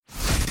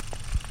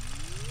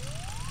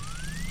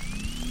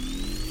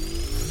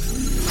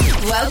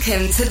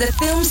Welcome to the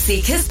Film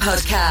Seekers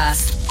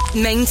podcast.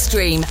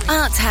 Mainstream,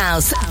 art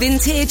house,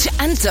 vintage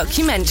and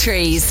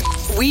documentaries.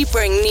 We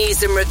bring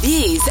news and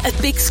reviews of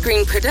big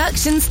screen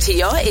productions to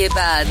your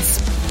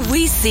earbuds.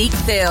 We seek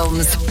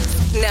films.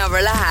 Now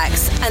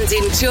relax and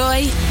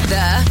enjoy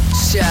the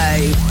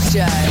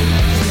show.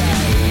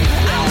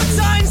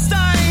 Albert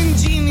Einstein,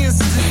 genius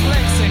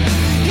dyslexic.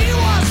 He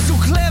was too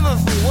clever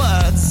for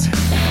words.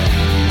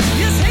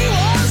 Yes, he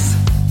was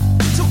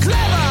too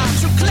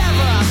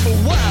clever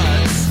for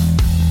words.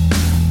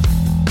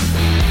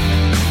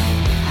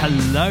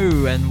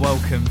 Hello and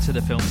welcome to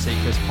the Film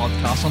Seekers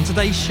podcast. On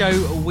today's show,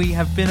 we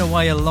have been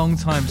away a long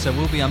time, so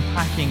we'll be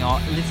unpacking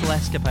our little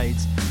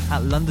escapades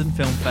at London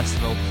Film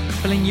Festival,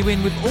 filling you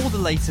in with all the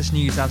latest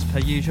news as per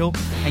usual,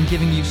 and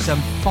giving you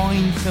some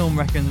fine film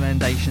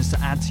recommendations to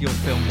add to your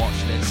film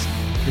watch list.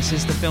 This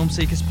is the Film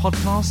Seekers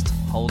podcast.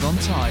 Hold on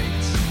tight.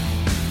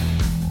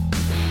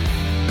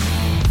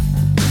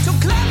 Too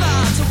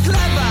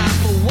clever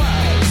for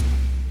words.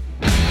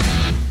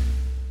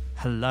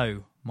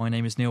 Hello. My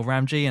name is Neil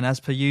Ramji, and as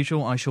per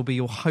usual, I shall be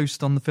your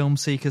host on the Film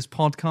Seekers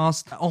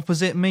podcast.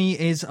 Opposite me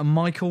is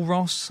Michael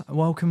Ross.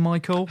 Welcome,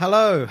 Michael.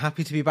 Hello,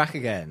 happy to be back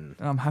again.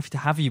 I'm happy to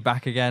have you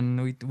back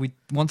again. We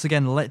once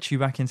again let you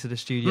back into the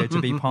studio to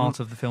be part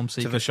of the Film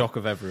Seekers. To the shock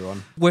of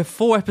everyone. We're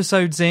 4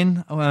 episodes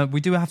in. We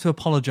do have to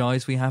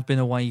apologise. We have been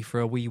away for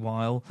a wee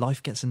while.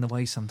 Life gets in the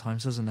way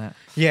sometimes, doesn't it?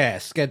 Yeah,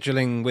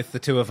 scheduling with the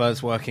two of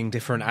us working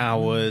different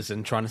hours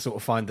and trying to sort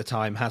of find the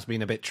time has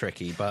been a bit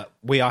tricky, but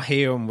we are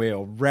here and we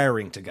are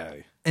raring to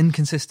go.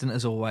 Inconsistent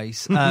as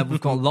always. We've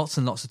got lots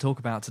and lots to talk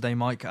about today,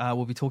 Mike.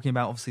 We'll be talking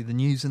about obviously the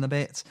news in a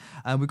bit.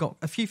 We've got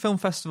a few film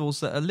festivals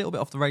that are a little bit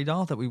off the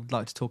radar that we would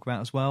like to talk about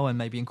as well, and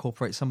maybe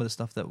incorporate some of the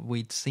stuff that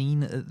we'd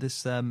seen at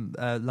this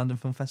London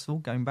Film Festival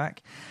going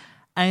back.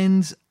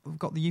 And we've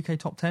got the UK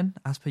Top 10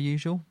 as per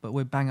usual, but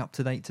we're bang up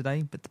to date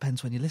today. But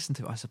depends when you listen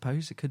to it, I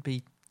suppose. It could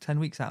be 10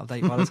 weeks out of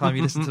date by the time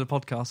you listen to the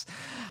podcast.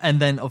 And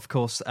then, of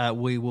course,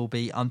 we will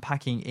be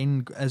unpacking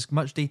in as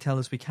much detail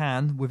as we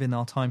can within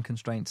our time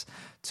constraints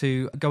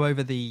to go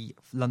over the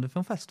London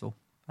Film Festival,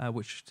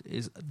 which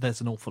is,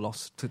 there's an awful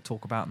lot to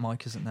talk about,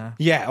 Mike, isn't there?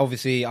 Yeah,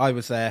 obviously I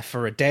was there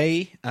for a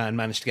day and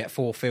managed to get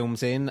 4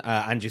 films in,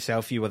 and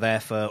yourself, you were there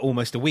for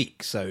almost a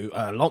week, so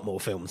a lot more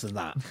films than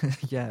that.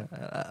 Yeah,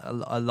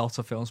 a lot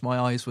of films. My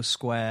eyes were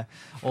square,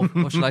 or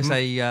should I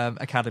say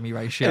Academy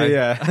ratio,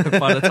 Yeah.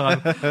 by the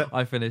time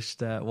I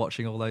finished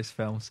watching all those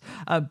films.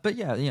 But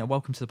yeah,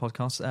 welcome to the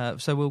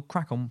podcast. So we'll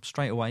crack on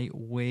straight away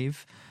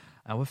with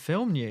our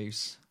film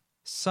news.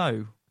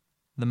 So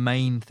the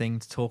main thing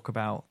to talk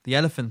about, the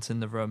elephant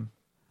in the room,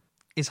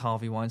 is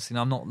Harvey Weinstein.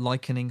 I'm not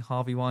likening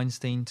Harvey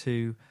Weinstein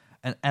to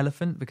an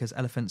elephant, because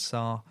elephants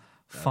are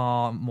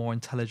far more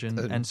intelligent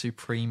and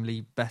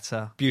supremely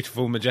better.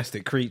 Beautiful,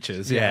 majestic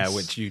creatures, Yes. yeah,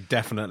 which you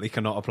definitely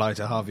cannot apply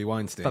to Harvey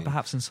Weinstein. But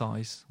perhaps in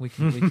size. We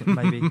can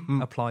maybe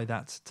apply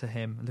that to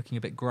him, looking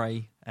a bit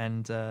grey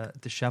and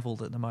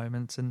dishevelled at the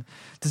moment. And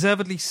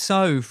deservedly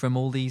so, from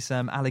all these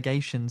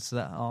allegations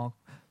that are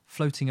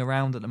floating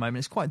around at the moment.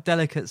 It's quite a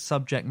delicate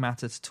subject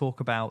matter to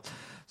talk about,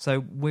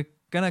 so we're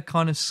going to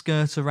kind of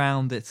skirt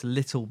around it a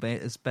little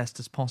bit as best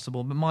as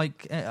possible. But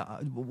Mike,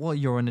 what are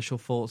your initial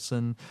thoughts,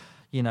 and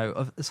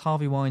as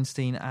Harvey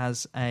Weinstein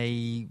as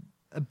a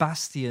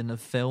bastion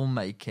of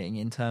filmmaking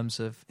in terms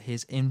of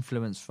his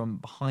influence from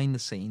behind the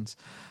scenes?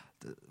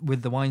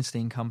 With the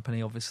Weinstein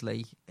Company,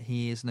 obviously,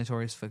 he is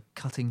notorious for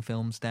cutting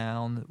films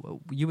down.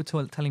 You were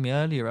telling me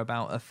earlier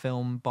about a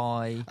film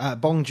by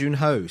Bong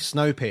Joon-ho,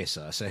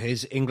 Snowpiercer, so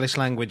his English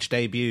language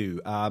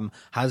debut,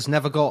 has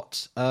never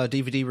got a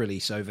DVD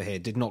release over here,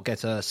 did not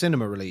get a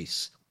cinema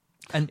release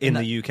in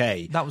the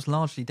UK. That was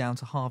largely down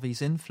to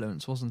Harvey's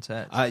influence, wasn't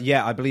it?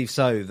 Yeah, I believe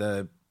so.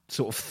 The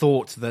sort of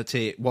thought that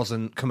it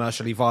wasn't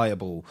commercially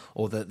viable,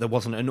 or that there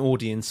wasn't an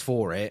audience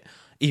for it,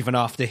 even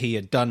after he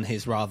had done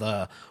his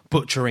rather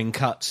butchering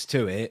cuts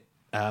to it,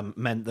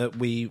 meant that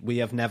we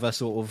have never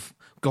sort of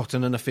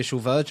gotten an official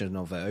version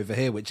of it over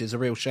here, which is a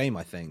real shame,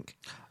 I think.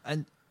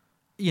 And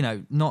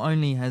not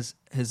only has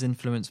his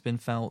influence been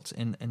felt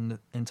in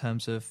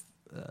terms of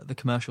the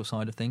commercial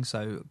side of things,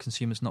 so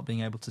consumers not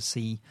being able to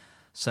see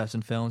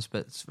certain films,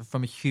 but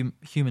from a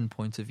human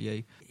point of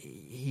view,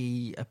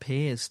 he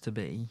appears to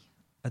be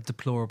a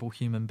deplorable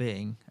human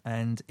being,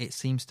 and it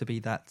seems to be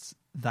that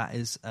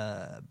has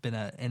been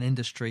an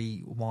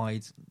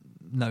industry-wide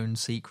known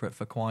secret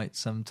for quite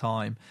some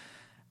time.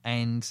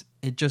 And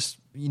it just,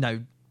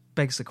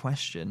 begs the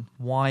question,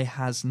 why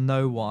has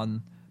no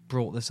one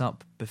brought this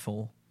up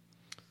before?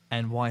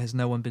 And why has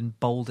no one been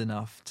bold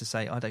enough to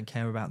say, I don't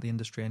care about the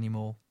industry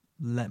anymore,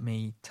 let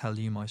me tell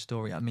you my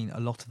story? I mean, a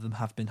lot of them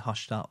have been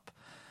hushed up.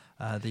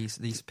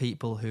 These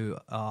people who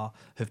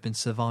have been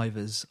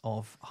survivors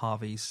of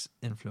Harvey's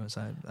influence.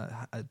 I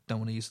don't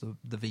want to use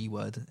the V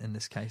word in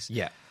this case.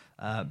 Yeah.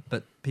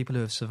 But people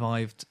who have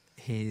survived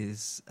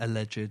his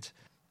alleged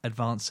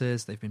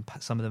advances,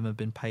 some of them have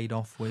been paid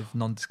off with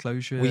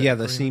non-disclosure. Well, yeah,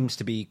 there seems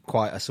to be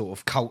quite a sort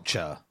of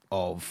culture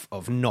of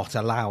not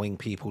allowing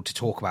people to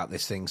talk about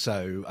this thing.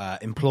 So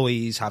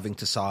employees having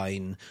to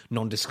sign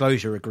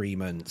non-disclosure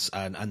agreements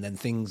and then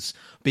things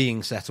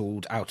being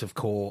settled out of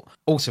court,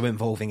 also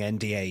involving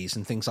NDAs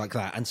and things like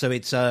that. And so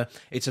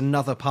it's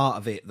another part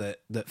of it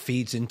that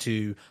feeds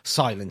into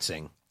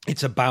silencing.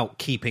 It's about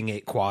keeping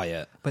it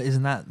quiet. But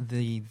isn't that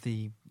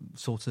the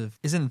sort of,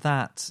 isn't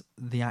that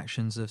the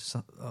actions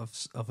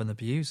of an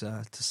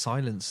abuser to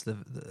silence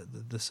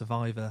the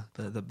survivor,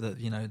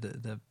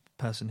 the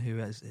person who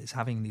is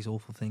having these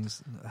awful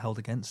things held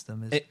against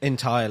them?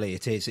 Entirely,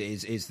 it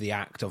is the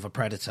act of a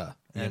predator.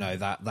 Yeah. You know,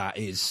 that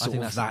is I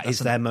think that is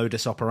their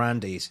modus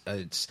operandi.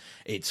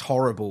 It's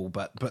horrible,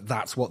 but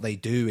that's what they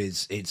do.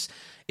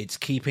 It's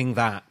keeping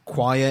that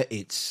quiet.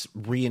 It's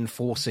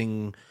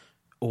reinforcing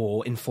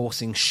or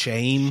enforcing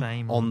shame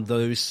on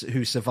those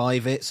who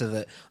survive it, so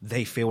that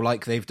they feel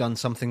like they've done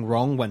something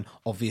wrong when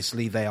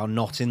obviously they are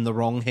not in the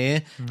wrong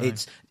here. No.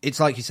 It's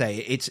like you say,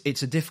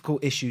 it's a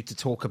difficult issue to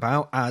talk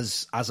about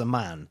as a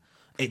man.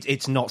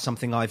 It's not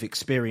something I've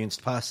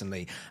experienced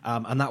personally,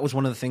 and that was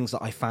one of the things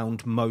that I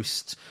found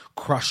most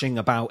crushing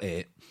about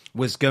it,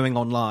 was going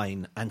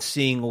online and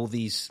seeing all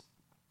these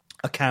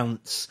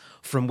accounts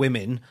from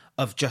women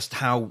of just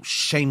how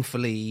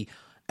shamefully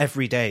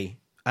everyday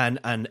and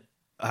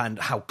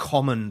how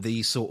common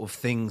these sort of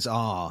things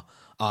are,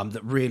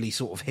 that really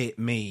sort of hit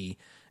me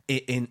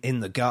in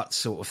the gut,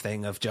 sort of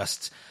thing of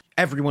just,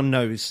 everyone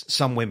knows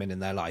some women in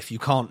their life. You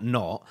can't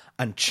not,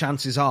 and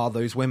chances are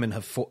those women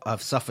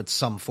have suffered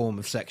some form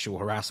of sexual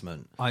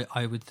harassment.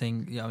 I would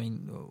think, I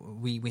mean,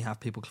 we have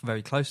people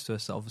very close to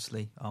us,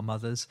 obviously our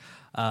mothers,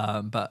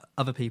 but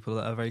other people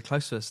that are very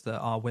close to us that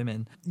are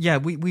women. Yeah,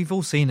 we've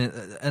all seen it,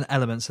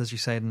 elements, as you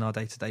say, in our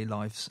day-to-day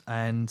lives.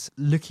 And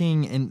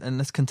looking in, and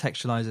let's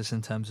contextualise this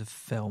in terms of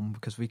film,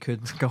 because we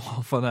could go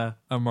off on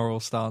a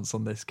moral stance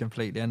on this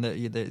completely. And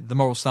the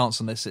moral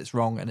stance on this, it's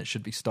wrong and it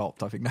should be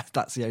stopped. I think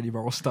that's the only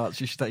moral stance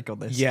you should take on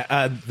this.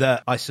 Yeah,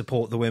 I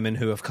support the women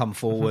who have come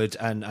forward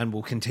and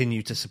will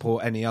continue to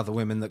support any other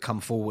women that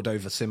come forward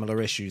over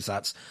similar issues.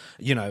 That's,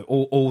 you know,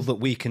 all that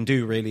we can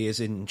do really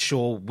is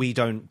ensure we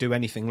don't do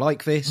anything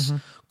like this,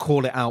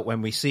 call it out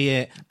when we see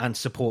it, and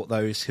support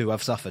those who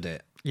have suffered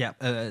it. Yeah,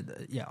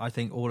 I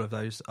think all of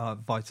those are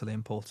vitally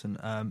important,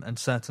 and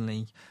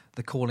certainly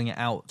the calling it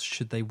out,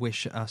 should they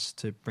wish us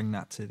to bring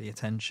that to the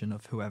attention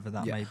of whoever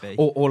that may be.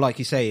 Or like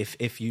you say,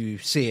 if you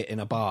see it in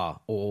a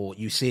bar or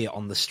you see it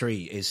on the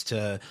street,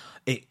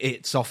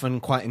 it's often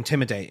quite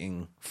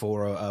intimidating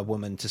for a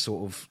woman to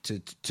sort of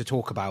to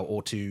talk about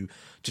or to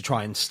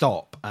try and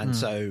stop, and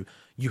so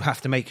you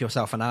have to make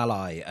yourself an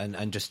ally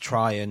and just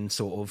try and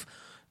sort of,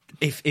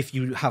 if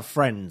you have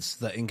friends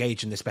that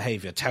engage in this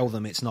behaviour, tell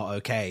them it's not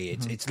okay.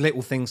 It's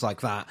little things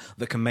like that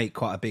can make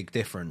quite a big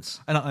difference.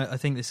 And I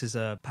think this is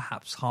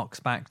perhaps harks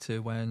back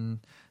to when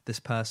this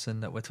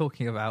person that we're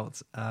talking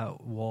about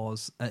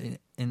was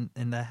in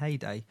their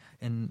heyday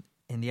in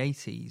the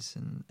 80s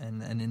and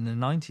in the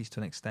 90s to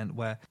an extent,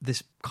 where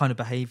this kind of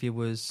behaviour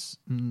was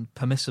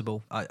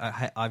permissible.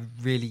 I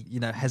really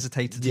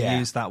hesitated to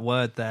use that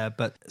word there,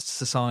 but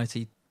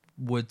society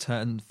would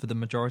turn, for the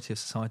majority of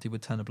society,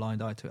 would turn a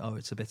blind eye to it. Oh,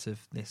 it's a bit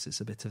of this,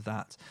 it's a bit of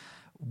that.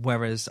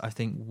 Whereas I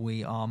think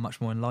we are much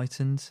more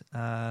enlightened,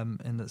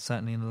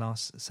 certainly in the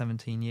last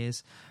 17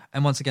 years.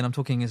 And once again, I'm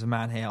talking as a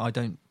man here. I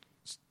don't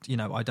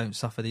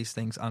suffer these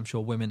things. I'm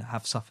sure women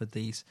have suffered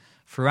these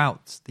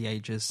throughout the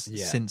ages,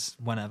 since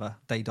whenever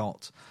they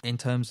dot. In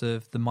terms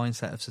of the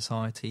mindset of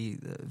society,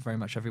 very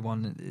much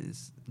everyone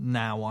is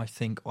now, I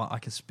think, I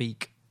can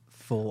speak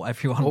for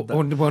everyone.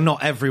 Well,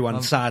 not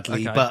everyone,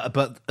 sadly, okay.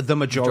 but the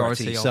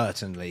majority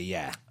certainly,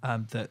 yeah.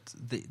 That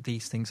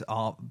these things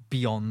are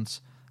beyond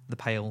the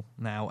pale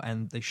now,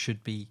 and they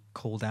should be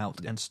called out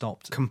and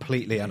stopped.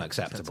 Completely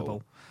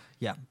unacceptable.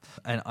 Yeah,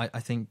 and I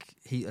think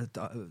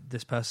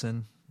this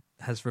person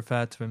has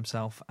referred to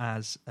himself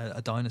as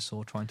a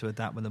dinosaur trying to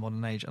adapt with the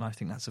modern age, and I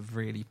think that's a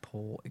really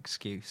poor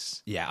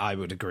excuse. Yeah, I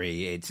would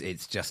agree.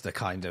 It's just a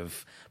kind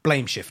of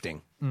blame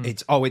shifting.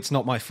 It's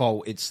not my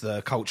fault. It's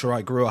the culture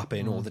I grew up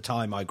in, or the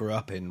time I grew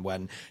up in,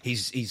 when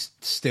he's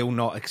still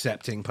not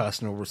accepting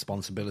personal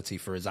responsibility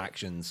for his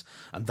actions,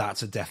 and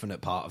that's a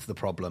definite part of the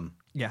problem.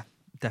 Yeah,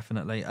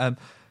 definitely.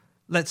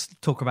 Let's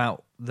talk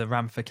about the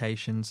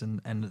ramifications and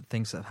the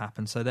things that have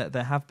happened. So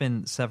there have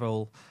been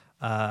several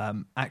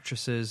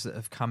actresses that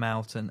have come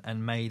out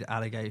and made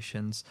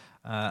allegations,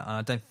 and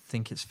I don't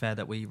think it's fair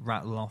that we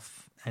rattle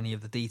off any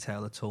of the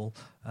detail at all,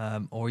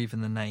 or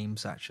even the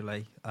names,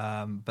 actually,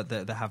 but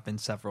there have been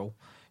several.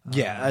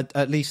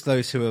 At least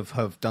those who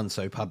have done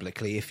so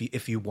publicly.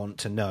 If you want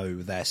to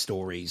know their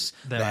stories,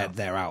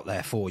 they're out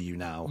there for you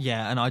now.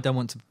 Yeah, and I don't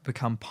want to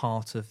become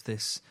part of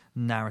this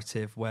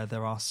narrative where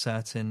there are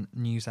certain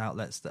news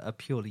outlets that are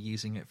purely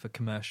using it for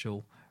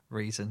commercial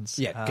reasons.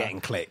 Yeah, getting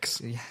clicks.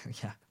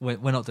 Yeah.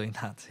 We're not doing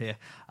that here.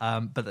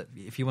 But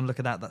if you want to look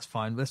at that, that's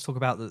fine. Let's talk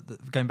about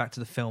going back to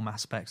the film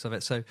aspects of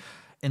it. So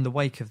in the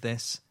wake of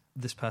this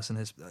person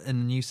has, in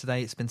the news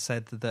today, it's been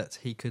said that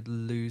he could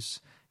lose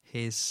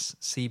his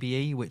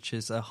CBE, which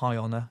is a high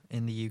honour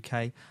in the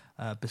UK.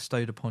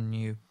 bestowed upon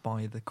you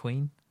by the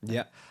Queen.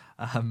 Yeah.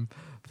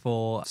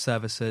 For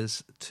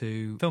services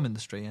to film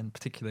industry, and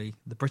particularly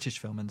the British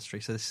film industry.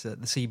 So this, the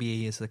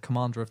CBE is the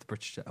Commander of the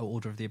British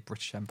Order of the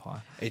British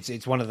Empire.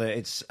 It's one of the,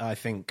 it's, I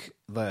think,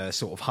 the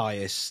sort of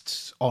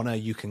highest honour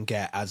you can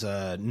get as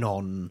a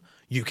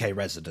non-UK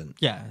resident.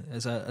 Yeah,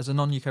 as a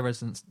non-UK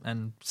resident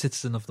and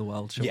citizen of the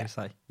world, shall Yeah. we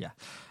say. Yeah.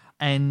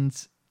 And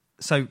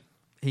so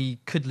he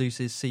could lose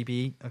his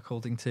CBE,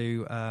 according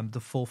to the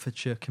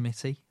Forfeiture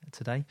Committee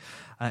today.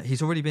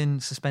 He's already been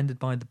suspended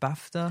by the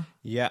BAFTA.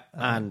 Yeah,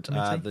 and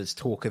committee. there's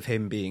talk of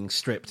him being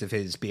stripped of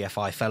his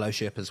BFI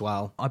fellowship as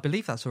well. I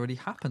believe that's already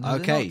happened. Has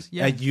it Okay, not?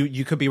 Yeah.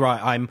 you could be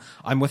right.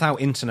 I'm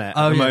without internet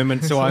at Oh, the yeah.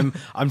 moment, so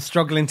I'm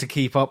struggling to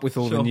keep up with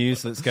all the Sure.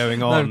 news that's going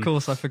No, on. of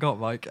course, I forgot,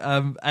 Mike.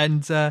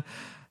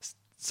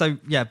 So,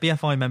 yeah,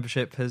 BFI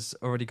membership has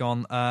already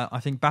gone. I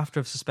think BAFTA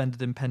have suspended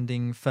him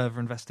pending further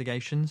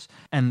investigations.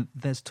 And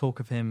there's talk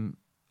of him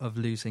of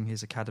losing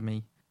his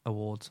Academy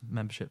Awards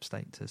membership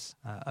status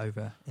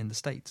over in the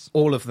States.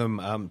 All of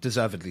them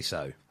deservedly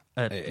so.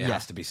 It yeah.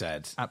 has to be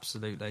said.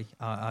 Absolutely.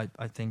 I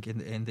think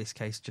in this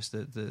case, just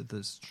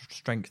the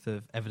strength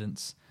of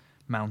evidence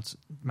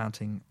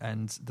mounting,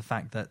 and the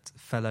fact that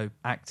fellow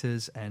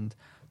actors and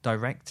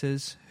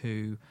directors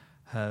who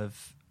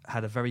have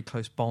had a very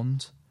close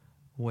bond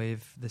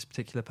with this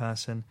particular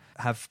person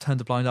have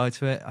turned a blind eye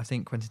to it. I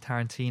think Quentin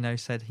Tarantino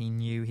said he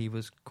knew he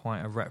was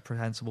quite a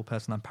reprehensible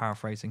person, I'm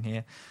paraphrasing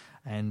here,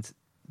 and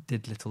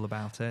did little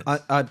about it.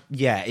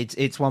 Yeah,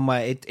 it's one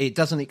where it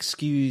doesn't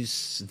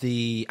excuse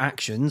the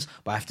actions,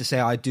 but I have to say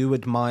I do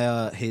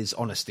admire his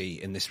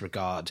honesty in this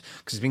regard,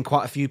 because there's been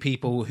quite a few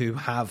people who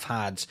have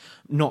had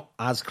not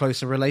as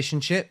close a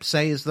relationship,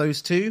 say, as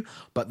those two,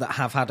 but that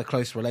have had a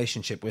close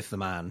relationship with the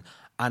man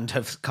and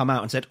have come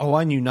out and said, oh,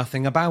 I knew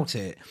nothing about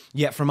it.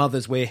 Yet from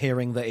others, we're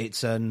hearing that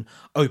it's an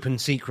open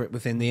secret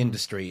within the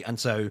industry. And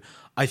so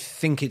I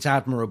think it's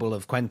admirable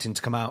of Quentin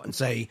to come out and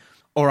say,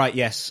 all right,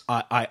 yes,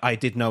 I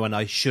did know, and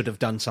I should have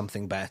done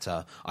something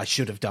better. I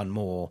should have done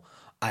more.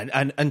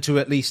 And to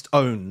at least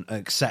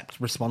accept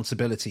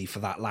responsibility for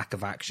that lack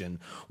of action,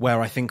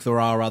 where I think there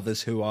are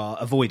others who are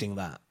avoiding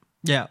that.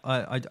 Yeah,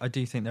 I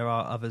do think there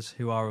are others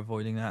who are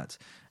avoiding that,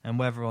 and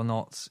whether or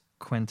not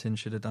Quentin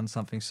should have done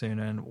something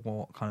sooner and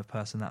what kind of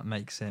person that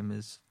makes him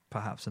is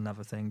perhaps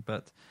another thing.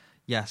 But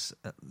yes,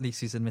 at least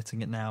he's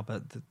admitting it now,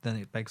 but then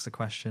it begs the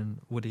question,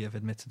 would he have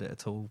admitted it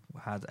at all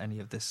had any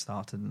of this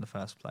started in the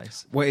first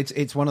place? Well,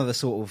 it's one of the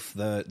sort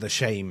of the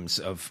shames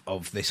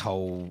of this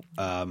whole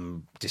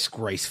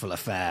disgraceful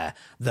affair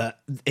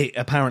that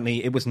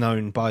apparently it was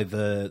known by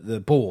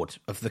the board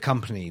of the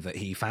company that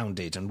he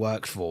founded and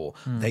worked for.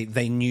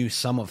 They knew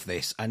some of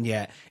this, and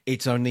yet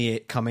it's only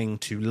it coming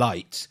to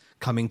light,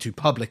 coming to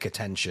public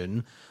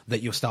attention,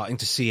 that you're starting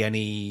to see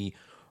any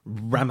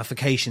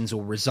ramifications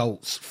or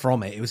results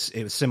from it.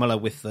 It was similar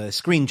with the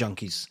Screen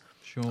Junkies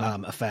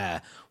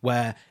affair,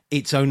 where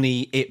it's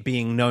only it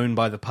being known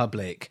by the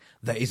public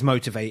that is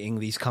motivating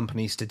these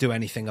companies to do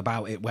anything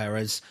about it.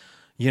 Whereas,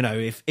 you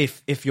know,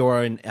 if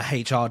you're in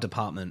a HR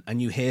department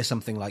and you hear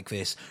something like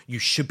this, you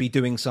should be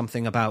doing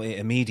something about it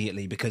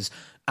immediately, because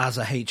as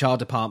a HR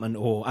department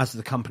or as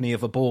the company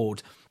of a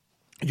board,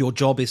 your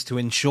job is to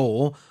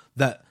ensure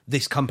that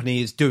this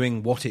company is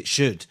doing what it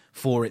should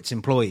for its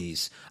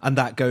employees. And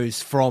that goes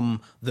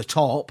from the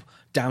top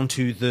down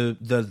to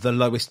the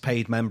lowest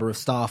paid member of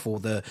staff,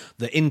 or the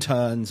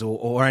interns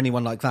or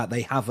anyone like that.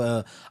 They have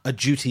a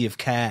duty of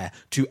care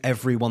to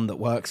everyone that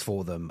works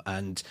for them.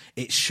 And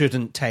it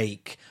shouldn't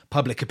take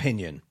public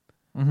opinion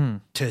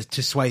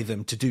to sway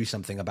them to do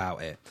something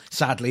about it.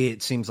 Sadly,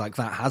 it seems like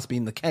that has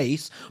been the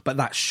case, but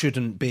that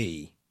shouldn't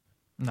be.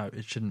 No,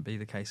 it shouldn't be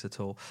the case at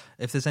all.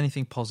 If there's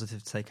anything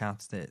positive to take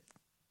out of it,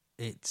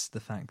 it's the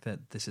fact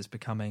that this is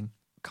becoming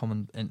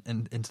common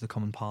into the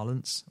common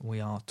parlance. We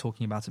are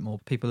talking about it more.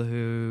 People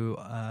who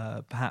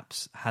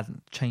perhaps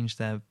hadn't changed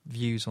their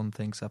views on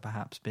things are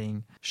perhaps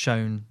being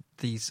shown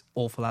these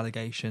awful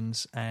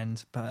allegations,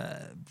 and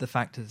the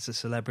fact that it's a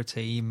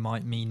celebrity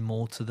might mean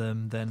more to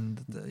them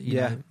than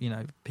you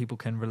know people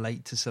can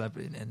relate to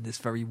celebrity in this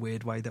very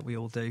weird way that we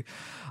all do,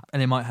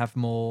 and it might have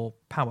more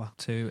power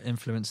to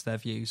influence their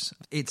views.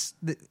 It's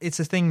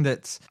a thing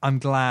that I'm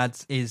glad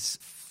is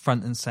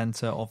front and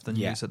center of the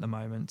news at the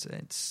moment.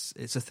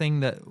 It's a thing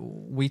that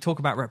we talk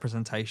about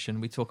representation.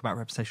 We talk about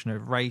representation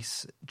of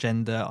race,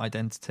 gender,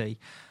 identity,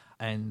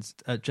 and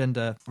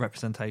gender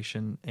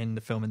representation in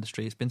the film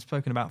industry has been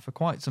spoken about for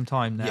quite some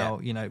time now.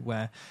 You know,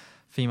 where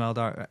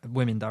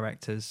women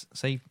directors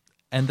see,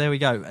 and there we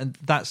go. And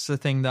that's the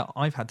thing that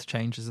I've had to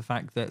change, is the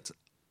fact that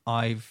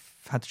I've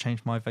had to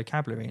change my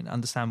vocabulary and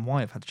understand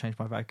why I've had to change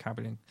my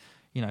vocabulary.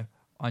 You know,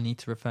 I need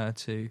to refer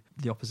to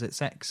the opposite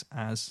sex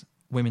as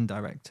women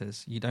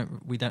directors.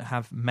 We don't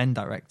have men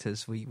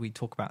directors. We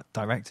talk about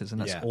directors,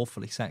 and that's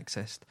awfully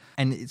sexist.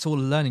 And it's all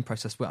a learning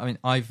process. I mean,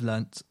 I've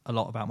learnt a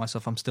lot about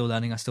myself. I'm still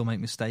learning. I still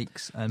make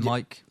mistakes. And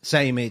Mike,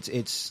 same.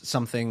 It's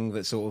something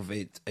that sort of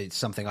it's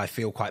something I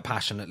feel quite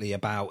passionately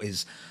about.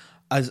 Is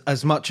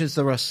as much as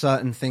there are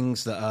certain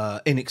things that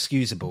are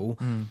inexcusable,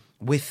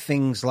 with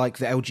things like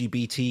the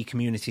LGBT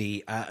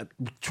community,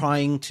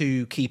 trying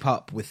to keep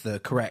up with the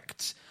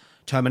correct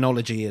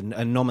terminology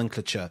and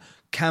nomenclature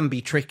can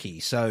be tricky.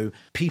 So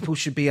people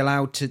should be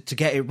allowed to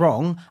get it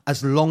wrong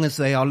as long as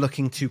they are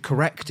looking to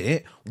correct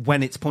it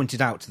when it's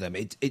pointed out to them.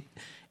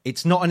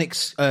 It's not an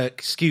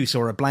excuse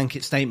or a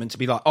blanket statement to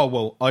be like, oh,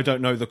 well, I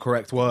don't know the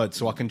correct word,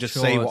 so I can just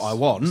say what I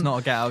want. It's not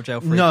a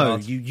get-out-of-jail-free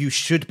card. No, you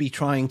should be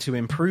trying to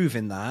improve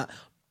in that.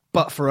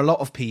 But for a lot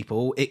of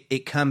people,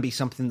 it can be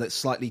something that's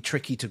slightly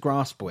tricky to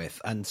grasp with.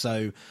 And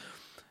so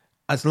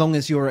as long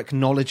as you're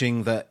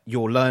acknowledging that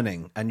you're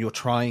learning and you're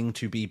trying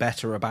to be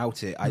better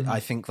about it, I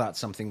think that's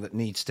something that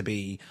needs to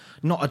be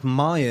not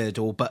admired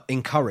but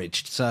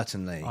encouraged,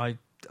 certainly.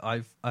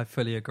 I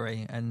fully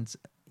agree. And,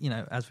 you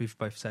know, as we've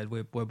both said,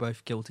 we're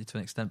both guilty to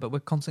an extent, but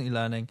we're constantly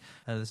learning.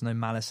 There's no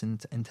malice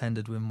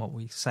intended in what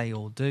we say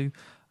or do.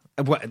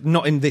 Well,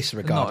 not in this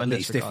regard, at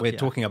least. If we're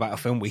talking about a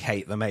film we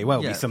hate, there may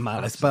well be some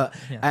malice. But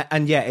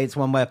and it's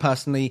one where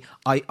personally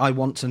I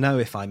want to know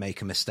if I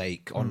make a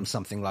mistake on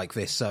something like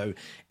this. So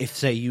if,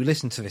 say, you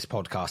listen to this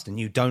podcast and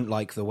you don't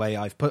like the way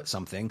I've put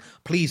something,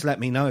 please let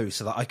me know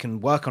so that I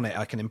can work on it,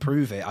 I can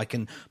improve it, I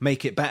can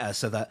make it better,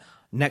 so that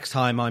next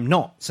time I'm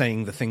not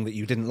saying the thing that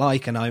you didn't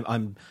like, and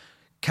I'm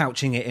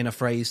couching it in a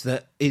phrase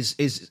that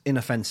is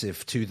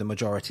inoffensive to the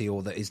majority,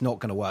 or that is not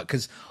going to work.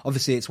 Because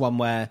obviously it's one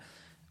where,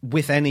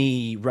 with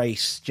any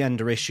race,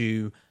 gender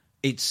issue,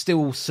 it's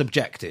still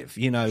subjective.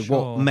 You know,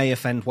 what may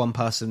offend one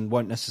person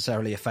won't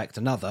necessarily affect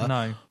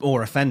another,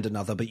 or offend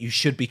another, but you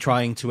should be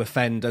trying to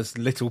offend as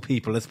little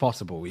people as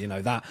possible. You know,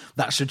 that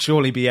should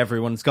surely be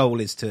everyone's goal,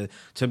 is to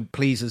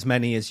please as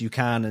many as you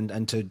can,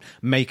 and to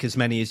make as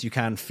many as you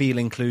can feel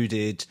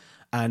included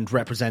and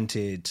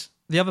represented.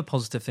 The other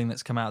positive thing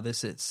that's come out of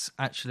this, it's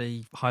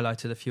actually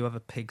highlighted a few other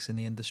pigs in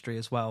the industry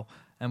as well.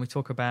 And we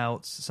talk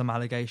about some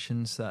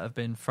allegations that have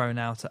been thrown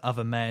out at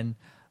other men.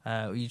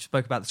 You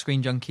spoke about the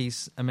Screen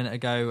Junkies a minute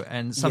ago,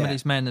 and some of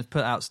these men have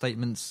put out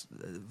statements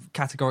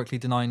categorically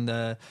denying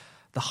the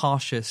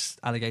harshest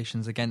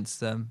allegations against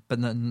them, but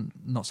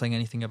not saying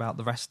anything about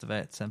the rest of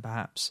it. And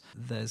perhaps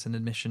there's an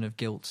admission of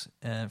guilt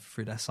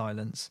through their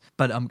silence.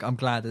 But I'm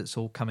glad it's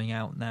all coming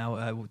out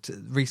now.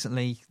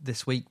 Recently,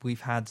 this week, we've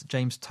had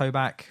James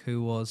Toback,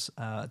 who was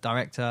a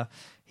director.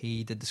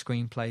 He did the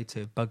screenplay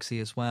to Bugsy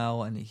as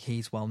well, and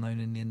he's well known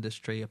in the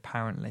industry,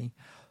 apparently,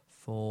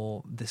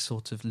 for this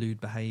sort of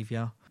lewd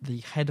behaviour. The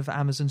head of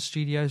Amazon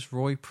Studios,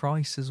 Roy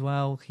Price, as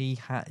well.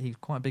 He's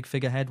quite a big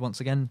figurehead, once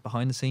again,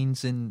 behind the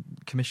scenes in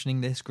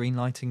commissioning this,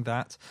 greenlighting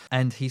that.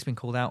 And he's been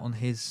called out on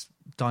his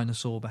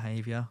dinosaur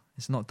behaviour.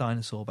 It's not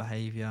dinosaur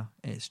behaviour,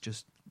 it's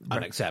just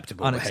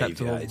unacceptable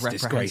behaviour. It's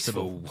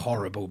disgraceful,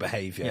 horrible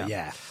behaviour,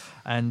 yeah.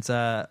 And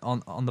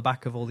on the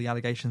back of all the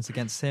allegations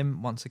against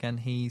him, once again,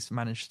 he's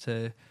managed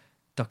to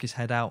duck his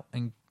head out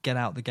and get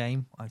out the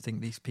game. I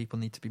think these people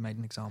need to be made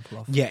an example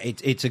of. Yeah,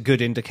 it's a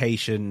good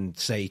indication,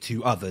 say,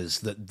 to others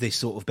that this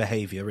sort of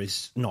behaviour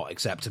is not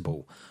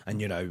acceptable.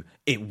 And, you know,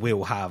 it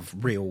will have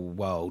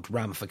real-world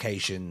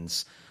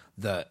ramifications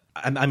that...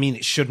 I mean,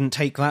 it shouldn't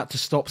take that to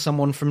stop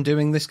someone from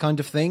doing this kind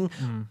of thing.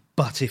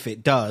 But if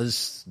it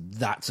does,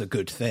 that's a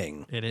good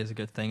thing. It is a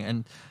good thing.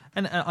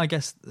 And I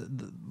guess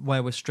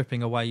where we're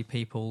stripping away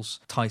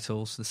people's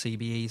titles, the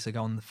CBEs are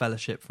gone, the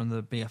fellowship from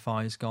the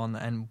BFI is gone,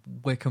 and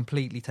we're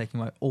completely taking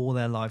away all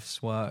their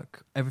life's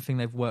work, everything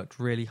they've worked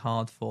really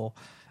hard for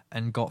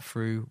and got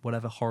through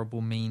whatever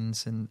horrible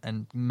means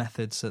and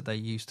methods that they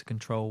use to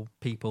control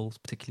people,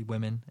 particularly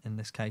women in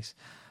this case.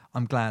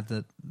 I'm glad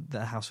that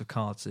the House of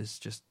Cards is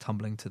just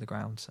tumbling to the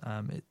ground,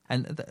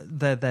 and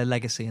their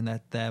legacy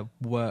and their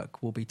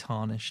work will be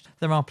tarnished.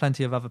 There are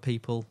plenty of other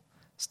people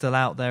still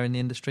out there in the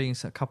industry.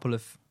 So a couple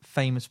of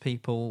famous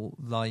people,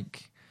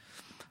 like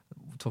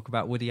we'll talk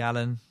about Woody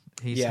Allen.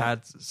 He's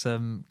had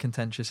some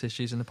contentious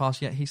issues in the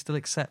past, yet he's still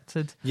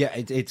accepted. Yeah,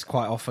 it's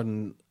quite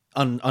often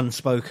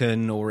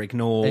unspoken or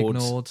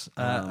ignored.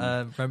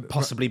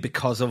 Possibly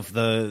because of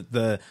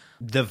the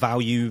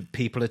value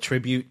people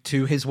attribute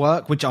to his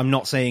work, which I'm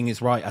not saying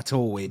is right at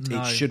all.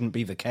 It shouldn't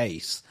be the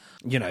case.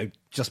 You know,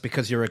 just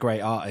because you're a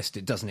great artist,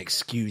 it doesn't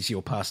excuse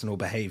your personal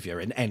behaviour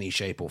in any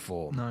shape or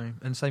form. No,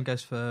 and same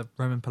goes for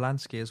Roman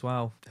Polanski as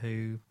well,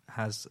 who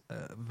has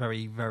a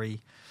very,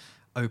 very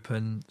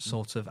open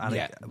sort of not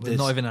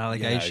even an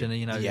allegation.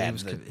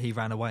 He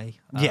ran away.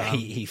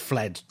 He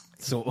fled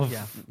sort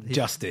of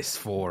justice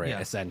for it,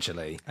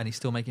 essentially, and he's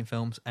still making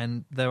films.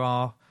 And there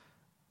are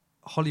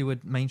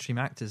Hollywood mainstream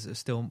actors that are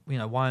still,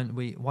 why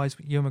is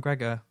Ewan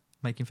McGregor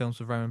making films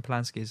with Roman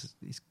Polanski?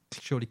 He's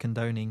surely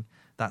condoning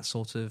that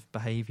sort of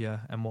behaviour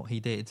and what he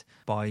did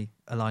by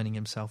aligning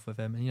himself with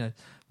him.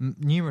 And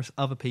numerous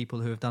other people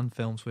who have done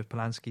films with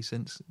Polanski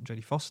since,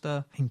 Jodie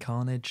Foster in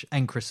Carnage,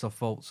 and Christoph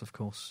Waltz, of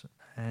course.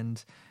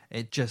 And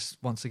it just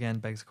once again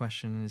begs the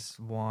question: is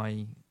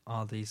why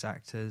are these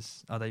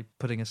actors? Are they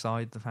putting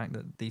aside the fact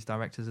that these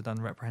directors have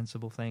done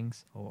reprehensible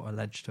things or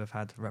alleged to have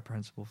had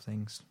reprehensible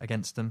things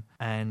against them,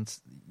 and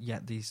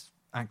yet these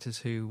actors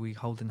who we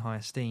hold in high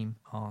esteem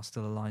are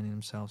still aligning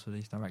themselves with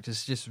these directors?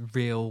 It's just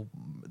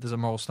there's a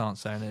moral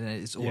stance there, and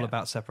it's all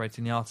about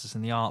separating the artist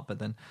and the art. But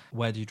then,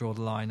 where do you draw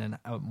the line, and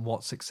how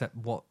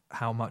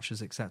much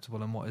is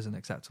acceptable and what isn't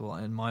acceptable?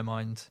 In my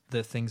mind,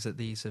 the things that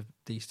these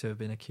two have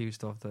been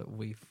accused of that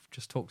we've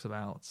just talked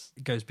about,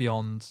 it goes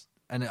beyond.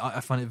 And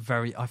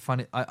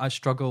I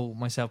struggle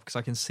myself because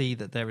I can see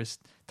that there is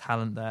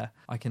talent there.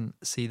 I can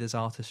see there's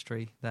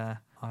artistry there.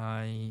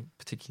 I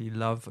particularly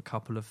love a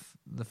couple of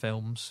the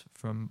films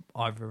from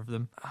either of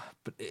them,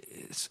 but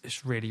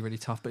it's really, really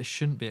tough. But it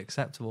shouldn't be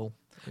acceptable.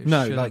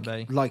 No,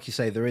 like you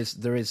say, there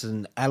is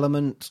an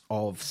element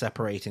of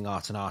separating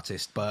art and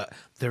artist, but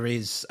there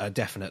is a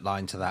definite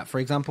line to that. For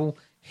example,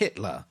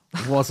 Hitler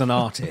was an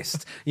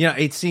artist.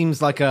 It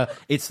seems like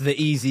it's the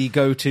easy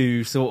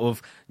go-to sort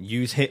of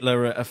use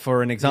Hitler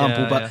for an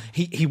example, but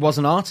he was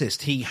an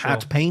artist. He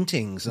had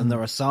paintings, and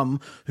there are some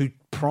who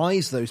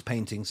prize those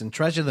paintings and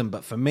treasure them.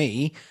 But for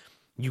me,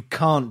 you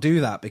can't do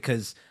that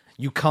because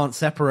you can't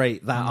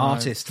separate that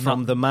artist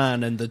from the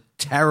man and the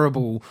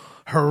terrible,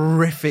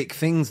 horrific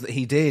things that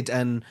he did.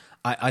 And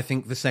I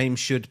think the same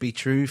should be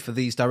true for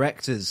these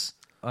directors.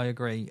 I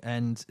agree,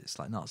 and it's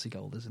like Nazi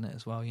gold, isn't it,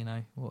 as well?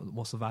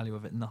 What's the value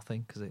of it?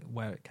 Nothing, because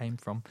where it came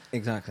from.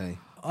 Exactly.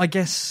 I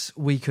guess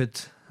we could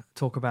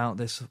talk about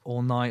this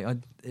all night.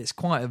 It's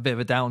quite a bit of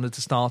a downer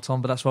to start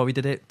on, but that's why we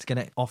did it, to get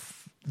it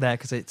off there,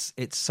 because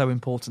it's so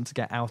important to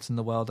get out in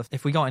the world.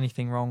 If we got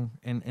anything wrong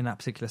in that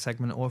particular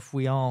segment, or if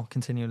we are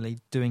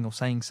continually doing or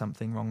saying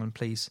something wrong, and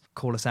please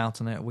call us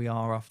out on it. We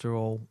are, after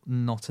all,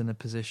 not in a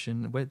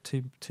position. We're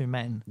two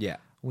men. Yeah.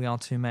 We are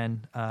two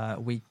men.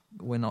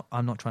 We're not.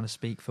 I'm not trying to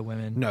speak for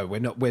women. No, we're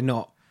not. We're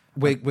not.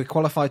 We're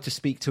qualified to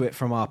speak to it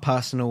from our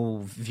personal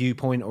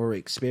viewpoint or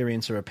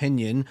experience or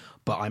opinion,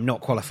 but I'm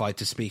not qualified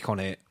to speak on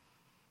it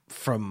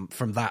from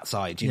that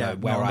side,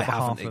 where I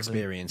haven't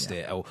experienced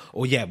it. Or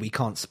we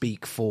can't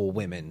speak for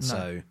women.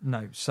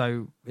 No.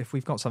 So if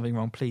we've got something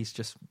wrong, please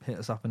just hit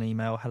us up an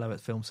email,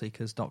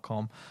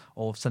 hello@filmseekers.com,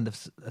 or send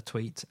us a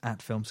tweet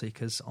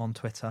 @filmseekers on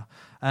Twitter,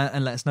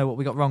 and let us know what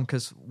we got wrong,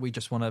 because we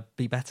just want to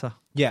be better.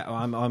 Yeah,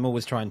 I'm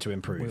always trying to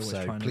improve,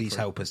 so please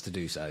help us to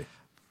do so.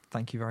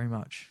 Thank you very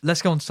much.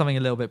 Let's go on to something a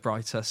little bit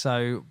brighter.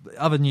 So,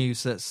 other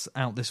news that's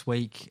out this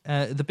week,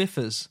 the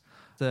BIFAs,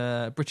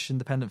 the British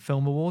Independent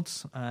Film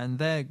Awards, and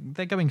they're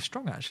going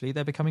strong, actually.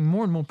 They're becoming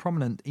more and more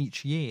prominent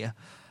each year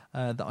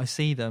that I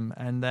see them,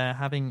 and they're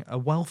having a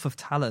wealth of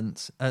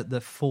talent at the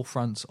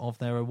forefront of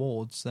their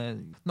awards. They're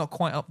not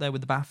quite up there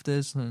with the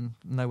BAFTAs and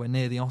nowhere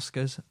near the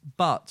Oscars,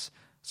 but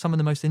some of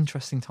the most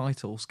interesting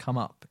titles come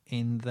up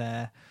in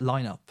their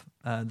lineup.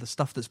 The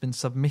stuff that's been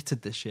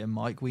submitted this year,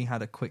 Mike, we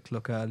had a quick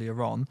look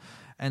earlier on,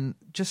 and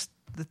just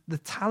the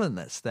talent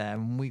that's there.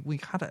 And we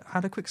had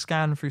a quick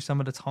scan through some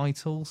of the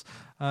titles.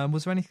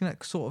 Was there anything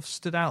that sort of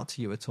stood out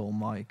to you at all,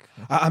 Mike?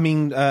 I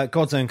mean,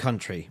 God's Own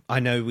Country. I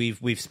know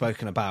we've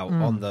spoken about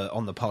on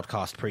the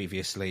podcast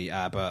previously,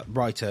 but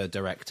writer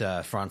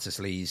director Francis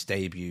Lee's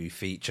debut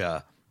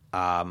feature.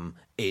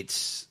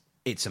 It's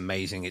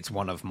amazing. It's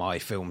one of my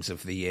films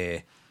of the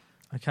year.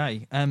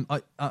 Okay, I'm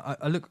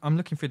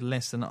looking through the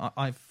list, and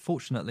I've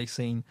fortunately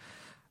seen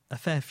a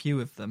fair few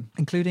of them,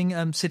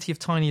 including City of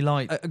Tiny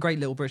Light, a great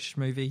little British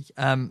movie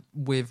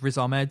with Riz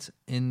Ahmed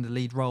in the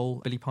lead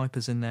role. Billy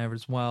Piper's in there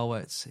as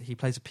well. He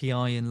plays a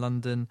PI in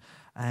London,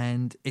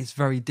 and it's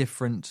very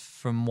different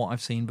from what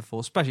I've seen before,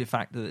 especially the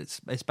fact that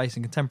it's based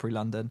in contemporary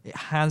London. It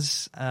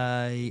has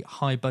a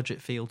high budget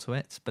feel to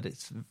it, but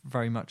it's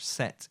very much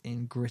set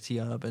in gritty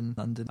urban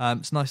London.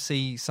 It's nice to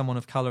see someone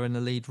of colour in the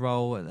lead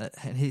role.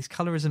 His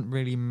colour isn't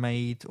really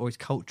made, or his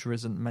culture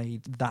isn't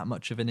made that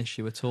much of an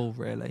issue at all,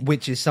 really.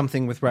 Which is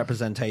something with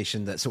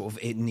representation that sort of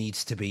it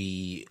needs to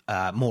be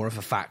more of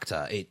a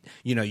factor.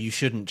 You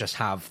shouldn't just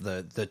have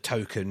the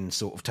token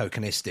sort of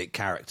tokenistic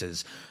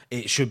characters.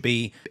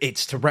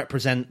 It's to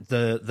represent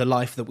the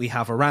life that we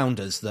have around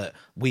us, that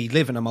we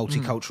live in a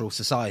multicultural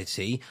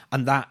society,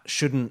 and that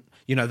shouldn't,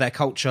 their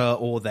culture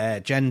or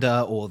their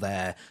gender or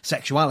their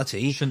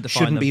sexuality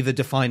shouldn't be the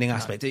defining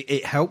aspect. No.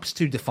 It helps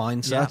to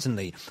define,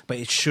 certainly, but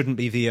it shouldn't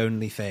be the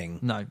only thing.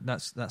 No,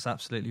 that's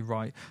absolutely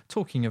right.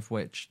 Talking of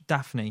which,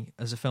 Daphne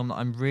is a film that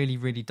I'm really,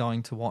 really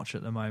dying to watch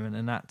at the moment,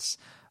 and that's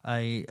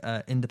a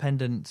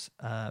independent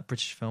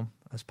British film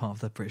as part of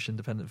the British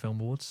Independent Film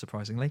Awards,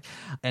 surprisingly.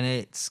 And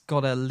it's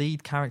got a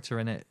lead character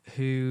in it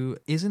who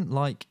isn't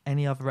like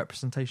any other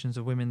representations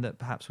of women that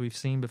perhaps we've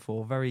seen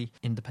before. Very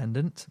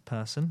independent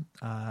person,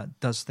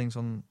 does things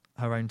on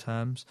her own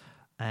terms,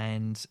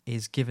 and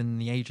is given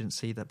the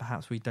agency that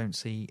perhaps we don't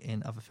see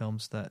in other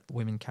films that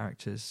women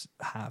characters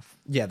have.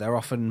 Yeah, they're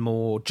often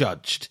more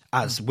judged,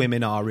 as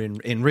women are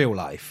in real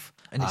life.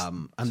 And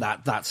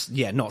that's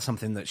not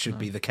something that should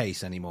be the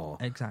case anymore.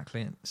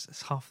 Exactly.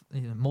 It's half,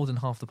 more than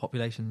half the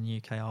population in the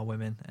UK are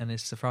women, and it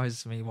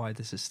surprises me why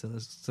this is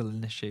still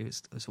an issue.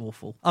 It's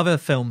awful. Other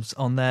films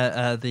on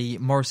there, the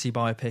Morrissey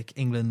biopic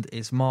England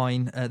Is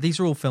Mine. These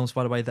are all films,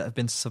 by the way, that have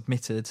been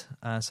submitted,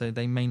 so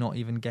they may not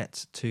even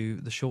get to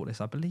the shortlist.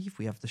 I believe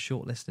we have the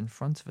shortlist in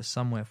front of us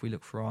somewhere if we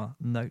look for our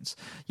notes.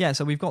 Yeah,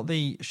 so we've got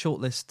the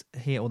shortlist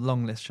here, or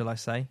long list, shall I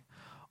say,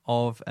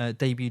 of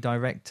debut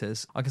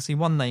directors. I can see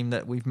one name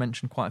that we've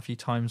mentioned quite a few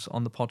times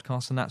on the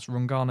podcast, and that's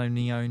Rungano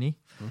Nioni,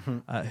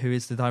 who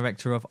is the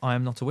director of I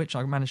Am Not a Witch.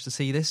 I managed to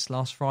see this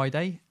last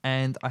Friday,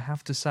 and I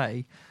have to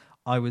say,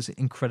 I was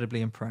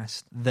incredibly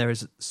impressed. There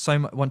is so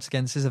much. Once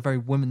again, this is a very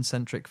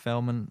women-centric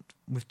film, and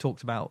we've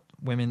talked about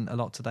women a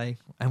lot today,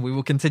 and we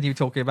will continue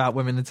talking about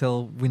women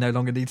until we no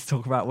longer need to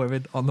talk about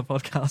women on the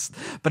podcast.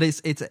 But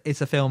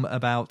it's a film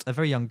about a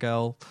very young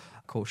girl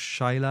called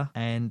Shayla,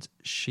 and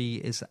she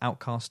is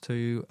outcast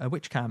to a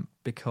witch camp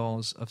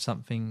because of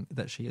something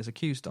that she is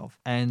accused of.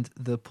 And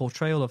the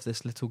portrayal of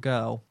this little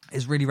girl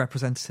is really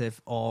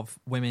representative of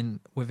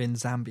women within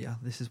Zambia.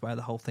 This is where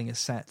the whole thing is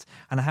set.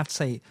 And I have to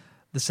say,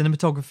 the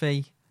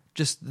cinematography,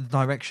 just the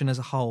direction as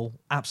a whole,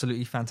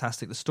 absolutely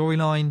fantastic. The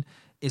storyline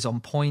is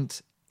on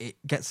point. It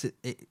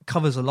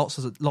covers lots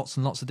and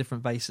lots of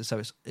different bases.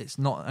 So it's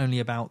not only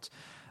about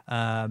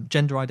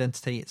gender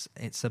identity,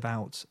 it's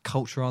about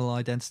cultural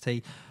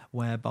identity,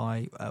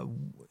 whereby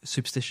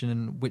superstition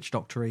and witch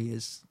doctory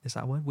is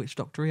that a word? Witch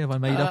doctory? Have I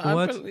made up a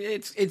word?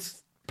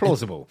 It's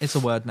plausible. It's a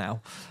word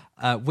now.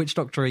 Witch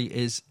doctory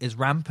is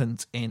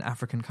rampant in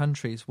African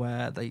countries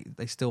where they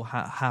still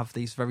have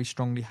these very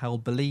strongly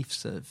held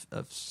beliefs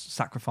of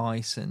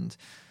sacrifice and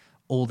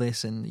all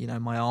this. And, you know,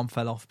 my arm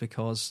fell off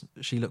because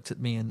she looked at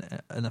me in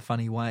a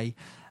funny way.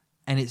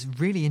 And it's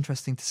really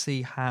interesting to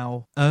see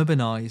how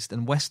urbanized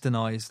and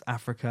westernized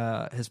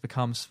Africa has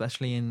become,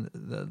 especially in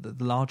the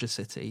larger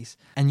cities.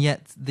 And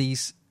yet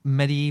these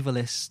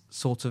medievalist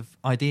sort of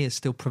ideas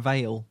still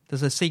prevail.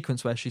 There's a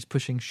sequence where she's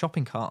pushing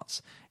shopping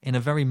carts in a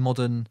very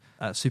modern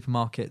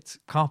supermarket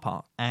car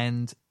park,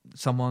 and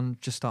someone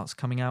just starts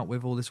coming out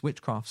with all this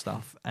witchcraft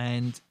stuff,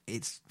 and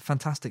it's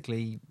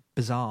fantastically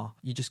bizarre.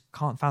 You just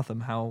can't fathom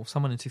how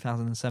someone in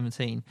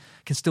 2017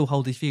 can still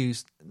hold these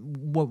views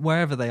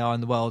wherever they are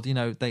in the world. You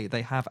know,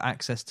 they have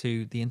access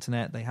to the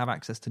internet, they have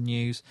access to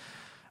news,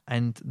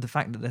 and the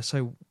fact that they're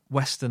so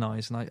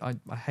westernized, and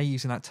I hate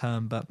using that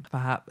term, but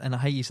perhaps, and I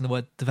hate using the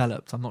word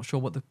developed. I'm not sure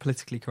what the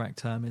politically correct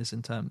term is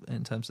in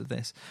terms of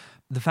this.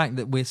 The fact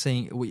that we're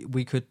seeing,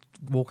 we could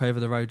walk over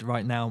the road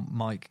right now,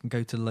 Mike, and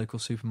go to the local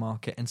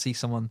supermarket and see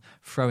someone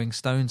throwing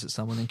stones at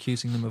someone and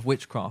accusing them of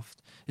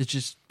witchcraft. It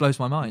just blows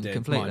my mind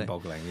completely. It's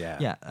mind-boggling, yeah.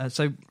 Yeah,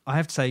 so I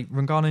have to say,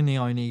 Rungano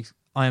Nioni,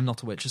 I Am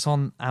Not a Witch. It's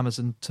on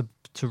Amazon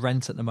to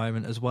rent at the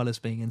moment, as well as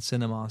being in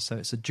cinema, so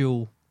it's a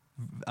dual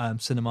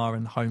cinema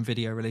and home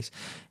video release.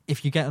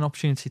 If you get an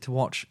opportunity to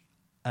watch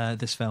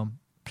this film,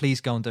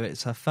 please go and do it.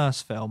 It's her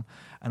first film,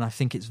 and I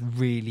think it's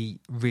really,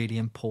 really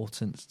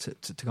important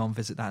to go and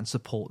visit that and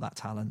support that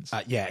talent.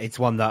 Yeah, it's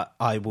one that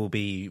I will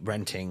be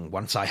renting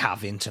once I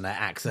have internet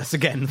access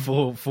again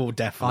for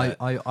definite.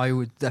 I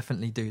would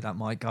definitely do that,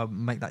 Mike. I'll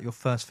make that your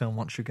first film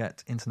once you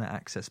get internet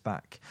access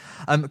back.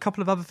 A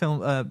couple of other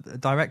film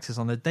directors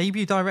on the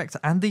debut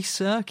director, Andy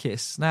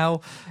Serkis.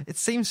 Now, it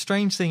seems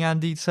strange seeing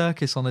Andy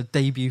Serkis on a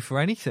debut for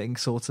anything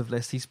sort of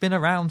list. He's been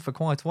around for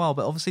quite a while,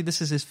 but obviously this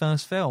is his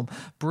first film.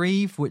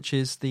 Breathe, which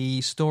is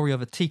the story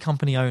of a tea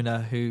company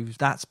owner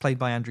that's played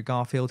by Andrew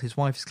Garfield. His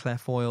wife is Claire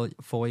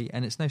Foy,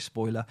 and it's no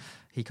spoiler,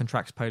 he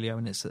contracts polio,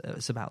 and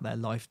it's about their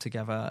life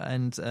together.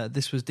 And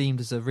this was deemed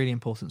as a really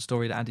important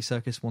story that Andy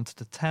Serkis wanted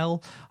to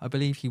tell. I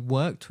believe he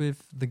worked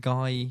with the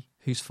guy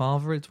whose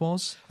father it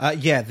was.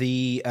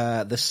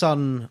 The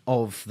son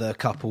of the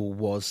couple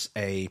was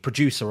a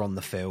producer on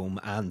the film,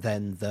 and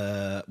then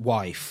the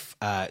wife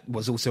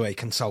was also a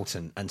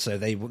consultant, and so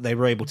they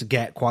were able to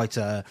get quite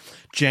a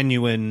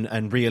genuine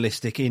and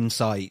realistic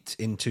insight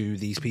into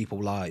these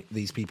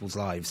people's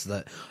lives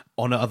that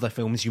on other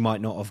films you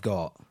might not have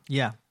got.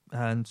 Yeah,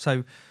 and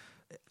so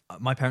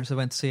my parents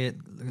went to see it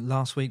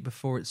last week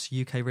before its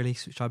UK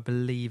release, which I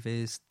believe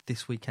is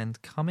this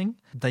weekend coming.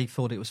 They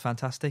thought it was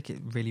fantastic.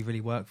 It really,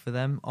 really worked for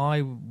them.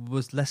 I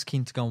was less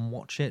keen to go and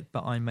watch it,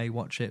 but I may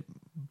watch it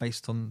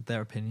based on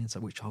their opinions,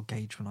 which I'll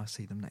gauge when I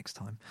see them next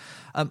time.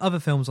 Other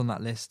films on that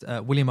list,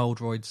 William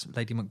Oldroyd's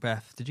Lady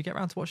Macbeth. Did you get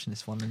around to watching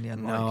this one in the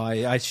end, Mike? No,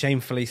 I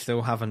shamefully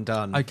still haven't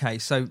done. Okay,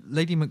 so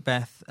Lady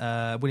Macbeth,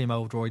 William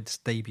Oldroyd's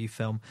debut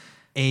film,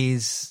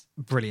 is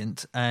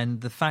brilliant,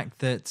 and the fact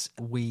that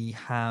we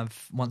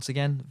have once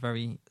again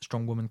very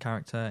strong woman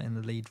character in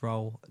the lead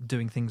role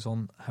doing things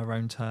on her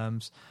own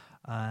terms,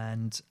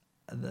 and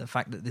the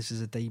fact that this is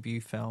a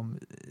debut film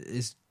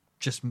is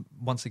just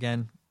once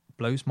again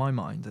blows my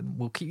mind, and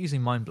we'll keep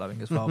using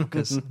mind-blowing as well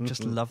because I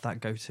just love that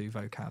go-to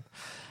vocab.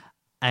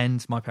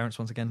 And my parents,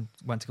 once again,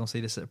 went to go and see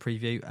this at a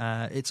preview.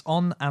 It's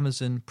on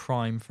Amazon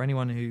Prime. For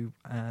anyone who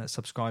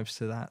subscribes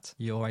to that,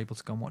 you're able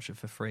to go and watch it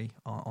for free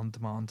on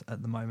demand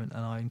at the moment,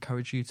 and I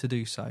encourage you to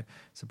do so.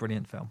 It's a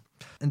brilliant film.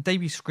 And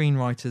debut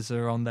screenwriters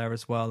are on there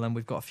as well, and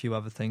we've got a few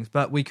other things,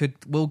 but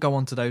we'll go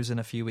on to those in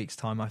a few weeks'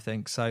 time, I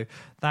think. So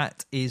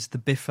that is the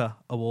BIFA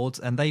Awards,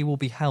 and they will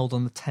be held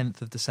on the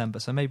 10th of December.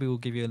 So maybe we'll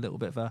give you a little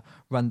bit of a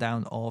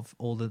rundown of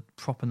all the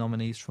proper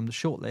nominees from the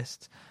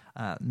shortlist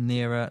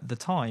nearer the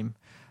time.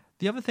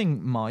 The other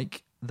thing,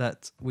 Mike,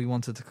 that we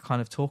wanted to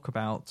kind of talk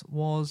about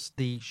was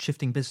the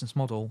shifting business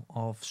model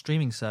of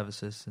streaming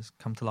services has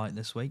come to light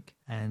this week,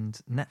 and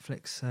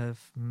Netflix have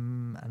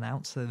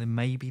announced that they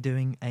may be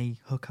doing a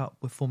hookup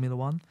with Formula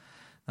One.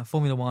 Now,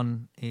 Formula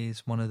One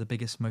is one of the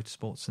biggest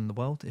motorsports in the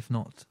world, if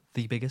not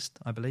the biggest,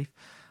 I believe.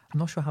 I'm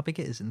not sure how big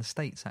it is in the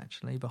States,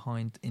 actually,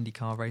 behind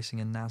IndyCar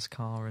racing and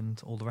NASCAR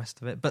and all the rest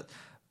of it. But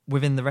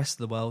within the rest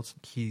of the world,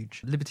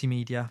 huge. Liberty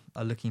Media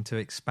are looking to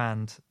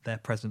expand their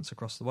presence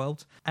across the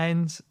world.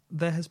 And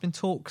there has been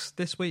talks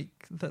this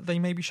week that they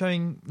may be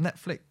showing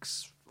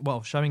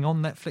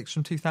on Netflix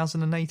from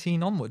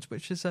 2018 onwards,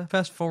 which is a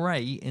first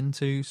foray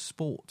into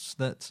sports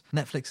that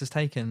Netflix has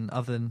taken,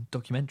 other than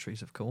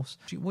documentaries, of course.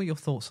 What are your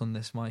thoughts on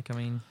this, Mike?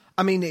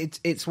 I mean,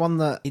 it's one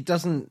that it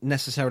doesn't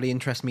necessarily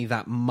interest me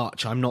that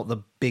much. I'm not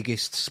the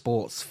biggest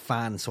sports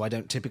fan, so I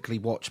don't typically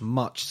watch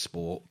much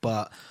sport,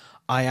 but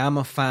I am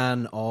a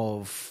fan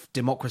of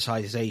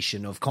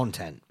democratization of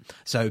content.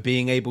 So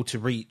being able to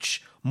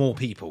reach more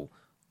people,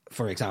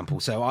 for example.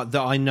 So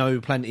I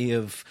know plenty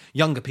of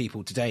younger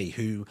people today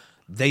who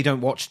they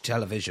don't watch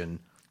television.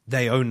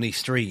 They only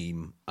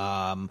stream.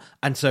 And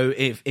so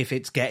if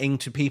it's getting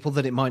to people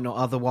that it might not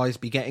otherwise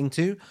be getting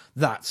to,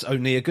 that's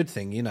only a good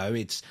thing. You know,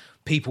 it's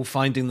people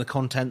finding the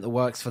content that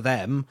works for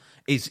them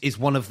is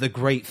one of the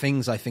great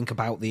things I think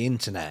about the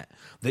internet,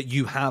 that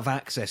you have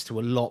access to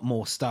a lot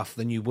more stuff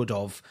than you would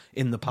have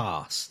in the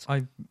past.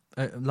 I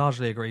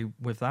largely agree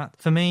with that.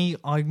 For me,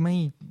 I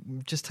may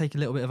just take a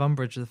little bit of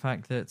umbrage with the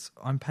fact that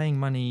I'm paying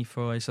money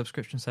for a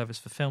subscription service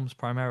for films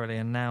primarily,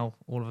 and now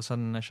all of a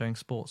sudden they're showing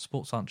sports.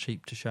 Sports aren't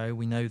cheap to show.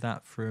 We know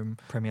that from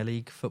Premier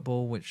League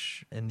football,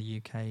 which in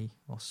the UK,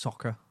 or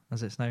soccer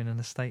as it's known in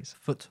the States,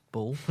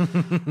 football,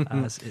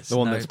 as it's the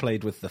one known, that's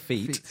played with the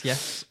feet.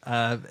 Yes,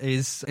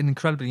 is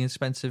incredibly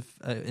expensive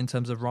in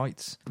terms of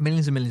rights.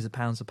 Millions and millions of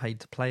pounds are paid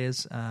to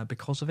players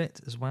because of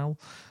it as well.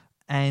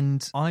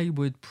 And I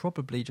would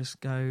probably just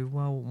go,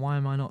 well, why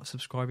am I not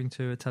subscribing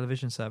to a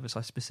television service?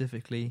 I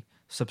specifically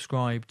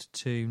subscribed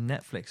to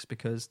Netflix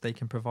because they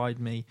can provide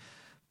me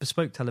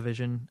bespoke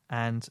television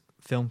and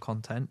film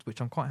content,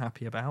 which I'm quite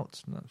happy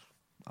about.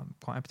 I'm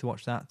quite happy to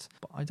watch that,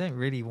 but I don't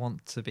really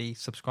want to be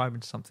subscribing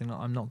to something that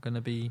I'm not going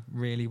to be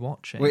really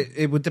watching. Well,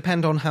 it would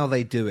depend on how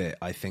they do it,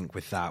 I think,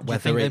 with that.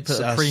 Whether it's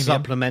a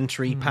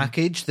supplementary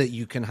package that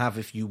you can have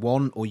if you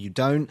want or you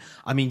don't.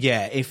 I mean,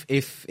 yeah, if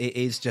it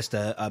is just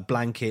a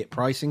blanket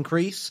price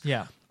increase,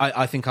 yeah,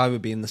 I think I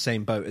would be in the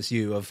same boat as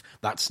you of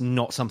that's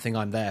not something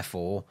I'm there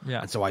for,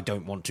 and so I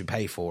don't want to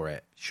pay for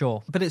it.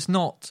 Sure, but it's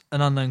not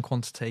an unknown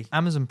quantity.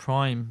 Amazon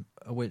Prime,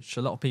 which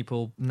a lot of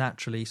people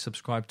naturally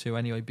subscribe to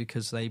anyway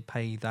because they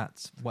pay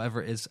that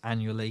whatever it is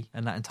annually,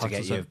 and that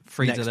entitles a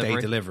free next day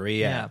delivery.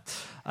 Yeah.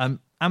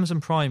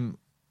 Amazon Prime,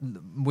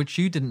 which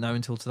you didn't know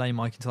until today,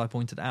 Mike, until I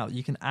pointed out,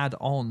 you can add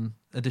on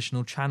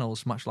additional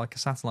channels, much like a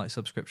satellite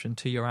subscription,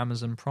 to your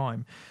Amazon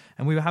Prime.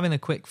 And we were having a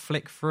quick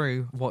flick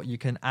through what you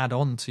can add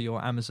on to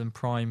your Amazon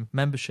Prime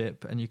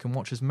membership, and you can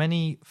watch as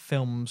many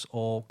films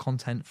or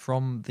content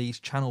from these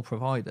channel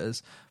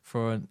providers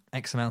for an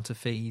X amount of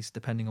fees,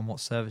 depending on what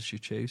service you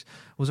choose.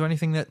 Was there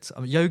anything that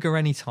Yoga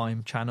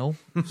Anytime channel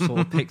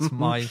sort of picked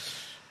my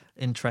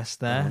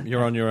interest there?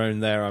 You're on your own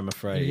there, I'm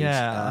afraid.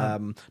 Yeah.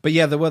 But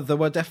yeah, there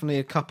were definitely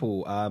a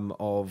couple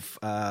of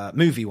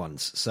movie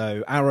ones.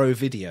 So Arrow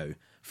Video,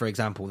 for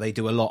example, they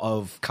do a lot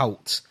of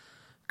cult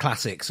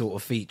classic sort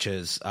of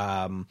features,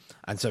 and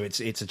so it's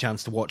a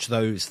chance to watch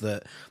those.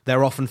 That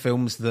they're often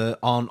films that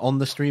aren't on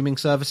the streaming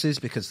services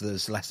because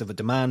there's less of a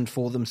demand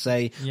for them,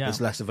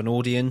 there's less of an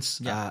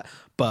audience.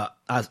 But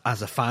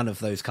as a fan of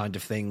those kind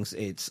of things,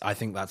 I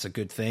think that's a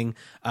good thing.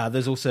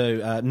 There's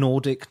also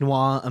Nordic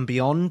Noir and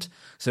Beyond.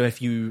 So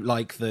if you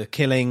like The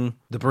Killing,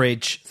 The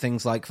Bridge,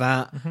 things like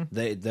that,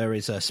 there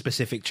is a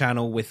specific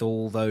channel with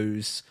all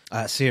those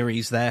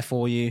series there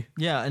for you.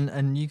 Yeah,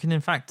 and you can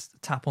in fact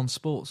tap on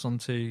sports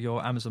onto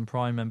your Amazon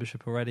Prime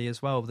membership already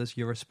as well. There's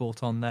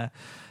Eurosport on there.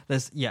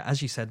 There's,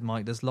 as you said,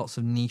 Mike, there's lots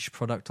of niche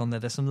product on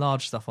there. There's some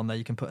large stuff on there.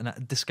 You can put a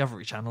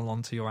Discovery Channel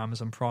onto your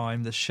Amazon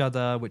Prime. There's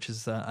Shudder, which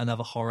is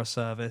another horror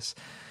service.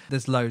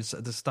 There's loads.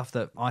 There's stuff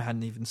that I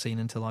hadn't even seen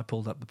until I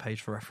pulled up the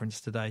page for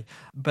reference today.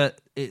 But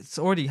it's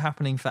already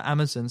happening for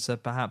Amazon, so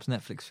perhaps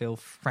Netflix feel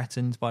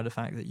threatened by the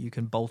fact that you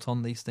can bolt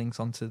on these things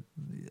onto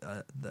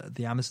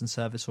the Amazon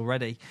service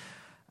already.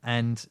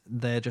 And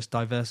they're just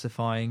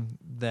diversifying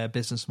their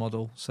business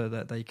model so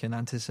that they can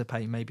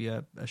anticipate maybe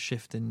a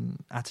shift in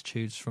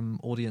attitudes from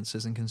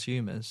audiences and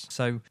consumers.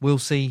 So we'll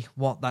see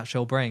what that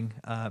shall bring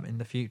in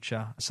the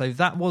future. So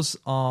that was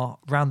our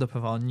roundup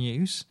of our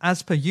news.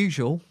 As per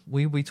usual,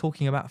 we'll be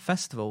talking about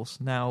festivals.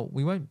 Now,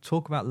 we won't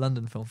talk about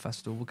London Film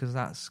Festival because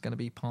that's going to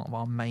be part of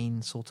our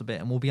main sort of bit,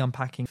 and we'll be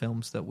unpacking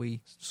films that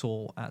we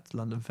saw at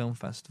London Film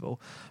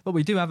Festival. But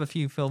we do have a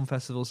few film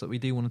festivals that we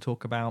do want to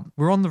talk about.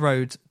 We're on the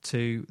road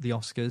to the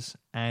Oscars Oscars,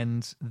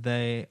 and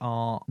they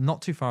are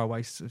not too far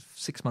away,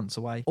 6 months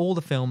away. All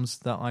the films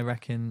that I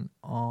reckon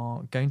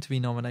are going to be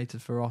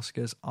nominated for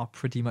Oscars are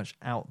pretty much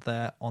out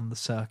there on the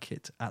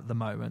circuit at the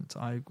moment.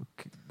 I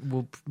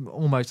will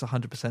almost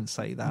 100%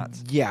 say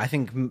that. Yeah, I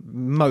think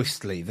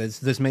mostly.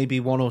 There's maybe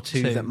one or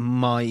two that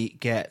might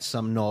get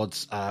some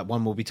nods.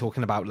 One we'll be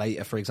talking about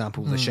later, for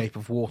example, The Shape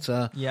of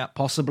Water,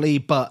 possibly,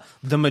 but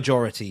the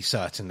majority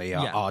certainly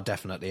are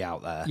definitely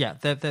out there. Yeah,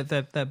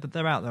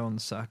 they're out there on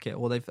the circuit,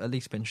 or they've at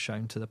least been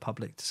shown to the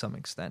public to some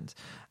extent.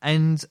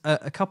 And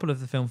a couple of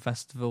the film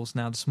festivals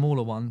now, the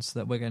smaller ones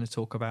that we're going to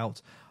talk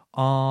about,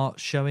 are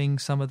showing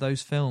some of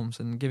those films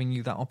and giving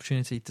you that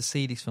opportunity to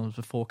see these films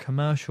before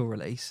commercial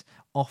release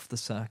off the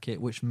circuit,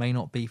 which may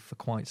not be for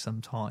quite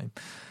some time.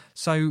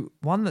 So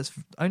one that's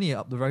only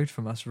up the road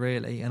from us,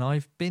 really, and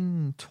I've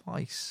been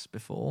twice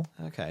before.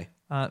 Okay.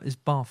 Is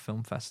Bath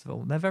Film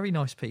Festival. They're very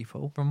nice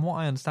people. From what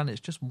I understand, it's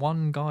just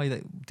one guy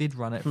that did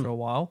run it for a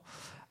while,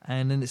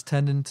 and then it's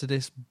turned into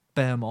this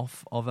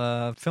behemoth of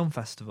a film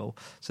festival.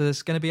 So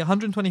there's going to be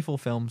 124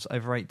 films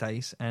over 8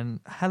 days,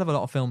 and a hell of a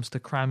lot of films to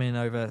cram in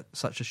over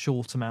such a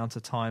short amount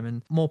of time,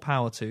 and more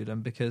power to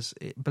them, because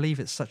I believe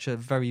it's such a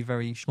very,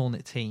 very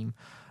small-knit team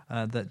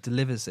that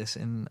delivers this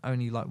in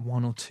only like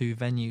 1 or 2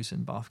 venues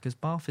in Bath, because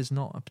Bath is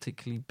not a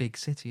particularly big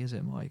city, is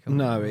it, Mike?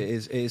 No, it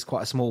is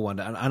quite a small one,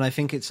 and I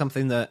think it's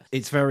something that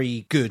it's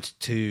very good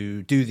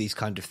to do these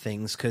kind of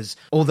things, because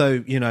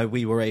although, you know,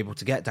 we were able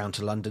to get down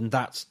to London,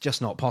 that's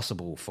just not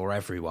possible for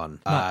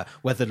everyone,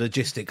 whether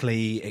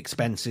logistically,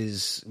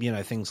 expenses, you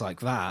know, things like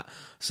that.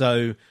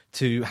 So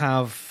to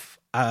have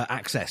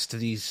access to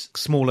these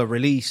smaller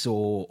release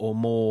or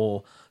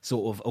more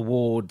sort of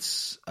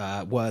awards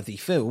worthy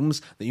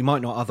films that you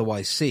might not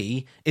otherwise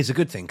see is a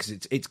good thing, because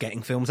it's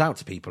getting films out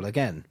to people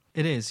again.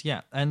 It is,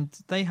 yeah. And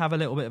they have a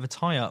little bit of a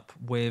tie-up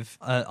with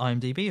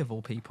IMDb, of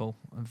all people.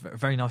 A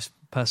very nice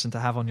person to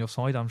have on your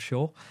side, I'm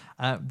sure.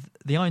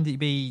 The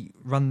IMDb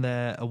run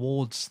their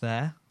awards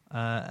there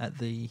at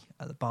the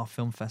Bath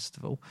Film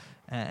Festival,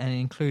 and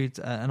include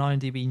an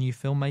IMDb new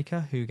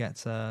filmmaker who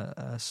gets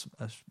a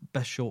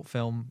Best Short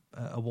Film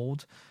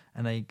award,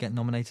 and they get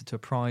nominated to a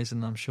prize,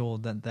 and I'm sure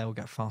that they'll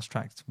get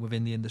fast-tracked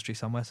within the industry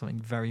somewhere, something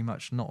very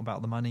much not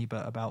about the money,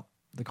 but about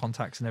the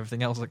contacts and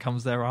everything else that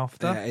comes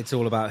thereafter. Yeah, it's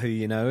all about who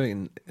you know,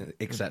 and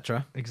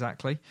etc.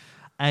 Exactly.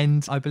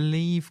 And I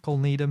believe Cole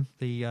Needham,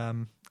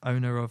 the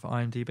owner of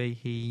IMDb,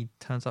 he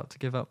turns up to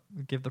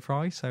give the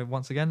prize. So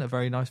once again, a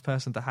very nice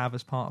person to have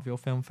as part of your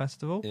film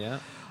festival. Yeah.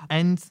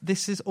 And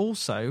this is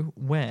also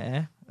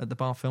where, at the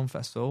Bath Film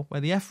Festival,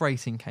 where the F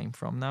rating came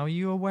from. Now, are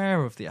you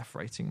aware of the F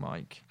rating,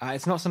 Mike?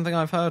 It's not something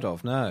I've heard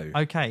of, no.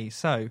 Okay,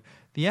 so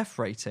the F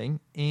rating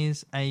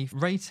is a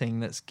rating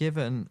that's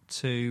given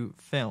to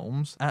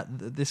films.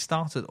 This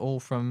started all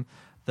from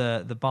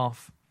the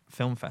Bath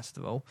Film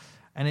Festival,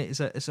 and it's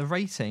a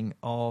rating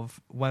of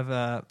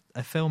whether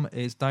a film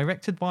is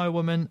directed by a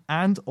woman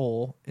and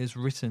or is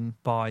written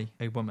by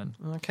a woman.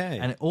 Okay.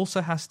 And it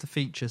also has to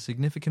feature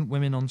significant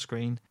women on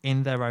screen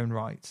in their own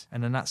right,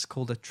 and then that's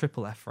called a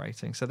triple F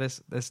rating. So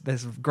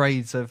there's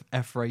grades of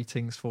F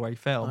ratings for a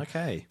film,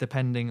 okay,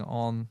 depending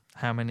on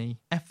how many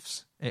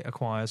Fs it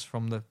acquires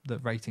from the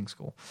rating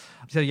score.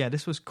 So yeah,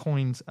 this was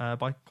coined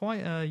by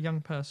quite a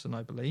young person,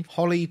 I believe.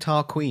 Holly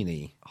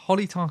Tarquini.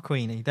 Holly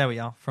Tarquini, there we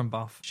are, from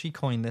Bath. She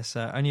coined this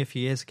only a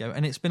few years ago,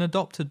 and it's been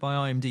adopted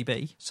by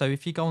IMDb. So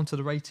if you go onto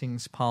the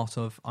ratings part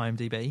of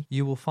IMDb,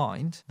 you will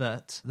find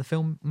that the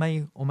film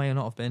may or may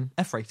not have been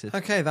F-rated.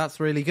 Okay, that's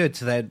really good.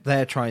 So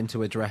they're trying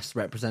to address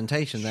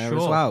representation there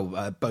as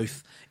well,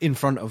 both in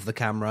front of the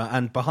camera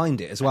and behind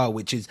it as well,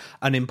 which is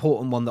an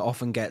important one that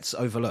often gets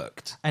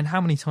overlooked. And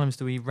how many times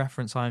do we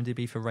reference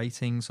IMDb for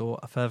ratings or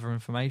further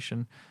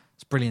information?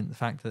 It's brilliant, the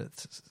fact that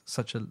it's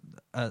such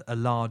a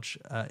large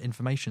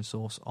information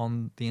source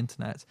on the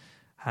internet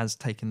has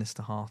taken this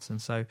to heart.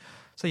 And so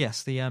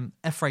yes, the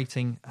F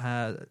rating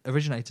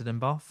originated in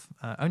Bath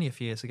only a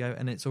few years ago,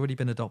 and it's already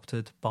been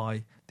adopted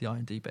by the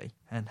IMDb,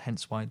 and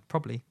hence why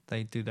probably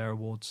they do their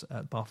awards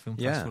at Bath Film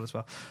Festival as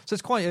well. So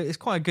it's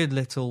quite a good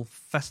little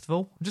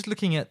festival. I'm just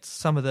looking at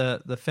some of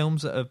the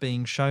films that are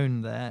being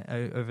shown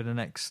there over the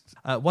next.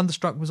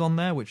 Wonderstruck was on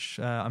there, which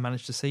I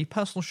managed to see.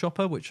 Personal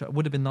Shopper, which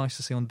would have been nice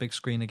to see on the big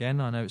screen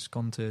again. I know it's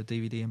gone to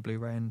DVD and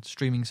Blu-ray and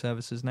streaming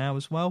services now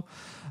as well.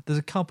 There's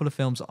a couple of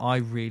films I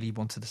really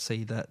wanted to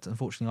see that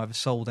unfortunately either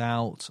sold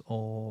out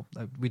or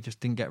we just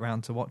didn't get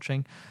around to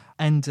watching.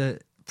 And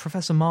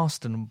Professor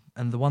Marston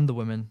and the Wonder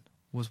Woman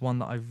was one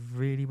that I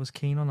really was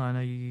keen on. I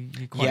know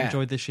you quite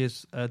enjoyed this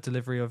year's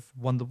delivery of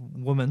Wonder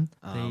Woman,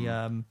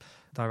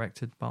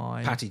 directed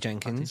by Patty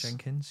Jenkins.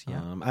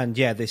 And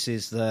this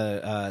is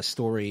the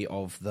story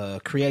of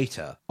the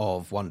creator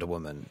of Wonder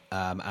Woman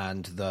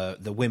and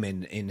the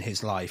women in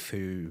his life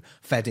who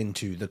fed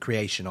into the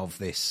creation of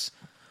this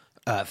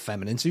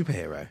feminine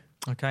superhero.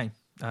 Okay.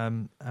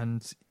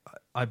 And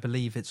I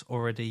believe it's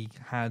already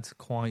had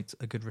quite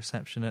a good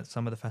reception at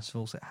some of the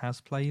festivals it has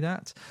played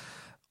at.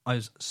 I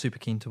was super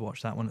keen to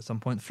watch that one at some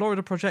point. The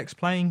Florida Project's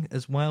playing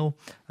as well.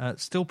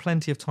 Still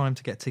plenty of time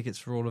to get tickets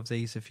for all of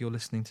these if you're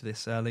listening to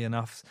this early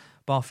enough.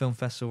 Bar Film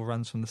Festival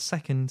runs from the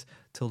 2nd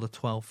till the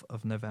 12th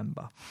of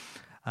November.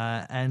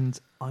 And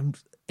I'm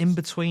in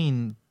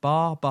between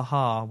Bar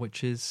Bahar,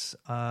 which is,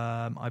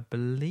 I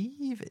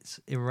believe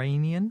it's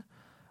Iranian,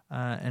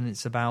 and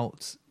it's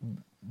about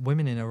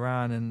women in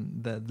Iran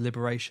and the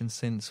liberation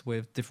since,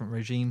 with different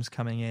regimes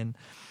coming in,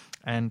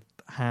 and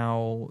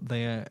how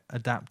they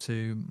adapt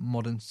to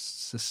modern,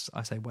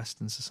 I say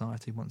Western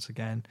society once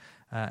again,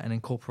 and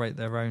incorporate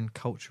their own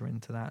culture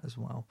into that as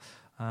well.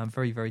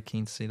 Very, very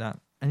keen to see that.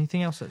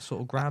 Anything else that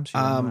sort of grabs you?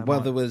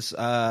 There was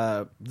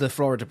the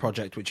Florida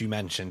Project, which you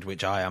mentioned,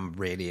 which I am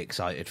really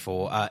excited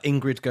for.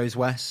 Ingrid Goes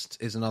West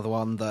is another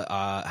one that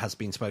has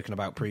been spoken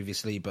about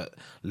previously, but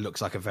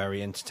looks like a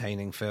very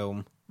entertaining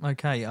film.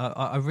 Okay,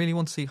 I really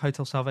want to see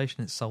Hotel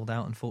Salvation. It's sold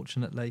out,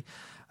 unfortunately,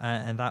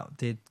 and that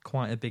did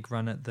quite a big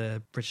run at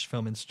the British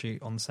Film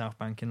Institute on the South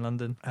Bank in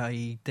London.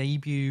 A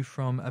debut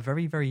from a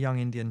very, very young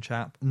Indian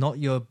chap. Not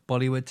your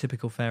Bollywood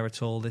typical fare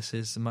at all. This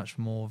is much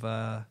more of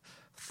a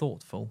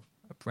thoughtful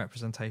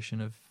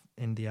representation of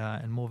India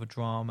and more of a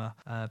drama.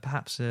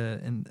 Perhaps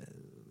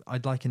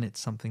I'd liken it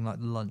to something like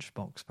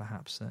Lunchbox,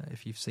 perhaps.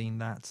 If you've seen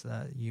that,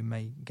 you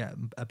may get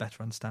a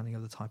better understanding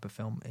of the type of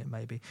film it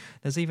may be.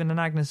 There's even an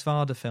Agnes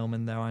Varda film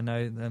in there, I know,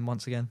 and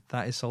once again,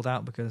 that is sold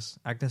out because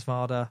Agnes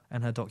Varda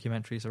and her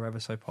documentaries are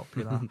ever so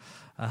popular.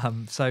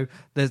 So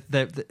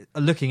they're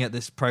looking at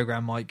this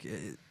programme, Mike,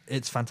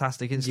 it's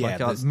fantastic. It's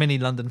like a mini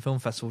London Film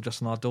Festival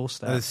just on our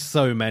doorstep. There's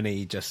so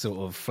many just sort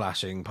of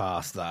flashing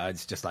past that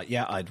it's just like,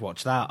 yeah, I'd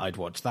watch that, I'd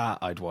watch that,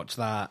 I'd watch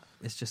that.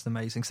 It's just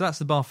amazing. So that's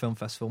the Bar Film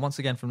Festival. Once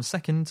again, from the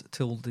 2nd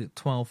till the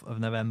 12th of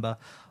November.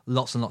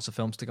 Lots and lots of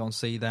films to go and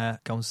see there.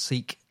 Go and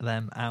seek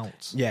them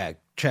out. Yeah,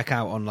 check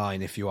out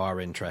online if you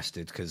are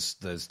interested, because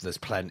there's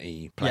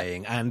plenty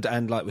playing. Yeah.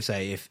 And like we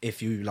say,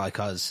 if you, like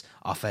us,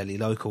 are fairly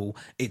local,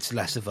 it's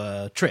less of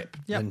a trip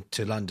than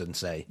to London,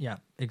 say. Yeah,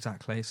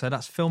 exactly. So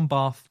that's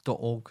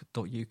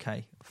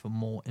filmbath.org.uk for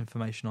more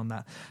information on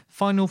that.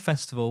 Final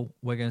festival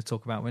we're going to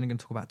talk about, we're only going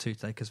to talk about two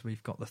today because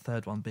we've got the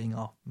third one being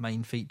our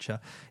main feature,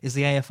 is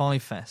the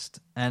AFI Fest.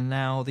 And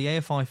now the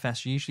AFI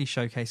Fest usually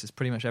showcases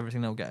pretty much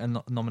everything that will get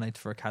nominated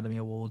for Academy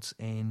Awards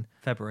in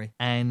February.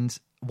 And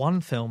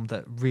one film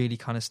that really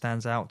kind of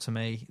stands out to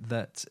me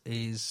that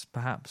is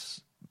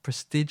perhaps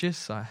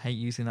prestigious, I hate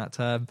using that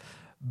term,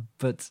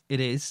 but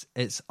it's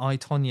I,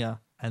 Tonya,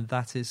 and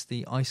that is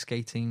the ice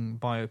skating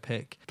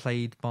biopic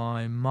played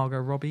by Margot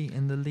Robbie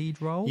in the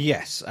lead role.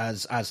 Yes,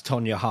 as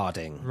Tonya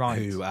Harding, right?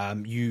 Who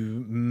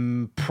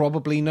you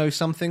probably know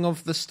something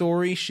of the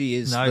story. She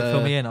is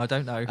fill me in. I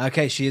don't know.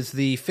 Okay, she is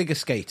the figure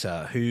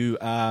skater who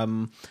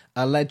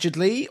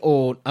allegedly,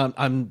 or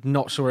I'm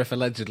not sure if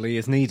allegedly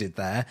is needed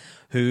there,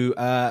 who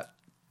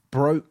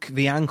broke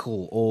the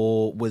ankle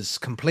or was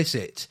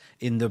complicit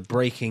in the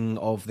breaking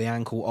of the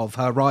ankle of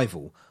her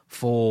rival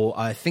for,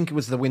 I think it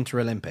was the Winter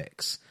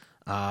Olympics.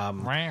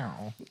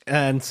 Wow.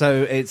 And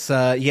so it's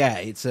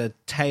a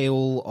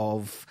tale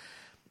of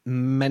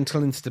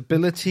mental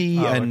instability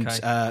and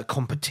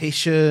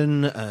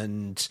competition,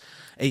 and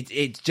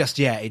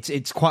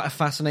it's quite a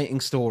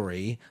fascinating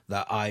story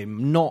that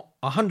I'm not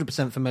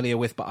 100% familiar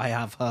with, but I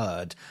have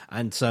heard,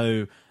 and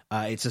so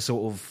it's a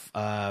sort of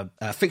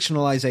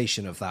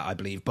fictionalization of that, I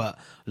believe, but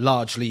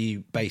largely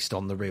based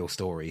on the real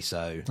story.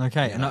 So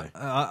okay, and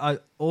I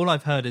all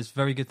I've heard is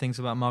very good things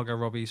about Margot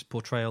Robbie's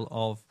portrayal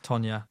of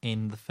Tonya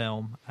in the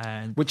film,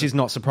 and which is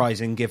not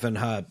surprising given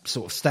her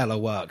sort of stellar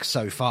work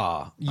so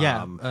far.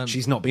 Yeah,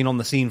 she's not been on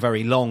the scene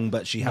very long,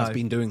 but she has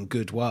been doing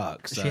good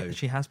work. So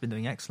she has been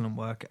doing excellent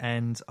work,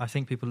 and I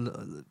think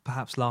people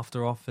perhaps laughed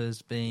her off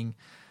as being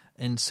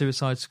in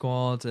Suicide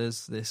Squad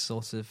as this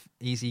sort of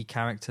easy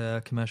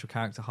character, commercial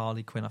character.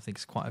 Harley Quinn, I think,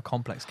 is quite a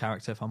complex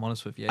character, if I'm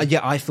honest with you.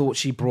 Yeah, I thought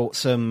she brought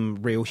some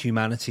real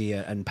humanity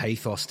and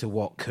pathos to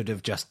what could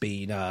have just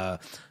been a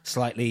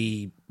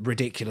slightly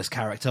ridiculous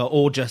character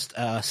or just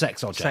a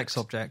sex object. Sex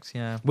object,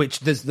 yeah.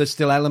 Which there's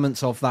still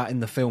elements of that in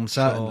the film,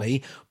 certainly,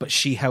 sure, but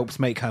she helps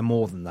make her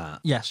more than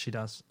that. Yes, she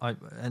does.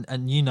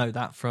 And you know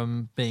that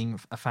from being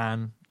a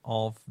fan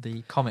of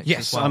the comics.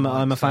 Yes, as well,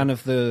 I'm a fan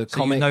of the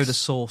comics. You know the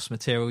source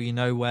material, you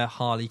know where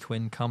Harley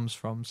Quinn comes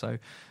from. So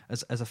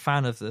as a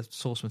fan of the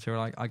source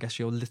material, I guess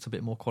you're a little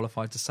bit more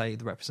qualified to say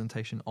the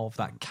representation of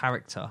that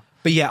character.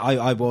 But yeah,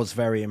 I was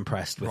very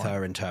impressed with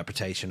her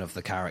interpretation of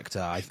the character.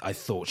 I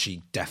thought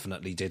she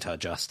definitely did her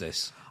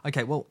justice.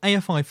 Okay, well,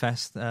 AFI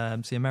Fest,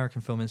 the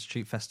American Film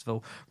Institute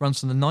Festival, runs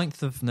from the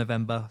 9th of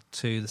November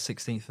to the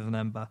 16th of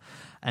November,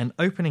 and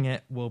opening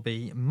it will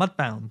be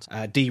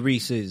Mudbound. Dee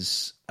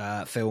Reese's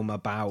film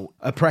about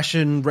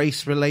oppression,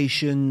 race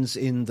relations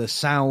in the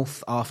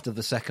South after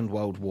the Second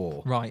World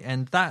War. Right,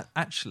 and that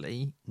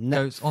actually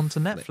goes on to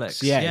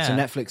Netflix. Yeah, it's a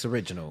Netflix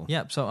original.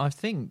 Yep, so I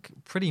think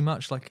pretty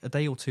much like a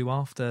day or two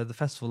after the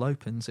festival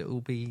opens, it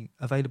will be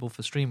available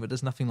for stream, but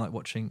there's nothing like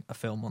watching a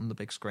film on the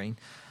big screen.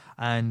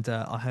 And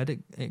I heard it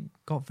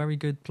got very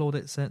good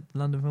plaudits at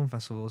London Film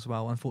Festival as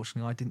well.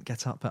 Unfortunately, I didn't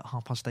get up at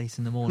 8:30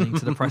 in the morning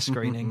to the press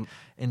screening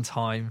in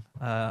time.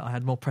 I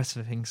had more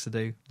pressing things to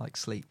do, like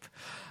sleep.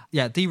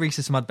 Yeah, D.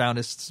 Reese's Mudbound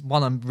is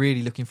one I'm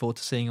really looking forward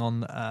to seeing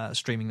on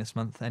streaming this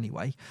month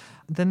anyway.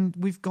 Then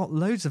we've got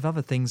loads of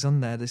other things on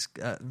there. This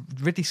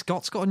Ridley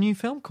Scott's got a new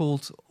film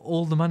called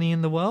All the Money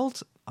in the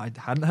World. I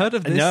hadn't heard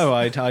of this. No,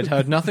 I'd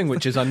heard nothing,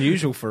 which is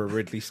unusual for a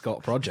Ridley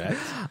Scott project.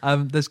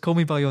 There's Call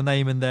Me By Your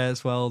Name in there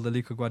as well, the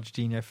Luca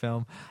Guadagnino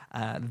film.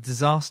 The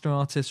Disaster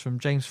Artist from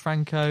James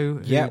Franco,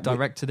 who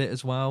directed it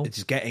as well.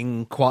 It's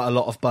getting quite a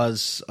lot of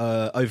buzz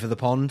over the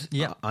pond.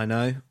 Yeah, I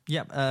know.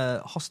 Yep,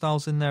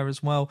 Hostile's in there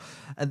as well.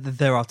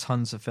 There are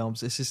tons of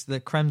films. This is the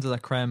creme de la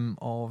creme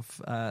of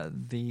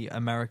the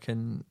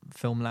American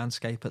film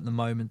landscape at the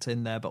moment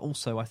in there, but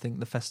also I think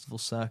the festival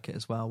circuit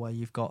as well, where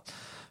you've got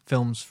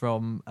films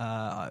from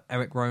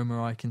Eric Romer.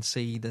 I can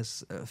see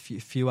there's a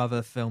few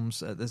other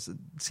films. There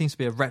seems to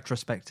be a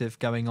retrospective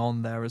going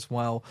on there as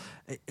well.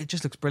 It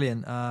just looks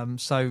brilliant.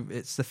 So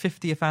it's the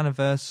 50th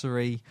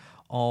anniversary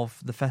of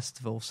the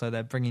festival, so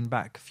they're bringing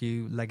back a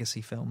few legacy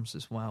films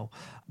as well.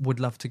 Would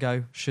love to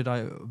go. Should I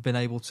have been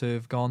able to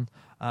have gone?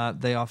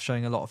 They are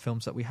showing a lot of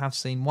films that we have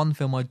seen. One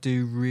film I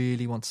do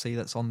really want to see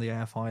that's on the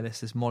AFI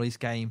list is Molly's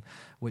Game,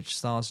 which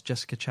stars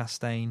Jessica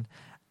Chastain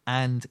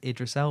and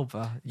Idris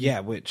Elba. Yeah,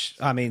 which,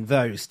 I mean,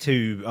 those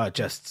two are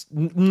just,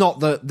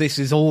 not that this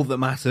is all that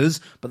matters,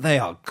 but they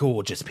are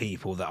gorgeous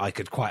people that I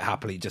could quite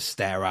happily just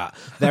stare at.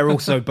 They're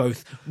also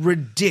both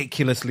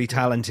ridiculously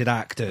talented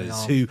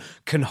actors who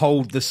can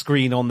hold the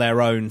screen on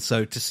their own,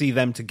 so to see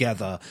them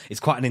together is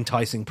quite an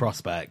enticing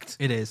prospect.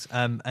 It is.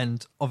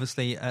 And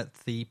obviously at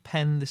the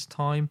pen this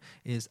time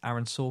is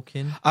Aaron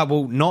Sorkin.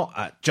 Well, not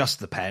at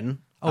just the pen.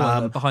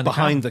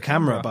 Behind the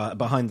camera, but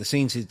behind the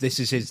scenes, this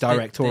is his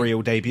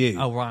directorial debut.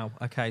 Oh wow!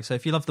 Okay, so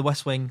if you love The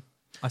West Wing,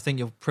 I think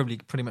you're probably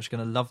pretty much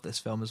going to love this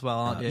film as well,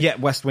 aren't you? Yeah,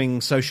 West Wing,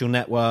 Social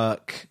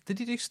Network. Did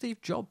he do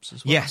Steve Jobs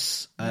as well?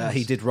 Yes,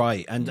 he did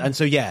write, and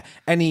so yeah,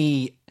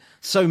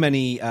 so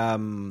many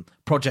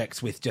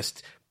projects with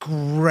just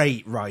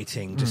great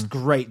writing, just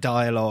great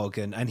dialogue,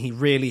 and he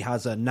really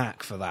has a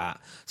knack for that.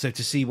 So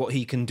to see what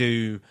he can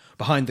do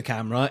behind the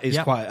camera is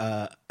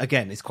quite,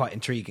 again, it's quite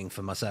intriguing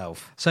for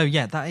myself. So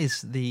yeah, that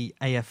is the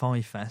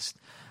AFI Fest.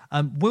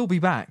 We'll be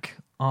back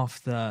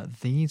after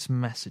these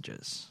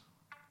messages.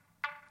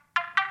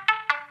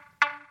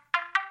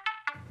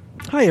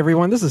 Hi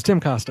everyone, this is Tim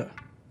Costa.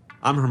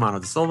 I'm Hermano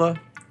da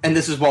Silva. And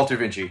this is Walter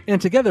Vinci.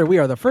 And together we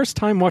are the First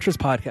Time Watchers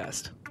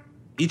podcast.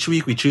 Each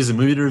week we choose a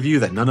movie to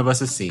review that none of us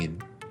has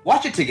seen.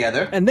 Watch it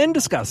together. And then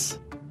discuss.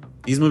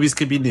 These movies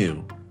could be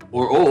new.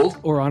 Or old.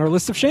 Or on our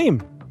list of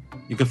shame.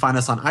 You can find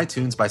us on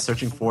iTunes by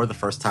searching for the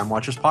First Time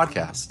Watchers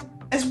podcast.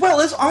 As well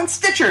as on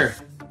Stitcher.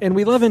 And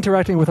we love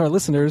interacting with our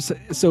listeners,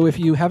 so if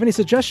you have any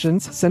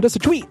suggestions, send us a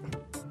tweet.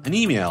 An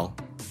email.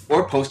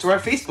 Or post to our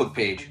Facebook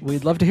page.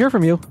 We'd love to hear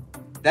from you.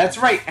 That's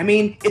right. I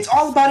mean, it's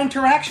all about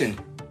interaction.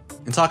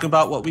 And talk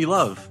about what we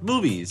love.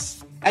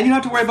 Movies. And you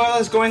don't have to worry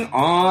about us going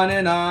on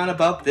and on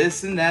about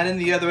this and that and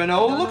the other. And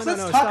let's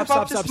talk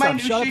about this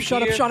minutiae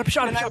Shut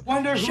up. And I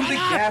wonder who the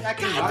gas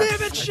can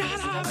watch.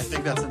 Shut up. I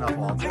think that's enough,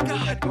 Walter.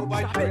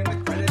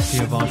 A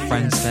few of our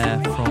friends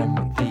there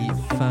from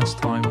the First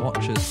Time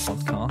Watchers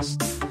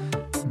podcast.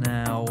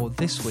 Now,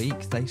 this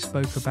week they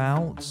spoke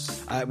about...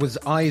 it was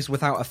Eyes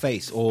Without a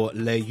Face, or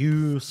Les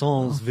Yeux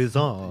Sans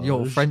Visage.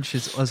 Your French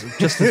is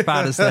just as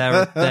bad as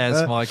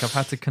theirs, Mike. I've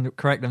had to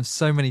correct them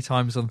so many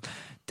times on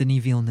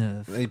Denis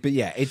Villeneuve. But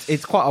yeah,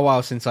 it's quite a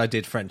while since I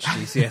did French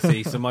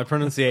GCSE, so my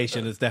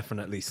pronunciation has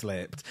definitely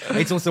slipped.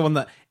 It's also one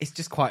that it's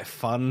just quite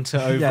fun to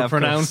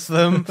overpronounce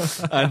them,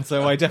 and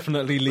so I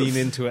definitely lean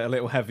into it a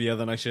little heavier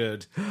than I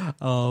should.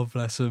 Oh,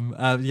 bless them.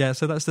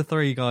 So that's the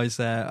three guys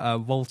there,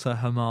 Walter,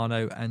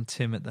 Hermano and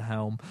Tim at the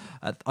helm.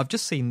 I've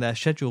just seen their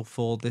schedule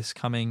for this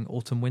coming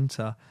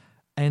autumn-winter,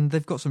 and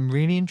they've got some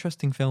really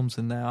interesting films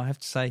in there, I have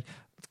to say.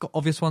 They've got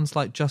obvious ones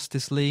like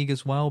Justice League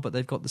as well, but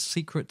they've got The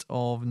Secret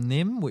of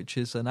Nim, which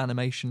is an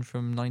animation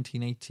from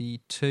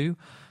 1982.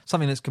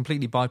 Something that's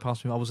completely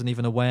bypassed me. I wasn't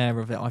even aware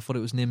of it. I thought it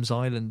was Nim's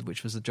Island,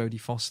 which was a Jodie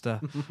Foster.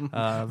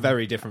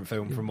 Very different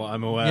film from what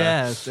I'm aware.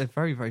 Yeah, it's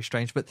very, very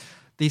strange. But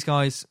these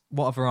guys,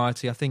 what a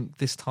variety. I think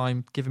this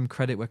time, give him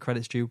credit where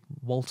credit's due.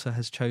 Walter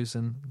has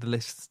chosen the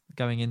list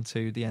going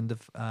into the end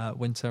of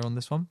winter on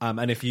this one.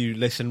 And if you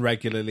listen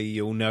regularly,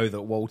 you'll know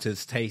that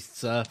Walter's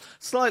tastes are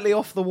slightly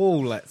off the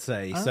wall, let's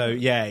say. So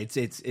yeah,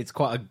 it's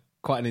quite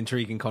an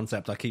intriguing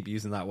concept. I keep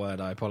using that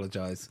word. I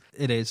apologise.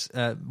 It is.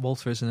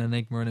 Walter is an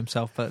enigma in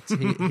himself, but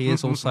he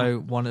is also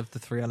one of the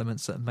three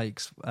elements that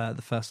makes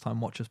the First Time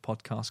Watchers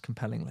podcast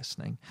compelling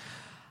listening.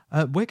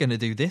 We're going to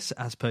do this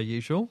as per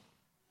usual.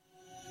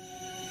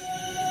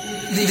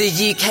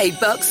 The UK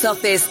box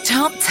office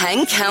top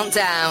 10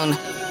 countdown.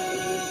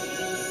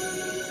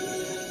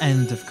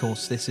 And of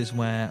course, this is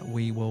where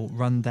we will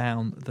run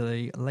down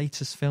the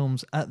latest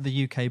films at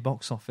the UK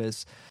box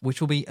office, which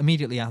will be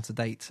immediately out of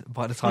date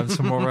by the time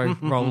tomorrow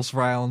rolls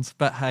round.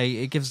 But hey,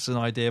 it gives us an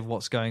idea of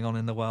what's going on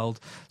in the world.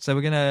 So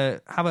we're going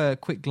to have a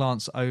quick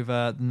glance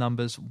over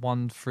numbers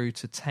 1 through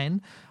to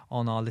 10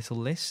 on our little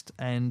list,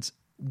 and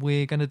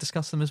we're going to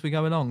discuss them as we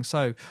go along.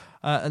 So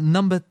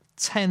number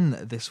 10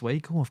 this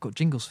week. Oh, I've got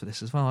jingles for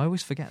this as well. I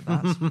always forget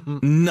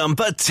that.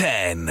 Number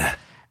 10.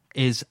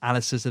 Is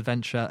Alice's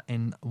Adventure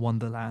in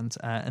Wonderland.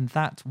 And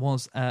that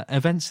was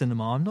event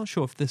cinema. I'm not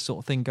sure if this sort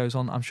of thing goes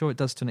on. I'm sure it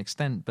does to an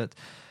extent, but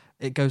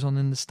it goes on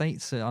in the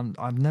States.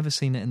 I've never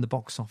seen it in the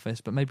box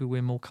office, but maybe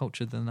we're more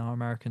cultured than our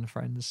American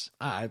friends.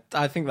 I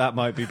think that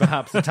might be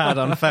perhaps a tad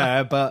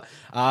unfair, but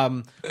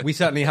we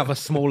certainly have a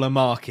smaller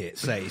market,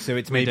 say, so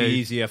it's maybe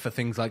easier for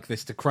things like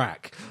this to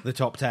crack the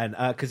top 10,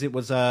 because it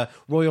was a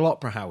Royal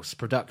Opera House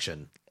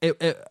production. It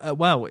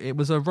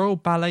was a Royal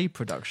Ballet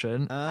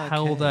production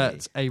held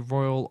at a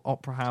Royal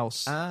Opera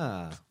House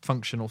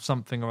function or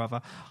something or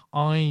other.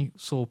 I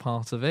saw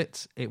part of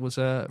it. It was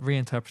a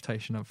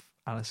reinterpretation of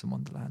Alice in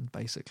Wonderland,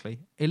 basically.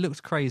 It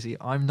looked crazy.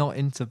 I'm not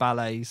into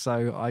ballet,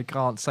 so I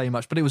can't say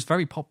much, but it was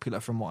very popular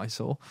from what I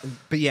saw.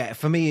 But yeah,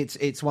 for me,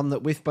 it's one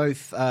that with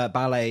both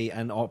ballet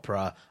and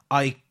opera,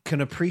 I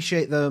can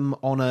appreciate them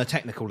on a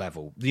technical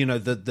level. You know,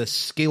 the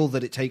skill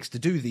that it takes to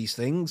do these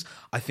things,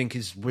 I think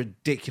is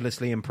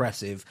ridiculously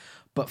impressive.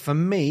 But for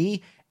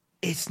me,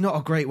 it's not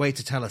a great way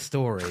to tell a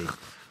story.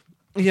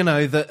 You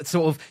know, that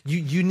sort of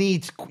you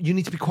need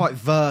to be quite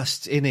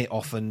versed in it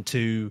often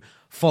to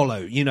follow,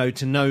 you know,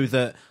 to know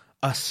that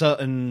a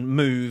certain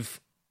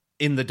move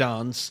in the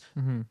dance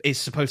is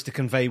supposed to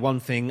convey one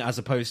thing as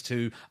opposed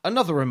to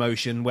another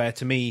emotion, where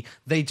to me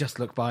they just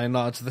look by and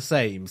large the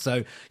same.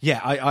 So yeah,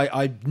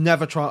 I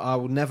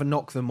will never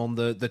knock them on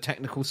the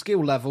technical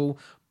skill level,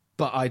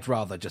 but I'd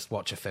rather just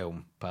watch a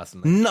film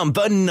personally.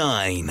 Number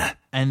 9.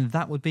 And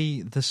that would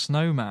be The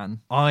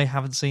Snowman. I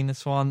haven't seen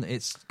this one.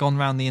 It's gone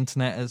around the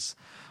internet as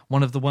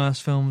one of the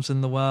worst films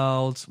in the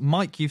world.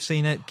 Mike, you've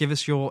seen it. Give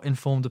us your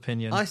informed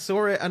opinion. I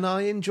saw it and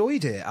I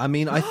enjoyed it. I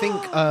mean, I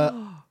think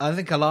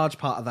a large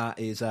part of that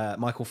is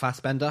Michael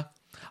Fassbender.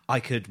 I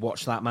could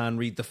watch that man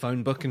read the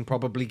phone book and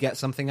probably get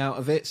something out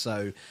of it.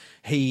 So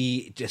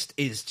he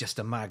is just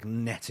a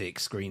magnetic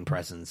screen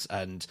presence,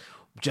 and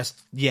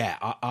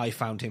I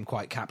found him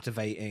quite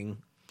captivating.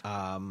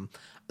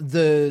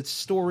 The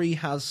story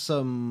has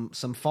some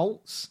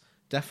faults,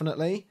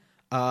 definitely.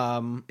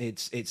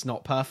 It's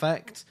not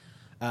perfect.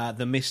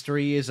 The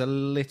mystery is a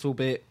little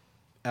bit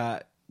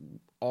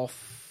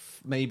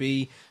off,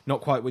 maybe not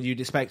quite what you'd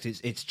expect.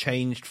 It's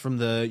changed from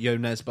the Yo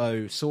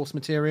Nesbo source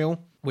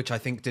material, which I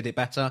think did it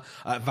better.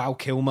 Val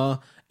Kilmer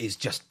is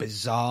just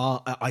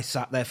bizarre. I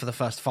sat there for the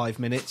first 5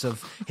 minutes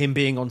of him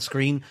being on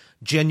screen,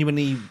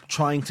 genuinely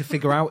trying to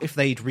figure out if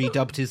they'd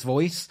redubbed his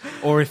voice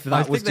or if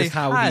that was just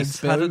how he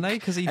spoke. Hadn't they?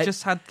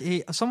 Because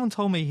someone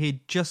told me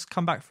he'd just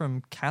come back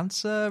from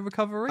cancer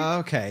recovery.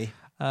 Okay.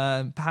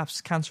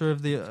 Perhaps cancer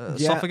of the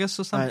esophagus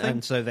or something.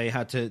 And so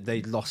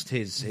they lost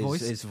his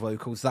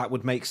vocals. That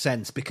would make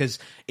sense because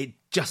it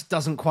just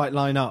doesn't quite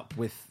line up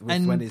with when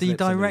his lips are moving. And the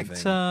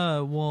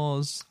director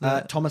was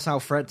Thomas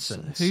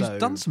Alfredson, who's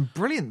done some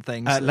brilliant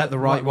things. Let the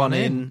Right One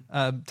In.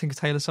 Tinker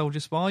Tailor Soldier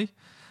Spy.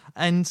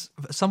 And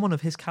someone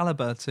of his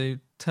caliber to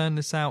turn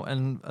this out,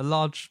 and a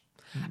large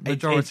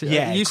majority.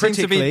 You seem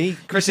to be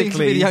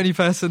the only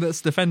person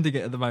that's defending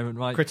it at the moment,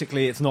 right?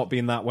 Critically, it's not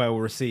been that well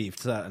received,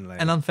 certainly.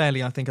 And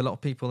unfairly, I think a lot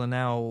of people are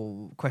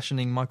now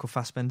questioning Michael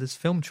Fassbender's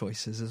film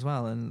choices as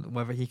well, and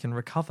whether he can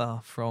recover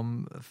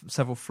from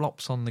several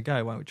flops on the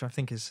go, which I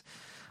think is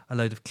a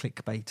load of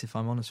clickbait, if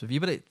I'm honest with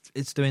you. But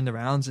it's doing the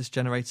rounds, it's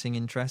generating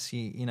interest.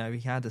 He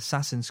had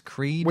Assassin's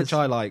Creed, which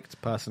I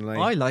liked personally.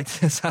 I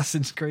liked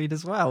Assassin's Creed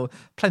as well.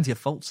 Plenty of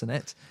faults in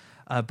it.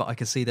 But I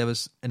could see there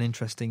was an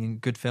interesting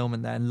and good film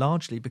in there, and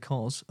largely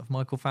because of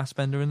Michael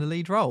Fassbender in the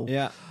lead role.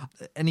 Yeah.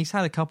 And he's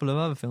had a couple of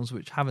other films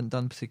which haven't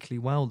done particularly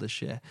well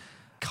this year.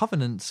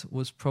 Covenant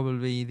was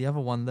probably the other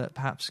one that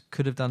perhaps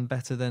could have done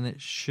better than it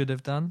should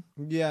have done.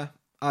 Yeah.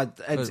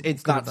 That's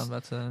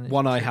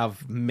one I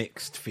have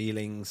mixed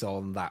feelings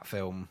on that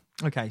film.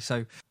 Okay,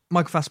 so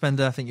Michael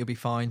Fassbender, I think you'll be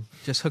fine.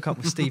 Just hook up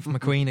with Steve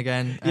McQueen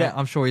again. Yeah.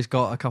 I'm sure he's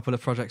got a couple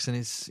of projects in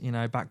his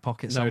back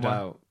pocket somewhere. No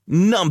doubt.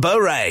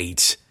 Number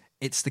 8.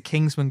 It's the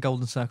Kingsman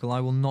Golden Circle.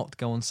 I will not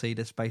go and see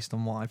this based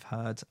on what I've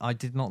heard. I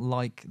did not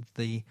like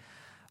the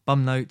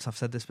bum notes. I've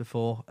said this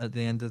before at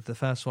the end of the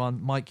first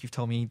one. Mike, you've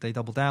told me they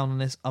double down on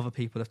this. Other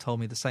people have told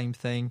me the same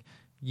thing.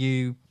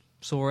 You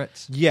saw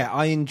it? Yeah,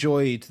 I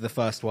enjoyed the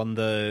first one.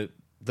 The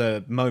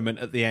moment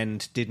at the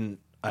end didn't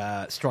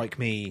strike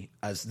me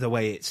as the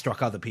way it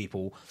struck other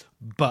people.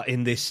 But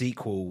in this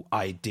sequel,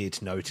 I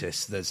did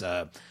notice there's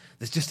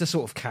just a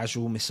sort of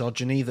casual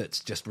misogyny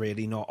that's just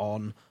really not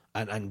on.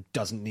 And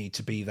doesn't need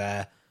to be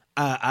there,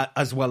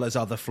 as well as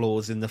other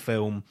flaws in the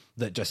film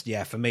that just,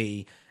 for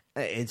me,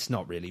 it's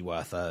not really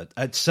worth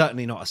it's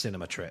certainly not a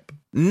cinema trip.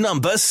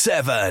 Number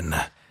 7.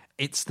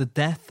 It's The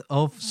Death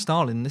of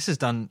Stalin. This has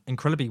done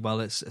incredibly well.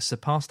 It's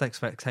surpassed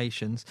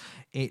expectations.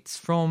 It's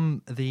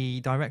from the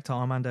director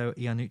Armando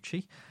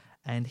Iannucci,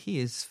 and he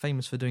is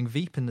famous for doing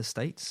Veep in the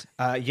States.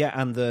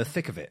 And The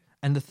Thick of It.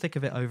 And The Thick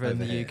of It over in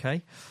the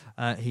here.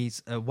 UK.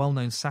 He's a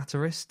well-known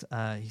satirist.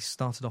 He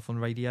started off on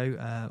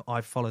radio.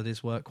 I've followed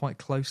his work quite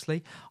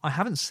closely. I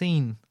haven't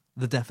seen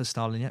The Death of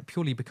Stalin yet,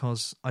 purely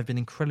because I've been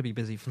incredibly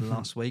busy for the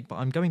last week, but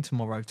I'm going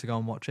tomorrow to go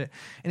and watch it.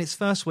 In its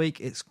first week,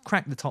 it's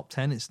cracked the top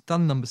 10. It's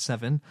done number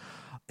 7.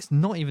 It's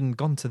not even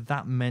gone to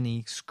that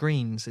many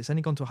screens. It's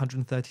only gone to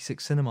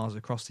 136 cinemas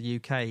across the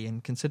UK,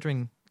 and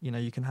considering,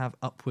 you can have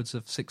upwards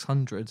of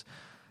 600,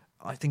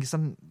 I think it's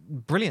done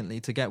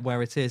brilliantly to get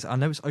where it is. I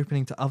know it's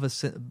opening to other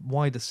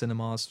wider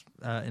cinemas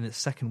in its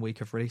second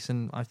week of release,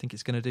 and I think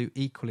it's going to do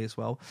equally as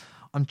well.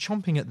 I'm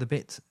chomping at the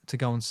bit to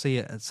go and see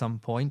it at some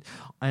point,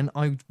 and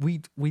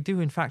we do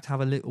in fact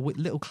have a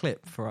little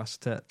clip for us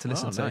to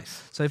listen to.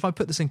 Nice. So if I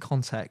put this in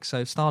context,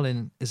 so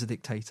Stalin is a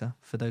dictator.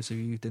 For those of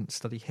you who didn't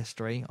study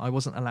history, I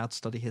wasn't allowed to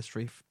study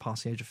history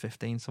past the age of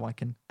 15, so I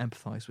can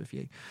empathise with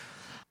you.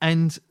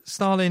 And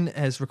Stalin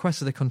has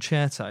requested a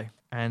concerto,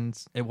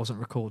 and it wasn't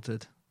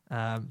recorded.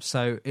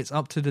 So it's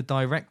up to the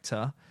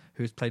director,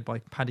 who's played by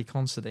Paddy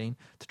Considine,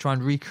 to try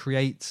and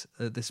recreate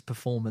this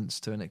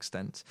performance to an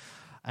extent.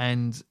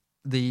 And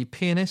the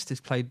pianist is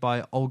played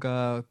by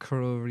Olga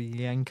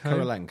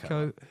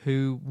Kurylenko,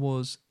 who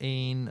was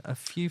in a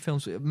few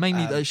films.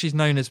 Mainly, she's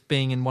known as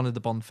being in one of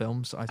the Bond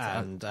films.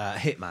 And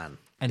Hitman.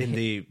 And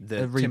the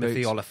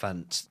Timothy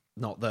Olyphant,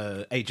 not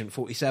the Agent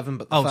 47,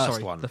 but the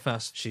first one. The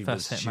first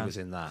Hitman. She was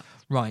in that.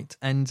 Right.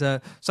 And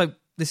so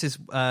this is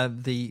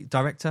the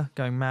director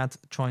going mad,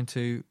 trying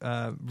to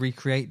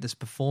recreate this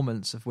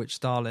performance of which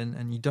Stalin,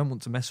 and you don't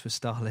want to mess with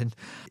Stalin.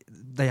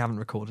 They haven't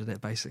recorded it,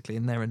 basically,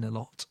 and they're in a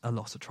lot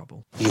of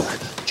trouble. You,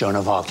 Joan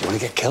of Arc, you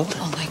want to get killed?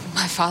 Oh, like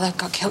my father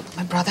got killed,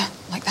 my brother,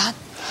 like that.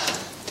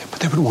 Yeah, but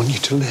they would want you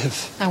to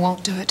live. I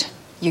won't do it.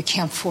 You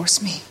can't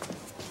force me.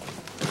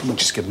 We'll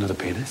just get another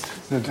pianist.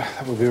 No,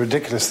 that would be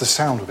ridiculous. The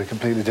sound would be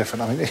completely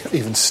different. I mean,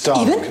 even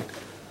Stalin... Even?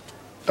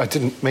 I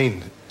didn't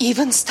mean...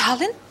 Even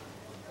Stalin?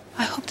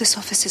 I hope this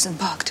office isn't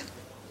bugged.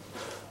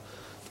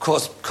 Of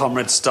course,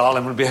 Comrade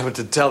Stalin will be able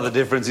to tell the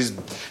difference. He's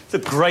the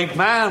great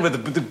man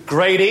with the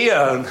great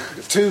ear.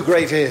 2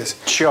 great ears.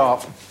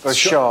 Sharp. Very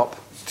sharp.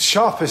 The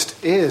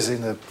sharpest ears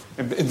in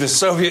the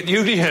Soviet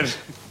Union.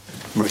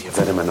 Maria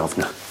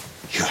Vedomanovna,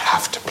 you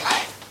have to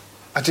play.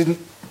 I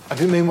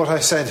didn't mean what I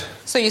said.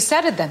 So you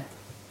said it then?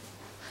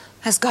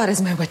 As God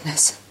is my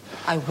witness,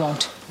 I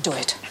won't do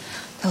it.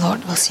 The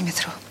Lord will see me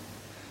through.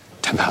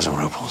 10,000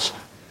 rubles.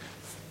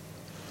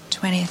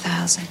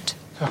 20,000.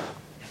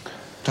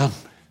 Done.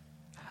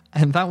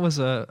 And that was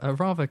a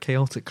rather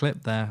chaotic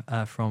clip there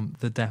from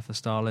The Death of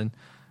Stalin.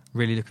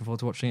 Really looking forward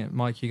to watching it.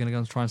 Mike, you're going to go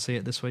and try and see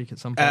it this week at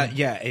some point?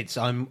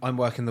 I'm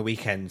working the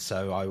weekend,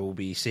 so I will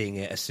be seeing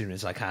it as soon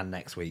as I can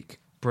next week.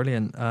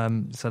 Brilliant.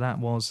 So that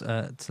was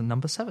to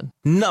number 7.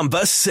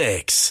 Number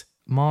 6.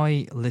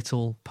 My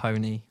Little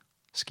Pony,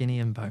 Skinny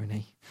and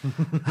Bony,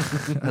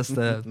 as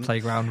the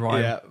playground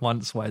rhyme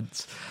once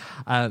went.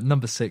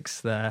 Number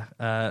 6 there,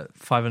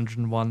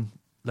 501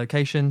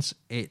 locations.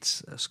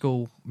 It's a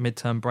school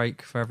midterm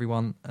break for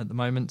everyone at the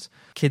moment.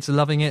 Kids are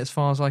loving it as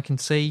far as I can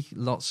see.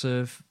 Lots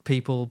of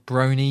people,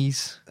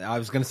 bronies. I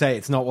was going to say,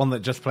 it's not one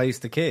that just plays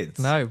to kids.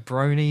 No,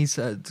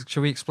 bronies.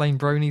 Shall we explain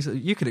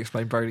bronies? You could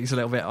explain bronies a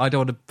little bit. I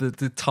don't want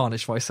to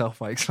tarnish myself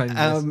by explaining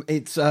this.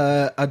 It's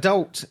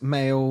adult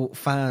male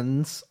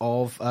fans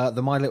of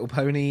the My Little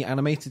Pony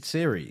animated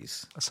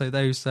series. So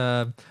those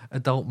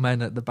adult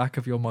men at the back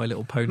of your My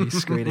Little Pony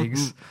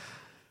screenings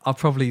are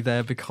probably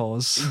there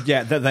because...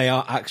 Yeah, that they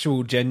are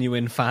actual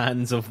genuine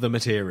fans of the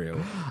material.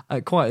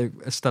 Quite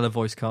a stellar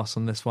voice cast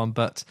on this one,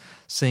 but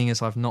seeing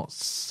as I've not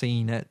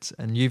seen it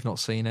and you've not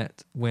seen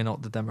it, we're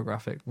not the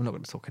demographic. We're not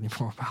going to talk any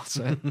more about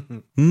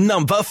it.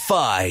 Number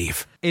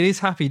 5. It is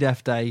Happy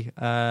Death Day,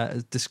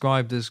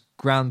 described as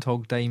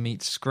Groundhog Day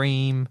meets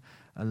Scream,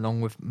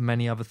 along with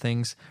many other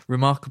things.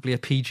 Remarkably, a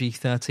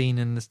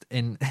PG-13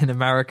 in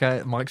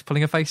America. Mike's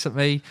pulling a face at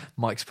me.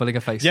 Mike's pulling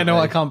a face at me. Yeah, no,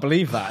 I can't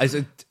believe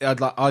that.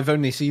 I've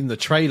only seen the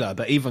trailer,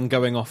 but even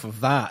going off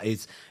of that,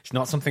 it's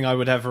not something I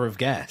would ever have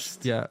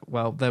guessed. Yeah,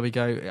 well, there we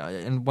go.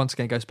 And once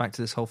again, it goes back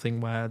to this whole thing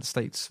where the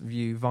states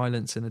view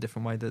violence in a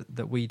different way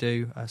that we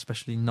do,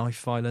 especially knife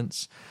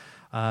violence,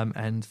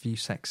 and view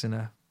sex in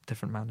a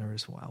different manner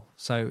as well.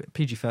 So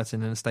PG-13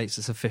 in the States,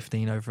 it's a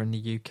 15 over in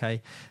the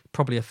UK.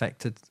 Probably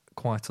affected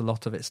quite a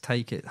lot of its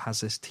take. It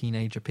has this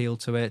teenage appeal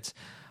to it.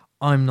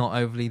 I'm not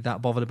overly that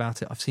bothered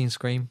about it. I've seen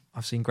Scream,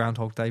 I've seen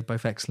Groundhog Day,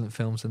 both excellent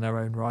films in their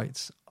own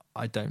rights.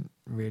 I don't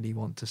really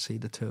want to see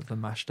the two of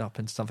them mashed up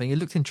into something. It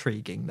looked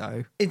intriguing,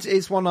 though.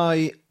 It's one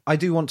I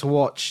do want to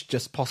watch,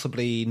 just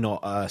possibly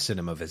not a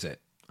cinema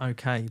visit.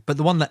 Okay, but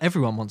the one that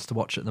everyone wants to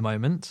watch at the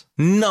moment...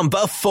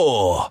 Number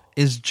 4.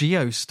 ...is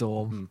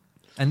Geostorm.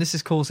 And this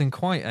is causing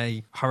quite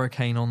a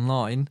hurricane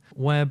online,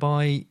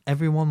 whereby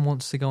everyone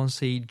wants to go and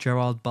see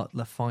Gerard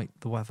Butler fight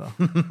the weather.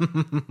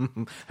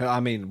 I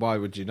mean, why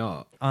would you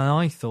not? And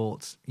I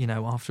thought,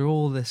 after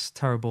all this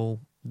terrible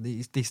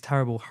these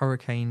terrible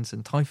hurricanes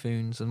and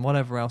typhoons and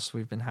whatever else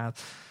we've been had.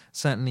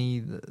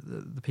 Certainly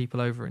the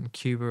people over in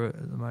Cuba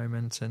at the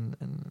moment and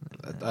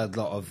a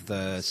lot of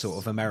the sort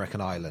of American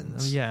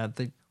islands. Yeah,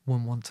 they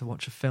wouldn't want to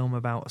watch a film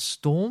about a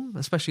storm,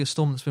 especially a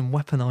storm that's been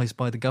weaponized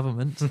by the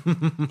government.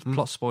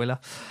 Plot spoiler.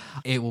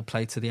 It will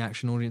play to the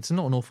action audience. There's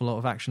not an awful lot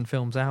of action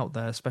films out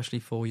there, especially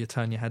for your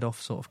turn your head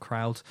off sort of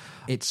crowd.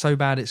 It's so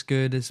bad it's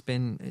good. It's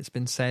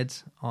been said.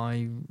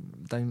 I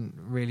don't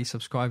really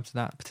subscribe to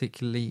that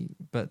particularly,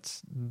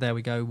 but there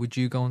we go. Would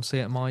you go and see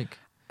it, Mike?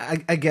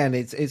 Again,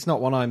 it's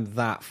not one I'm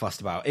that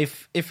fussed about.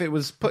 If it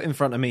was put in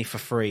front of me for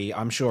free,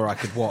 I'm sure I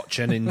could watch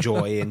and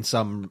enjoy in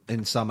some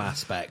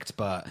aspect,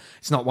 but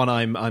it's not one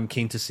I'm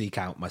keen to seek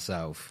out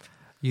myself.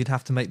 You'd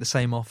have to make the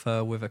same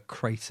offer with a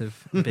crate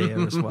of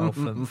beer as well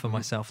for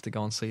myself to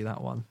go and see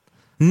that one.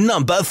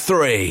 Number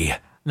 3.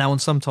 Now, on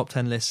some top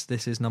 10 lists,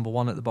 this is number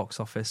 1 at the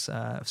box office,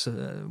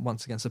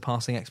 once again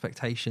surpassing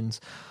expectations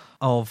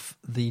of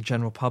the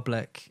general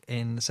public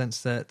in the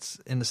sense that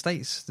in the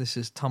States, this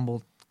has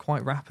tumbled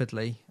quite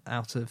rapidly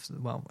out of,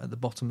 at the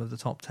bottom of the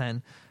top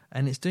 10,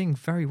 and it's doing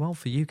very well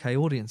for UK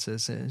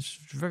audiences. It's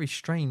very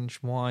strange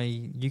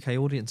why UK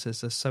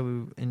audiences are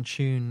so in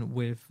tune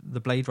with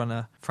the Blade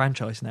Runner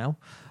franchise now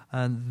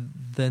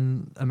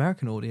than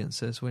American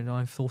audiences, when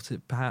I thought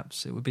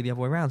perhaps it would be the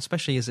other way around,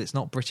 especially as it's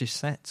not British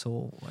set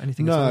or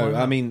anything. No,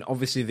 I mean,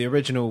 obviously the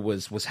original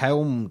was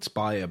helmed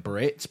by a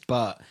Brit,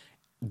 but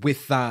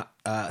with that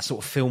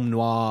sort of film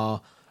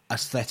noir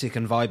aesthetic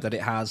and vibe that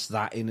it has,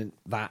 that in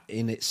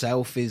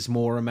itself is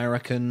more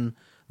American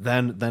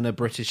than a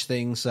British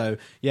thing. So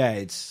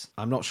yeah,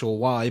 I'm not sure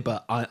why,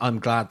 but I'm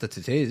glad that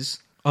it is.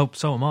 Oh,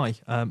 so am I.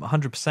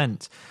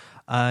 100%.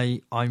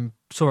 I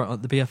saw it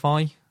at the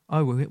BFI.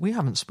 Oh, we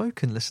haven't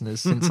spoken,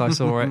 listeners, since I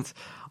saw it.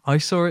 I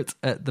saw it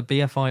at the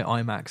BFI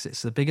IMAX.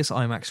 It's the biggest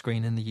IMAX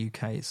screen in the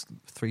UK. It's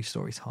 3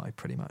 stories high,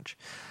 pretty much.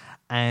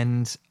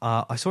 And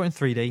I saw it in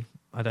 3D.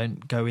 I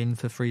don't go in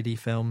for 3D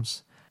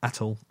films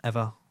at all,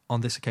 ever. On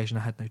this occasion,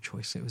 I had no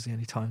choice. It was the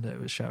only time that it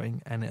was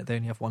showing, and they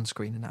only have one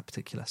screen in that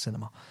particular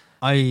cinema.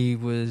 I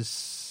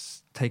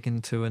was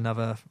taken to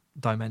another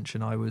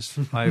dimension. I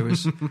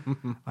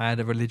had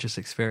a religious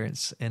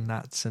experience in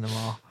that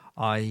cinema.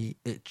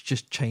 It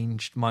just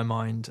changed my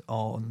mind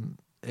on.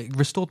 It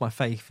restored my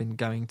faith in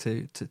going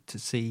to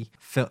see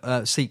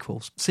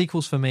sequels.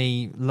 Sequels for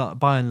me,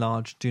 by and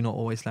large, do not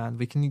always land.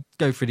 We can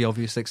go through the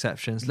obvious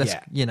exceptions.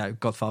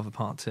 Godfather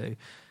Part 2,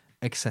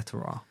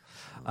 etc.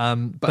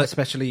 But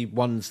especially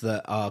ones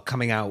that are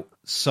coming out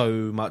so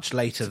much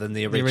later than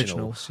the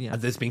originals. Yeah.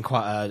 There's been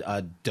quite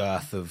a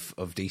dearth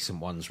of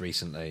decent ones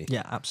recently.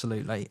 Yeah,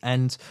 absolutely.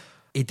 And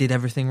it did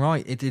everything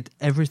right. It did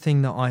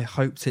everything that I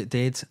hoped it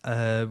did.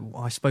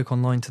 I spoke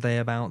online today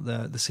about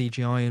the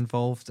CGI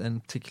involved,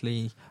 and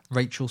particularly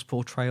Rachel's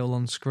portrayal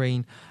on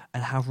screen,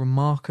 and how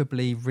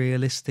remarkably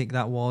realistic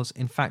that was.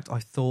 In fact, I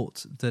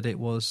thought that it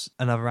was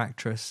another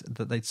actress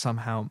that they'd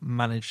somehow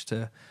managed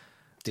to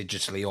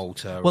digitally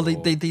alter. Well, they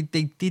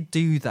did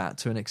do that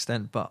to an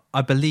extent, but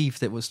I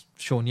believed it was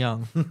Sean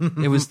Young.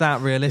 It was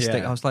that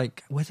realistic. Yeah. I was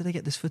like, where did they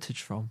get this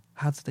footage from?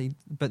 How did they?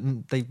 But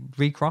they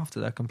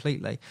recrafted her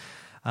completely.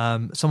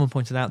 Someone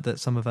pointed out that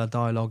some of her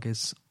dialogue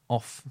is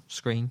off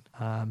screen,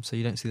 so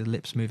you don't see the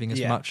lips moving as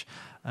much,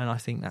 and I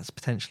think that's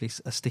potentially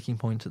a sticking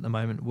point at the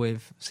moment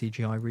with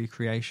CGI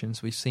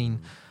recreations. We've seen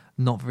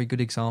not very good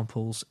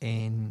examples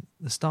in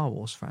the Star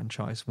Wars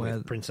franchise, where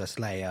with Princess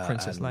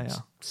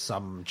Leia,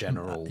 some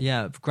general,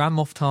 Grand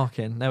Moff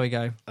Tarkin. There we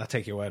go. I'll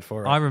take your word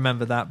for it. I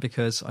remember that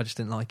because I just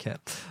didn't like it.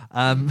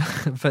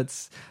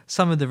 But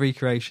some of the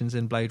recreations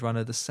in Blade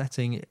Runner, the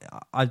setting,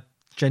 I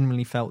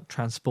genuinely felt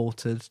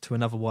transported to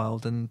another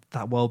world, and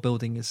that world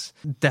building is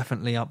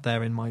definitely up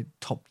there in my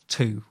top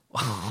 2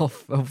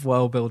 of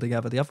world building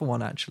ever. The other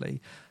one, actually,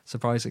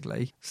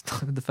 surprisingly,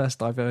 the first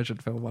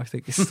Divergent film, I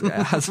think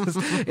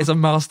is a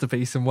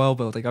masterpiece in world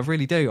building. I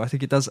really do. I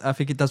think it does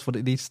what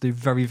it needs to do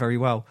very, very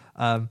well.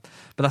 But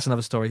that's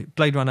another story.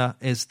 Blade Runner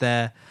is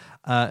there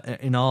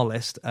in our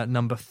list at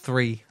number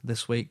 3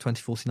 this week,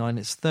 2049.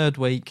 It's 3rd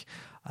week,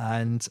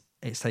 and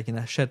it's taking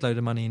a shed load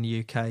of money in the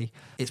UK.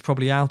 It's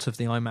probably out of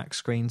the IMAX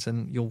screens,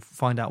 and you'll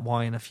find out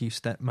why in a few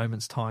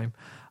moments' time.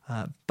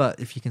 But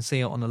if you can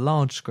see it on a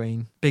large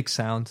screen, big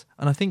sound,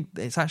 and I think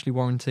it's actually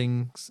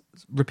warranting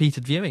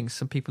repeated viewings.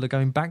 Some people are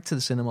going back to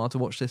the cinema to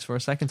watch this for a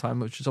second time,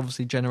 which is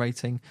obviously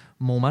generating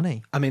more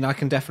money. I mean, I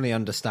can definitely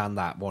understand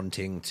that,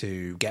 wanting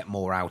to get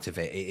more out of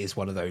it. It is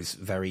one of those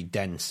very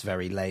dense,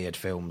 very layered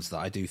films that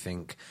I do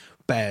think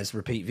bears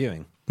repeat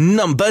viewing.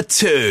 Number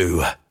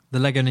 2. The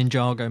Lego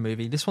Ninjago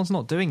movie. This one's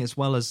not doing as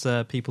well as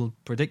people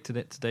predicted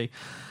it to do.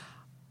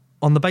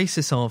 On the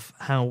basis of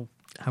how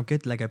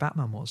good Lego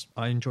Batman was.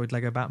 I enjoyed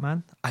Lego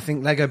Batman. I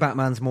think Lego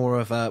Batman's more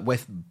of a,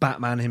 with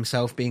Batman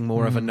himself being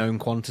more of a known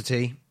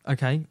quantity.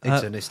 Okay.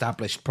 It's an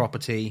established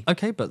property.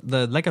 Okay, but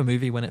the Lego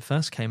movie, when it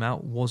first came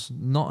out, was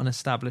not an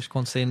established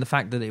quantity, in the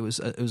fact that it was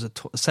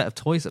a set of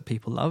toys that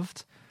people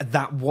loved.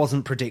 That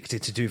wasn't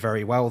predicted to do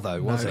very well,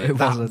 though, was it? It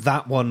wasn't.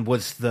 That one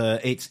was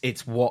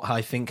it's what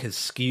I think has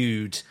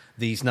skewed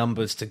these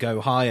numbers to go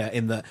higher,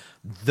 in that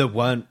there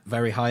weren't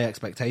very high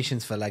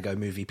expectations for Lego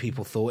Movie.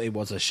 People thought it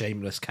was a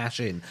shameless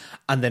cash-in,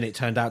 and then it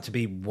turned out to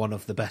be one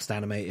of the best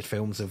animated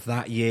films of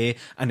that year,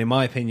 and in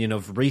my opinion,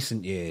 of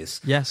recent years.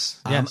 Yes.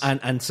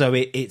 And so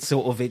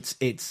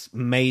it's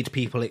made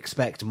people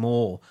expect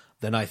more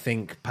than I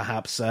think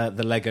perhaps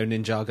the Lego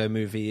Ninjago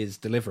Movie is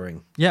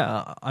delivering.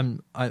 Yeah,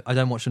 I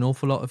don't watch an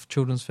awful lot of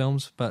children's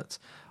films,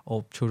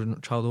 or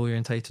child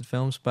orientated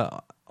films,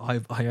 but I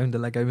own the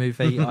Lego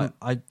Movie.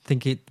 I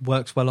think it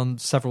works well on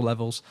several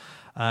levels.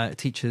 It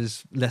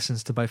teaches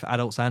lessons to both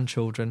adults and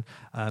children.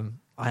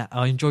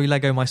 I enjoy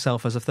Lego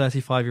myself as a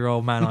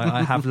 35-year-old man.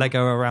 I have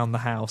Lego around the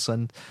house,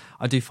 and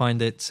I do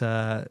find it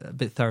a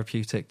bit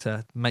therapeutic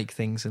to make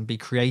things and be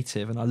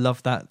creative. And I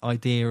love that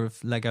idea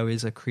of Lego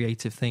is a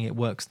creative thing. It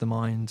works the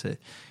mind.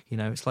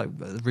 It's like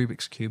the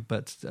Rubik's Cube,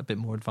 but a bit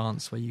more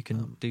advanced, where you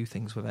can do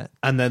things with it.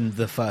 And then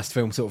the first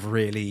film sort of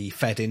really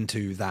fed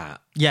into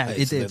that. Yeah,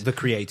 it did. The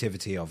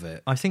creativity of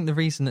it. I think the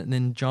reason that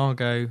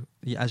Ninjago,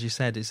 as you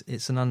said, is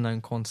it's an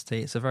unknown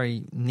quantity. It's a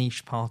very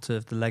niche part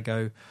of the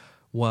Lego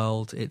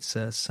world. It's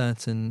a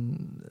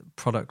certain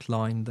product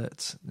line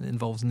that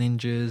involves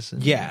ninjas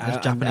and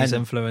there's Japanese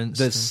influence.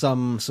 There's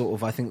some sort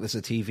of, I think there's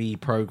a TV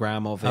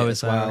program of it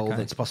as well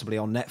that's possibly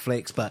on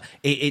Netflix, but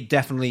it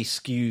definitely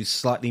skews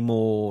slightly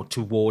more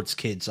towards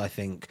kids, I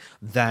think,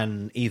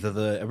 than either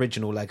the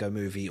original Lego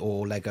Movie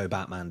or Lego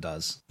Batman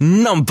does.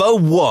 Number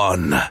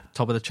 1.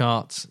 Top of the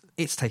charts.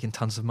 It's taken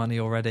tons of money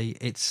already.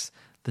 It's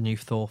the new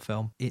Thor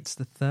film. It's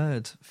the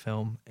third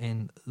film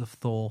in the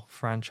Thor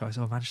franchise.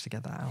 I managed to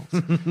get that out.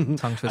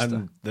 Tongue twister.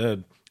 And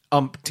the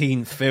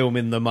umpteenth film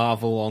in the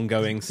Marvel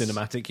ongoing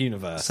cinematic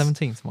universe.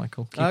 17th,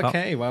 Michael. Keep up.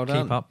 Well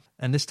done. Keep up.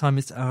 And this time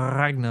it's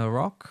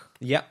Ragnarok.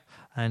 Yep.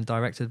 And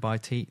directed by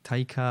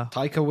Taika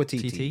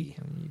Waititi.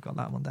 You got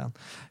that one down.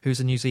 Who's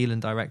a New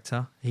Zealand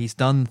director. He's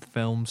done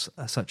films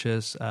such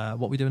as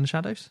What We Do in the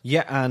Shadows.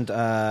 Yeah, and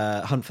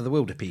Hunt for the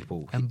Wilder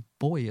People. And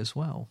Boy as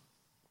well.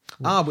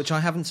 Which I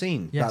haven't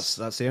seen. Yes.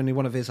 That's the only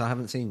one of his I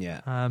haven't seen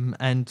yet.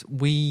 And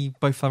we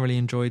both thoroughly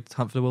enjoyed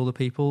Hunt for the Wilder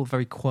People.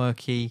 Very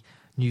quirky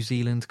New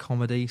Zealand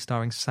comedy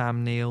starring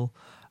Sam Neill.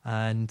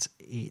 And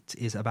it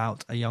is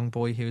about a young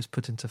boy who is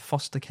put into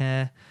foster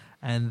care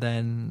and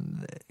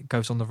then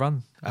goes on the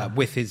run.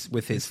 With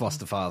his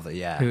foster father,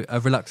 a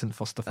reluctant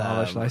foster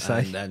father, shall I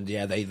say. And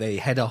they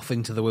head off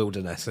into the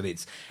wilderness, and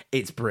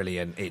it's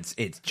brilliant.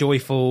 It's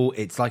joyful.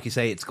 It's like you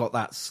say, it's got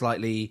that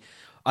slightly...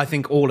 I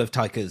think all of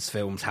Taika's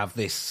films have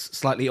this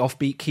slightly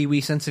offbeat Kiwi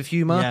sense of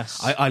humour.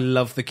 Yes. I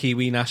love the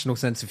Kiwi national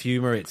sense of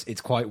humour.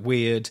 It's quite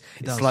weird.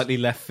 It's slightly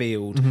left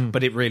field,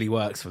 but it really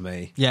works for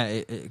me.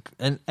 Yeah,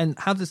 and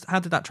how did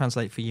that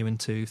translate for you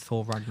into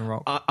Thor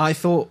Ragnarok? I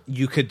thought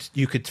you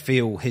could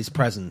feel his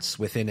presence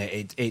within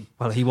it.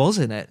 Well, he was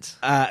in it.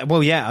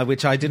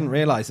 Which I didn't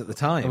realise at the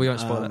time. We won't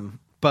spoil it.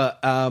 But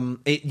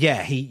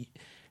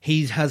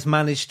he has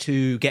managed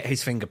to get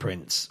his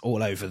fingerprints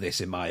all over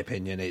this, in my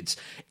opinion.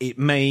 It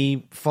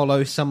may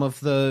follow some of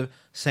the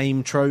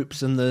same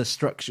tropes and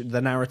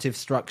the narrative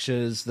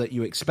structures that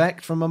you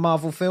expect from a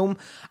Marvel film.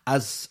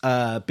 As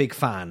a big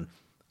fan,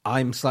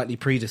 I'm slightly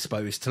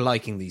predisposed to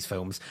liking these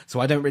films,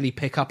 so I don't really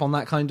pick up on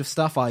that kind of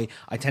stuff. I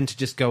tend to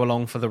just go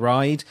along for the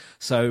ride.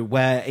 So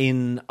where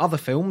in other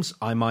films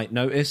I might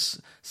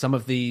notice some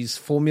of these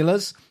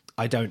formulas,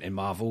 I don't in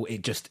Marvel.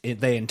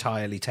 They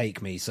entirely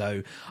take me.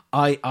 So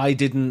I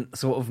didn't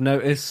sort of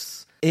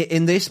notice it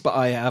in this, but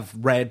I have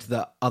read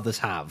that others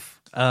have.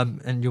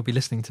 And you'll be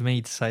listening to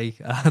me to say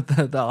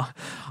that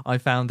I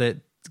found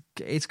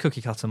it's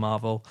cookie cutter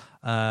Marvel.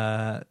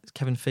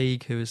 Kevin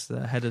Feige, who is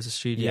the head of the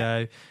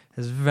studio,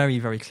 has a very,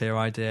 very clear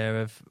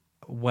idea of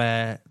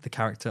where the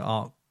character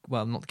arc,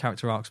 well, not the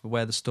character arcs, but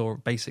where the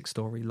basic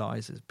story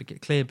lies. It's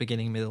clear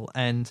beginning, middle,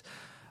 end.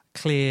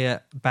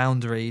 Clear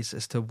boundaries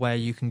as to where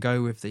you can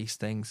go with these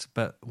things,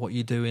 but what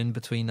you do in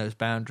between those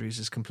boundaries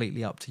is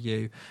completely up to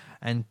you.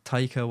 And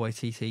Taika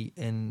Waititi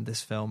in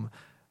this film,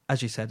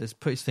 as you said, has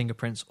put his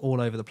fingerprints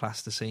all over the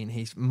plasticine.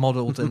 He's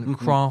modelled and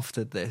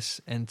crafted this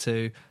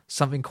into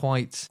something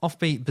quite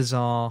offbeat,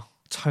 bizarre,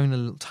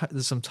 tonal.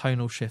 There's some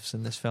tonal shifts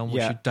in this film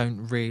which you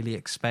don't really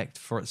expect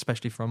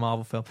especially for a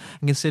Marvel film.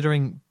 And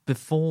considering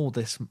before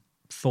this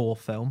Thor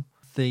film,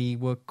 they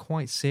were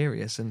quite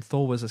serious, and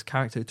Thor was a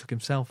character who took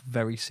himself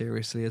very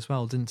seriously as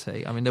well, didn't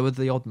he? I mean, there were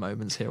the odd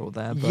moments here or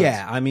there. But...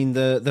 Yeah, I mean,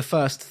 the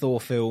first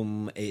Thor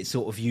film, it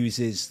sort of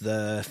uses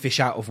the fish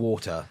out of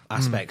water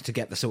aspect to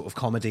get the sort of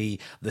comedy.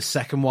 The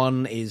second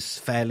one is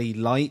fairly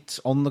light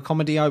on the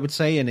comedy, I would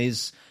say, and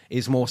is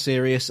more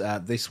serious.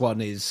 This one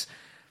it's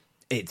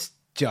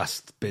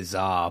just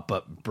bizarre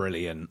but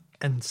brilliant.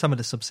 And some of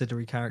the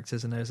subsidiary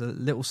characters, and there's a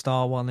little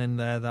star one in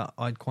there that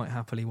I'd quite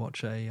happily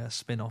watch a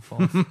spin-off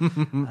of.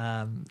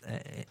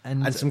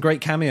 And some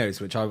great cameos,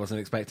 which I wasn't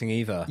expecting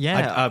either.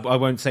 Yeah. I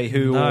won't say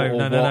who or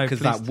what, because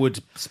that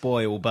would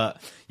spoil,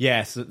 but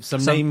yes,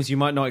 some names you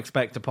might not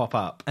expect to pop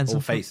up, and some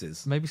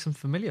faces. Maybe some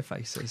familiar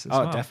faces as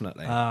well. Oh,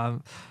 definitely.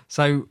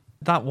 So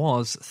That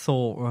was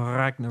Thor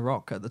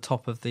Ragnarok at the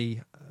top of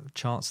the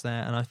charts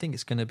there, and I think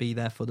it's going to be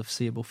there for the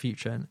foreseeable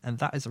future, and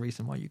that is the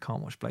reason why you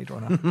can't watch Blade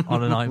Runner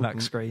on an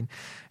IMAX screen,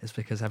 is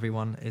because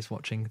everyone is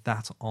watching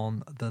that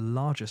on the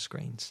larger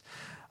screens.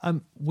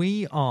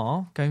 We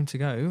are going to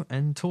go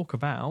and talk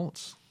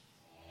about...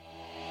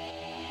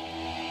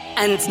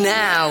 And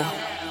now,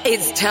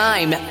 it's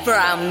time for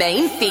our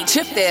main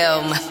feature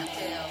film.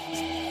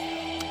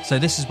 So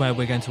this is where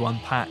we're going to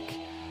unpack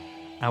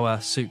our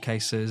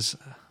suitcases.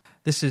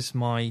 This is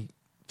my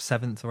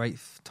 7th or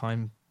 8th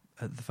time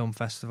at the film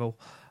festival.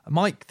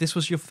 Mike, this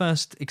was your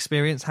first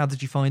experience. How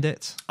did you find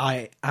it?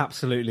 I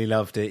absolutely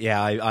loved it.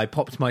 Yeah, I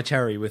popped my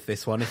cherry with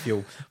this one, if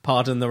you'll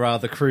pardon the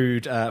rather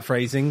crude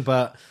phrasing.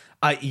 But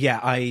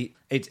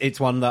it's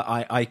one that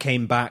I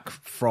came back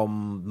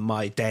from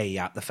my day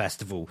at the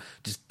festival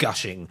just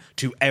gushing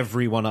to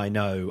everyone I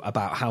know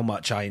about how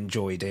much I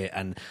enjoyed it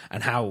and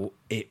how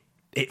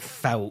it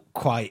felt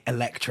quite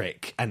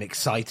electric and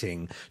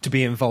exciting to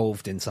be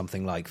involved in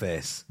something like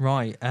this.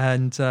 Right,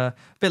 and a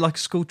bit like a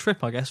school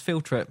trip, I guess,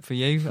 field trip for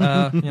you.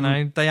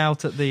 Day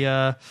out at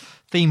the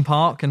theme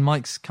park, and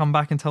Mike's come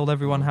back and told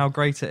everyone how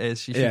great it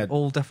is. You should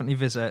all definitely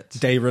visit.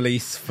 Day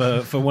release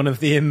for one of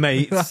the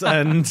inmates,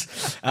 and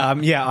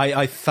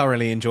I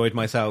thoroughly enjoyed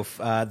myself.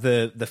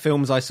 The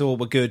films I saw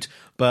were good,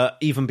 but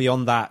even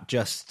beyond that,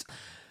 just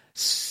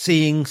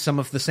seeing some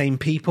of the same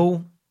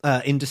people,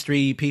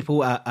 industry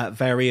people at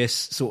various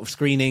sort of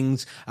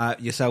screenings.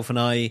 Yourself and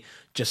I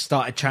just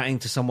started chatting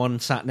to someone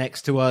sat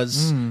next to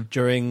us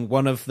during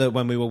when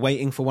we were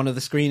waiting for one of the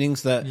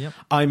screenings.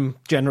 I'm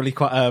generally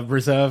quite a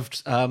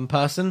reserved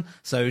person,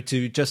 so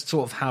to just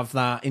sort of have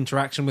that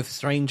interaction with a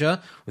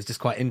stranger was just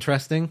quite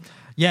interesting.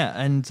 Yeah,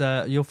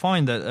 and you'll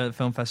find that at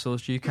film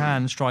festivals you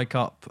can strike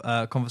up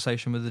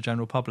conversation with the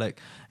general public.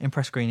 In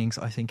press screenings,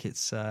 I think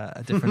it's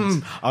a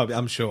different...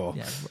 I'm sure.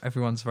 Yeah,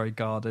 everyone's very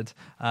guarded.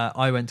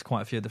 I went to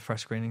quite a few of the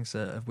press screenings,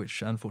 of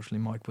which unfortunately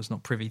Mike was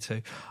not privy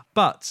to.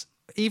 But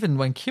even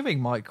when queuing,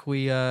 Mike,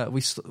 we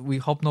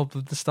hobnobbed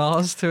with the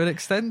stars to an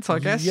extent, I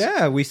guess.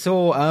 Yeah, we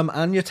saw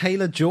Anya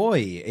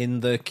Taylor-Joy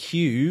in the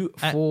queue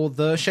for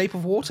The Shape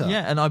of Water.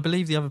 Yeah, and I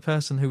believe the other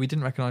person who we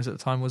didn't recognise at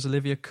the time was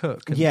Olivia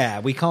Cook.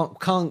 Yeah, we can't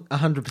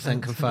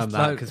 100% confirm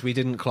that because we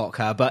didn't clock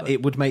her, but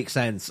it would make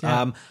sense.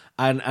 Yeah.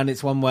 And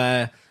it's one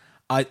where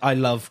I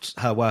loved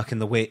her work in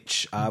The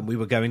Witch. We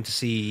were going to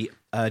see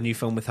a new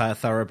film with her,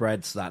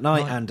 Thoroughbreds, that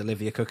night, and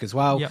Olivia Cook as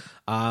well. Yep.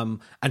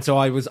 And so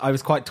I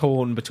was quite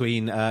torn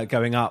between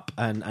going up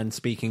and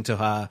speaking to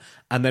her,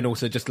 and then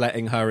also just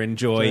letting her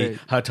enjoy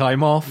her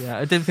time off. Yeah,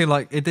 it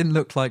didn't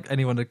look like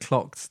anyone had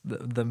clocked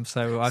them,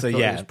 so I thought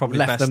it was probably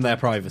left best them their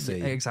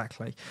privacy.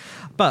 Exactly.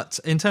 But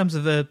in terms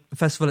of the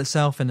festival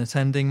itself and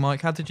attending,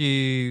 Mike, how did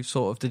you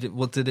did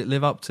it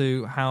live up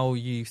to how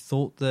you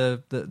thought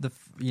the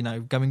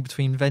going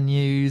between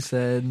venues?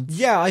 And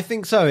yeah, I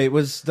think so.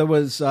 There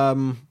was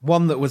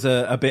one that was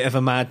a bit of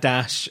a mad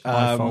dash.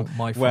 My fault.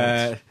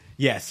 Where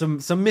yeah, some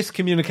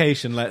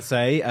miscommunication, let's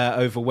say,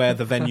 over where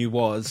the venue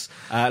was,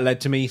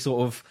 led to me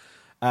sort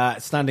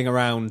of standing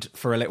around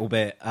for a little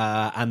bit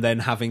and then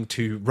having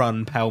to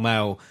run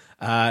pell-mell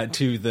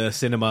to the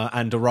cinema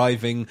and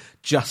arriving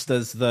just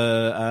as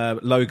the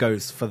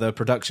logos for the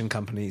production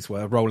companies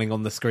were rolling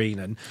on the screen,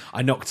 and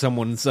I knocked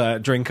someone's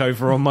drink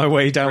over on my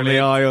way down the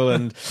aisle,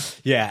 and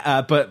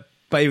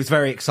but it was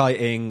very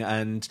exciting,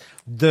 and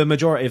the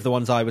majority of the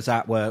ones I was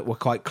at were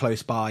quite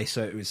close by,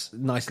 so it was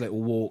nice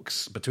little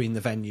walks between the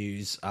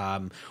venues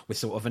with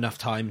sort of enough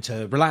time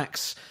to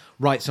relax,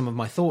 write some of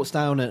my thoughts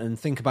down and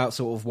think about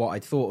sort of what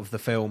I'd thought of the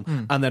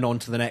film, and then on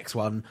to the next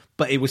one.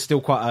 But it was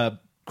still quite a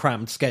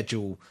crammed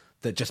schedule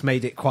that just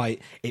made it quite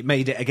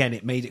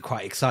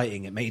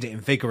exciting. It made it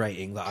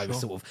invigorating that I was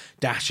sort of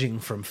dashing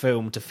from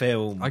film to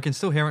film. I can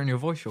still hear it in your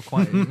voice. You're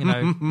quite,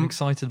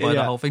 excited by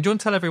the whole thing. Do you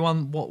want to tell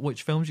everyone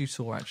which films you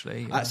saw,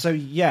 actually?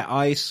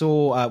 I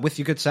saw With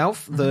Your Good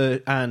Self,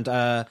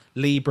 and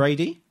Lee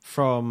Brady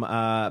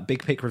from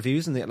Big Pick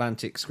Reviews and the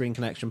Atlantic Screen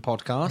Connection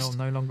podcast.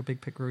 No longer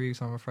Big Pick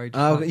Reviews, I'm afraid.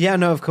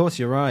 Of course,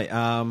 you're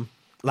right.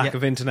 Lack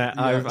of internet.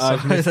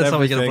 I've missed that's everything. how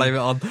we're going to blame it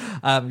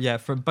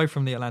on.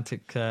 From the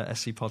Atlantic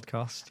SC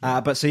podcast.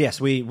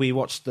 But we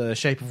watched The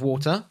Shape of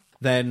Water.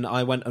 Then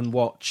I went and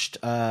watched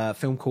a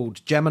film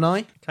called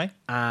Gemini. Okay.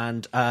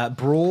 And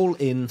Brawl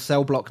in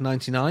Cell Block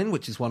 99,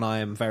 which is one I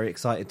am very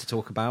excited to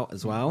talk about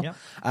as well. Yep.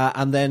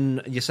 And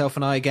then yourself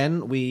and I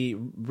again, we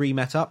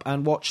re-met up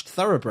and watched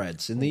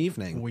Thoroughbreds in the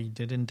evening. We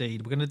did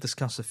indeed. We're going to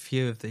discuss a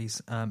few of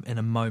these in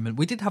a moment.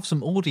 We did have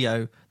some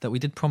audio that we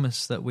did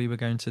promise that we were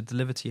going to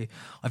deliver to you.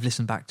 I've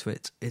listened back to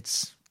it.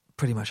 It's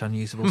pretty much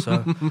unusable,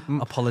 so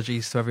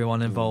apologies to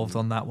everyone involved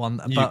on that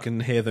one. You can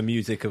hear the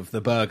music of the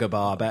burger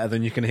bar better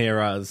than you can hear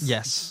us.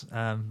 Yes,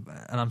 and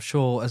I'm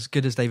sure as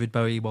good as David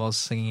Bowie was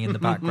singing in the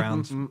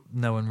background,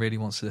 no one really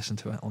wants to listen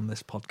to it on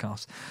this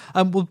podcast.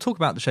 We'll talk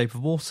about The Shape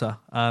of Water,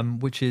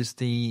 which is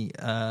the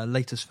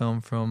latest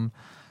film from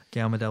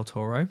Guillermo del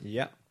Toro.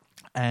 Yeah.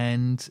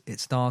 And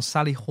it stars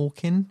Sally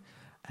Hawkins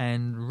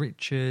and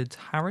Richard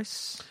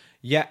Harris.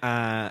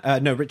 Yeah,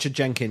 no, Richard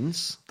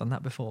Jenkins. Done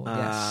that before,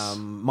 yes.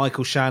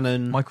 Michael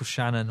Shannon.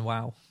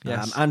 Wow.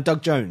 Yes. And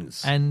Doug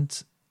Jones.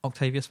 And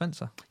Octavia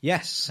Spencer.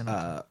 Yes,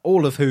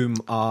 all of whom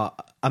are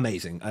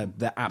amazing.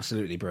 They're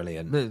absolutely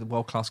brilliant. The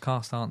world-class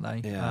cast, aren't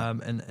they? Yeah.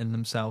 In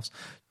themselves.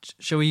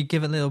 Shall we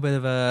give a little bit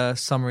of a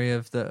summary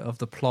of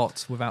the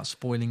plot without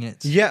spoiling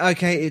it? Yeah,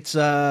 okay. It's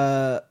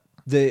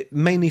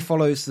mainly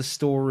follows the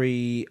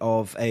story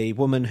of a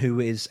woman who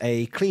is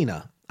a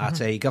cleaner at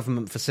a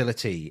government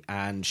facility,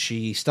 and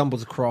she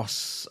stumbles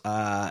across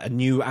a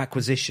new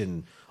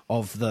acquisition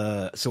of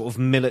the sort of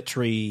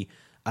military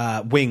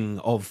wing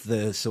of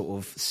the sort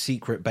of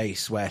secret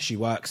base where she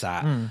works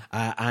at,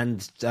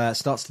 and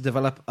starts to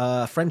develop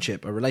a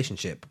friendship, a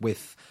relationship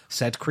with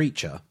said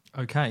creature.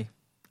 Okay.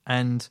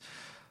 And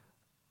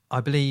I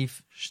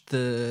believe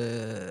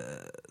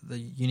the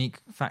unique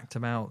fact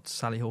about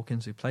Sally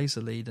Hawkins, who plays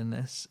the lead in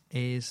this,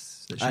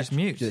 is that she's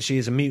mute. She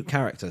is a mute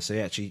character,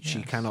 so she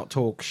cannot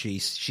talk. She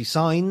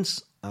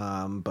signs,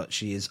 but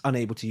she is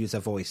unable to use her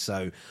voice,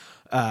 so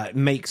it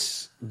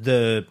makes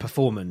the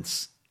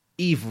performance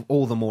even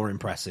all the more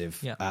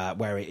impressive,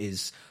 where it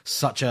is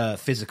such a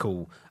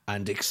physical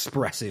and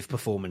expressive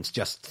performance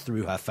just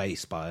through her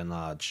face, by and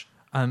large.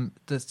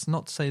 That's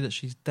not to say that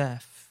she's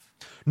deaf.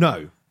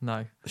 No.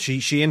 She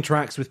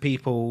interacts with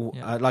people.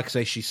 Like I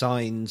say, she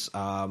signs,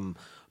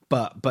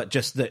 but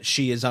just that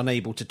she is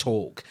unable to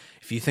talk.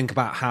 If you think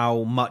about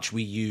how much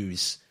we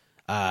use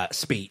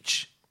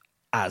speech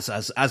as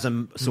a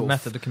sort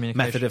method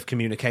of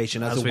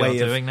communication, as a we way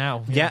are of doing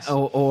now,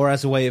 or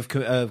as a way of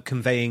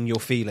conveying your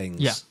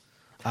feelings,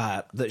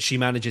 Yeah. that she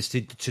manages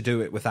to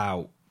do it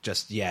without,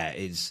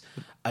 is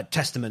a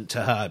testament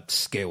to her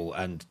skill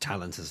and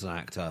talent as an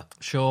actor.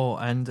 Sure,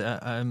 and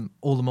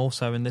all the more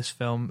so in this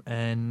film,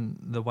 in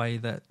the way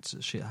that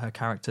her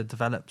character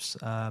develops,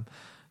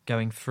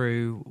 going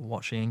through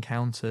what she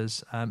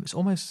encounters. It's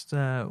almost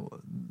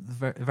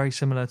very, very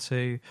similar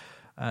to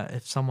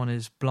if someone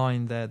is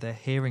blind, their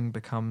hearing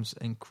becomes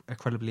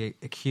incredibly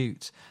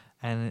acute,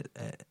 and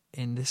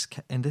in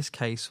this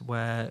case,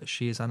 where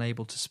she is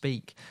unable to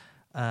speak,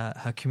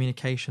 her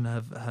communication,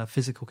 her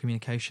physical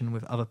communication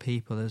with other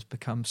people has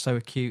become so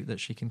acute that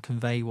she can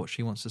convey what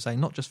she wants to say,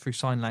 not just through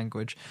sign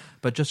language,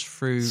 but just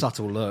through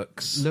subtle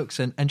looks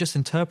and just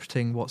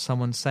interpreting what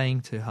someone's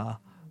saying to her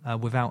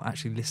without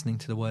actually listening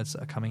to the words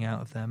that are coming out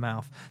of their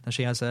mouth. Now,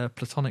 she has a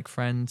platonic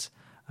friend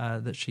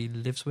that she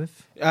lives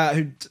with,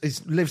 who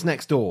lives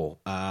next door.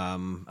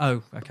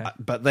 Okay.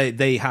 But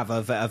they have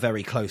a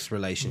very close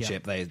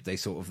relationship. Yeah. They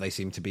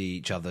seem to be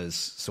each other's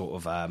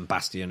sort of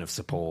bastion of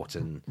support,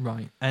 and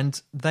right. And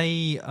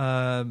they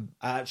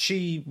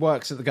she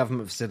works at the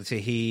government facility.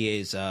 He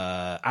is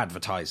a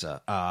advertiser,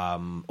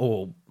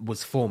 or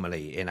was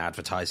formerly in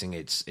advertising.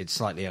 It's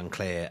slightly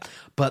unclear,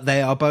 but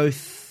they are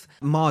both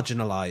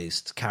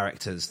marginalized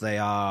characters. They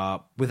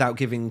are, without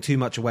giving too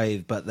much away,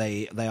 but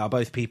they are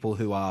both people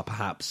who are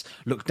perhaps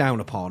looked down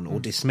upon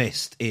or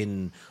dismissed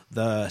in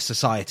the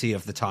society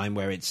of the time,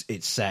 where it's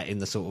set in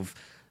the sort of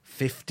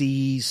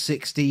 50s,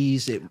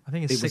 60s. I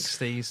think it's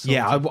 60s.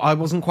 Yeah, I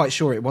wasn't quite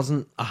sure. It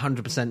wasn't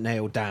 100%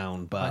 nailed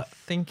down, but I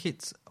think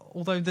it's,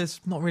 although there's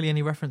not really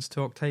any reference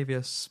to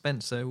Octavia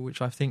Spencer,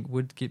 which I think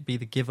would be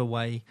the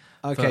giveaway.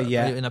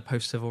 In a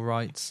post-civil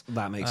rights,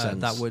 that makes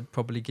sense. That would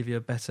probably give you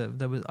a better.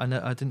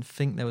 I didn't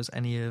think there was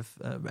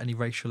any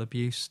racial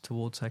abuse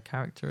towards her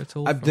character at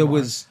all. There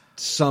was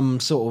some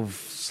sort of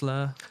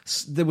slur.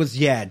 There was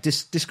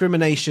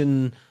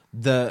discrimination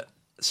that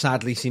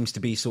sadly seems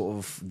to be sort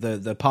of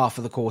the par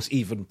for the course,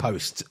 even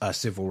post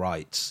civil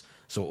rights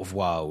sort of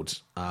world.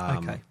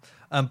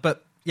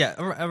 But. Yeah,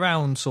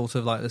 around sort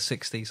of like the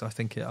 60s, I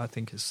think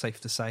it's safe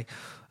to say.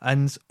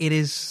 And it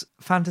is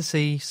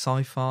fantasy,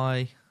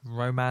 sci-fi,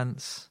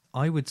 romance.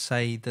 I would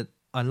say that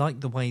I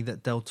like the way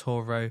that Del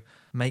Toro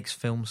makes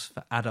films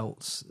for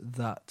adults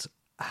that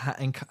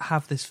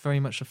have this very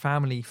much a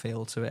family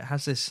feel to it. It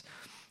has this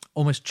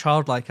almost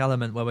childlike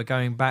element where we're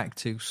going back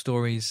to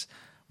stories,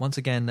 once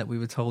again, that we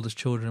were told as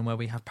children, where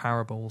we have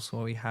parables,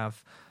 where we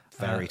have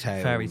fairy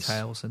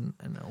tales and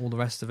all the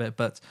rest of it.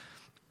 But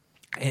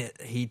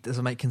he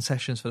doesn't make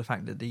concessions for the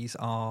fact that these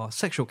are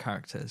sexual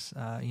characters.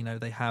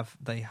 They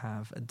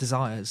have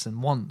desires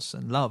and wants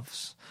and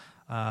loves,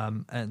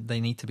 and they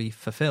need to be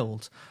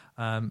fulfilled.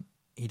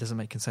 He doesn't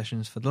make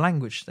concessions for the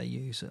language they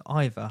use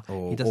either,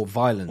 or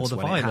violence,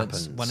 when it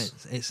happens, when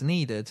it's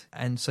needed.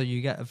 And so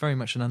you get very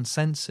much an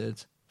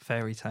uncensored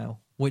fairy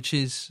tale, which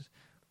is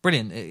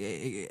brilliant.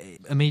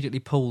 It immediately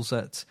pulls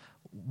at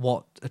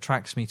what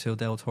attracts me to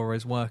Del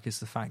Toro's work, is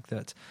the fact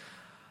that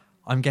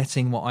I'm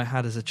getting what I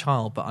had as a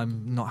child, but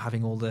I'm not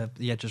having all the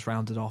edges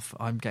rounded off.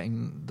 I'm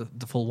getting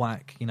the full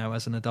whack,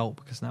 as an adult,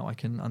 because now I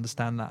can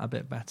understand that a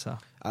bit better.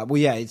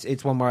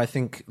 It's one where I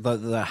think that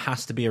there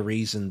has to be a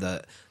reason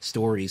that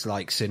stories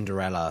like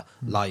Cinderella,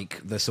 like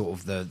the sort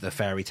of the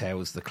fairy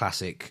tales, the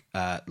classic,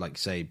 like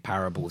say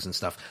parables and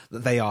stuff,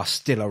 that they are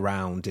still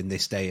around in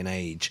this day and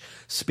age,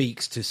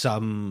 speaks to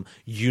some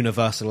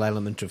universal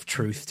element of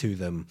truth to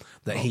them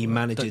that he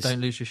manages. Don't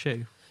lose your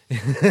shoe.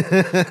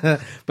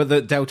 But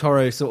that Del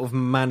Toro sort of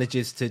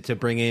manages to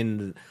bring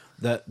in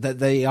that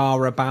they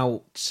are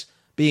about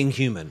being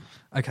human.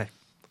 Okay.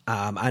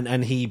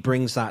 And he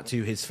brings that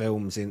to his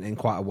films in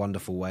quite a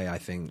wonderful way, I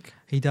think.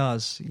 He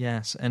does,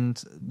 yes.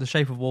 And The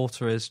Shape of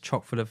Water is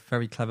chock full of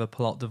very clever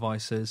plot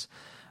devices.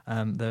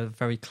 There are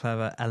very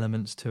clever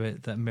elements to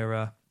it that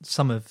mirror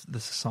some of the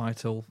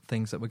societal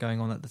things that were going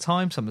on at the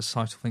time, some of the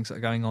societal things that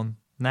are going on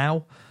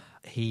now.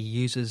 He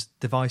uses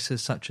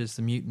devices such as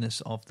the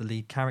muteness of the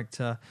lead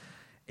character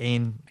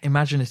in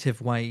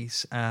imaginative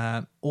ways,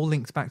 all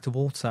linked back to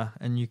water,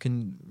 and you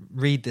can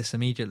read this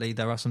immediately.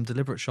 There are some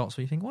deliberate shots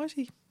where you think, why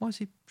is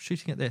he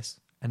shooting at this?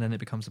 And then it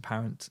becomes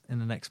apparent in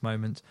the next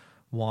moment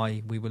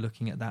why we were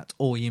looking at that.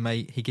 Or he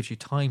gives you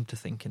time to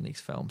think in these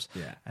films,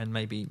 and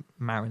maybe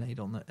marinate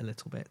on it a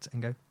little bit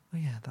and go, oh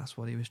yeah, that's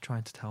what he was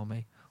trying to tell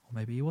me. Or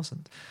maybe he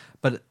wasn't.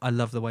 But I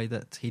love the way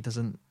that he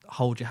doesn't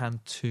hold your hand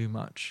too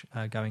much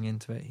going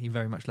into it. He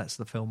very much lets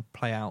the film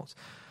play out.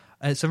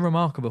 It's a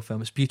remarkable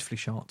film. It's beautifully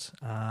shot.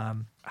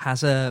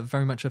 Has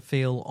very much a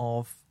feel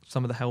of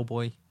some of the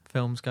Hellboy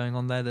films going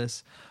on there.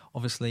 There's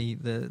obviously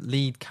the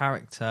lead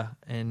character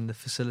in the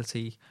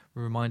facility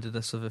reminded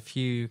us of a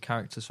few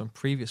characters from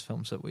previous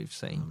films that we've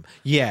seen.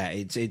 Yeah,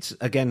 it's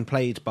again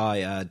played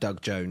by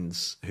Doug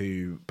Jones,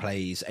 who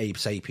plays Abe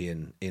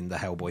Sapien in the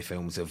Hellboy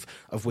films,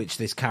 of which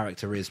this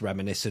character is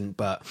reminiscent,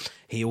 but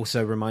he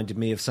also reminded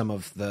me of some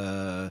of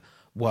the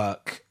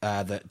work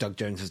that Doug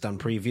Jones has done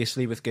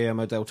previously with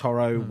Guillermo del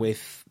Toro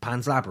with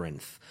Pan's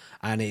Labyrinth.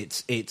 And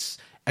it's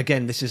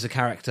again, this is a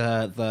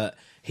character that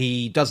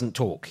he doesn't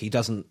talk, he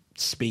doesn't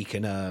speak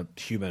in a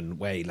human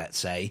way, let's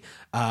say,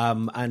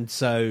 and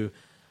so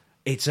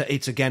it's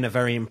again a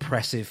very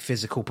impressive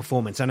physical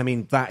performance. And I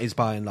mean, that is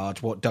by and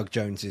large what Doug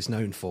Jones is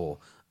known for.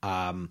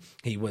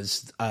 He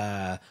was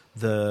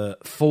the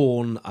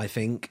faun, I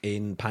think,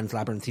 in Pan's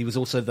Labyrinth. He was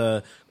also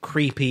the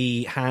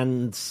creepy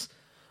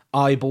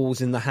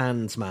eyeballs in the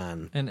hands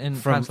man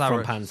from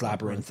Pan's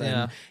Labyrinth.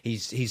 Yeah. And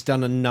he's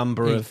done a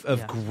number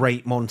of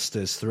great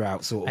monsters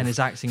throughout sort of and his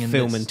acting in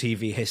film this. and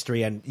TV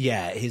history. And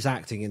yeah, his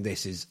acting in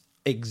this is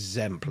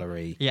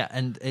exemplary. Yeah,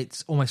 and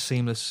it's almost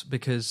seamless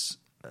because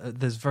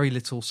there's very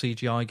little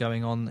CGI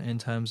going on in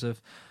terms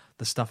of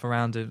the stuff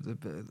around it.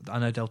 I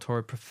know Del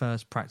Toro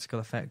prefers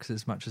practical effects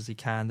as much as he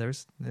can.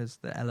 There's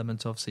the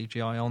element of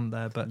CGI on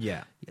there, but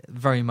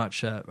very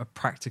much a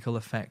practical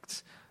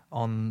effect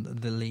on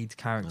the lead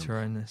character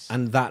in this.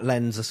 And that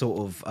lends a sort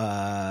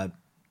of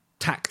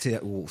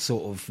tactile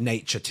sort of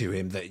nature to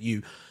him that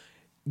you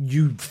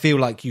feel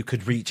like you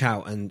could reach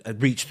out and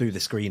reach through the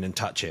screen and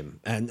touch him.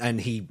 And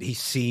he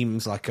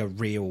seems like a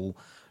real,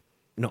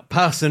 not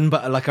person,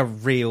 but like a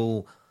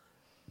real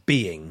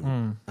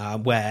being,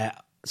 where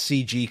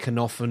CG can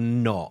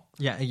often not.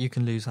 Yeah, you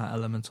can lose that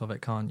element of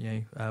it, can't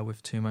you,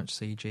 with too much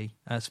CG,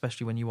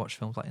 especially when you watch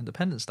films like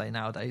Independence Day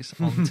nowadays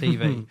on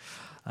TV.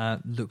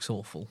 Looks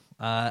awful,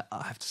 I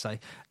have to say.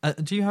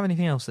 Do you have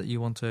anything else that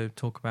you want to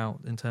talk about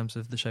in terms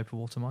of The Shape of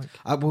Water, Mike?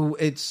 Well,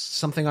 it's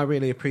something I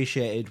really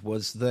appreciated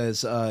was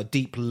there's a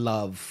deep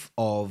love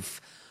of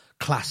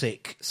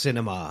classic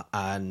cinema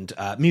and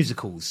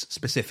musicals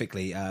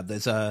specifically.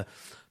 There's a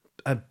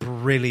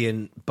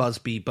brilliant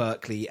Busby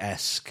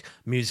Berkeley-esque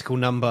musical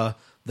number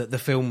that the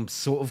film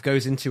sort of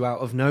goes into out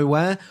of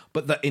nowhere,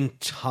 but that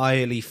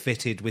entirely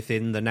fitted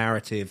within the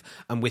narrative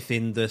and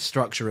within the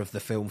structure of the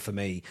film for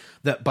me,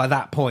 that by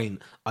that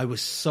point I was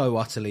so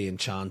utterly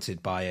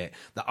enchanted by it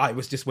that I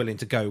was just willing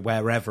to go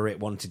wherever it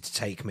wanted to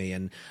take me,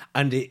 and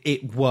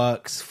it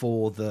works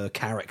for the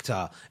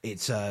character.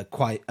 It's a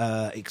quite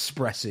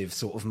expressive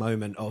sort of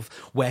moment of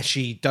where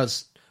she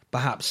does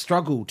perhaps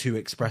struggle to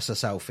express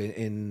herself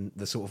in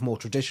the sort of more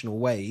traditional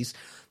ways.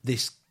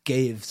 This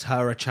gives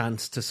her a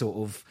chance to sort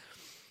of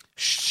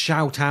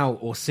shout out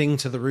or sing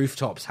to the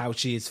rooftops how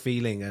she is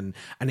feeling, and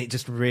it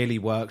just really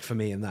worked for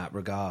me in that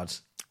regard.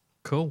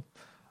 Cool.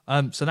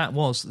 So that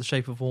was The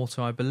Shape of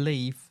Water. I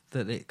believe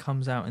that it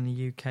comes out in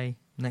the UK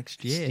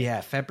next year. Yeah,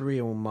 February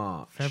or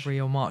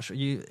March.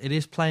 It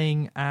is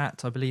playing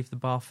at, I believe, the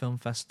Bath Film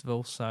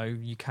Festival, so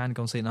you can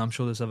go and see it. And I'm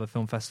sure there's other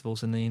film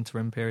festivals in the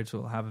interim period that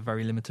will have a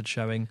very limited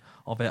showing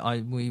of it.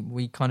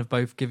 We kind of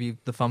both give you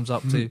the thumbs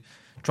up to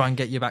try and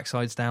get your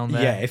backsides down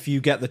there. Yeah, if you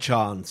get the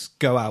chance,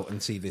 go out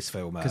and see this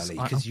film early,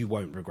 because you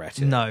won't regret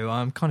it. No,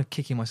 I'm kind of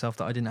kicking myself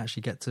that I didn't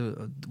actually get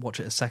to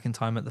watch it a second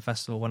time at the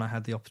festival when I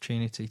had the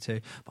opportunity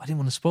to. But I didn't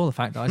want to spoil the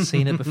fact that I'd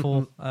seen it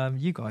before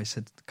you guys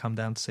had come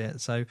down to see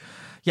it. So,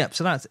 yeah,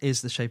 so that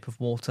is The Shape of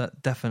Water.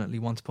 Definitely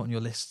one to put on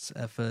your lists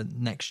for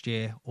next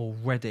year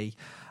already.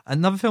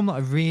 Another film that I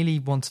really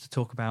wanted to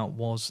talk about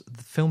was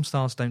The Film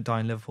Stars Don't Die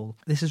in Liverpool.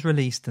 This is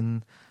released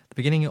in the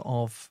beginning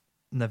of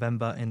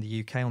November in the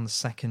UK, on the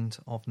 2nd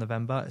of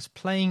November. It's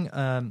playing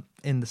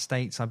in the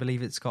States. I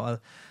believe it's got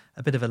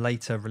a bit of a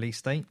later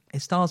release date.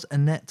 It stars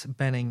Annette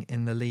Bening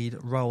in the lead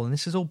role, and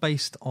this is all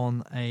based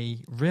on a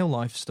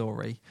real-life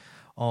story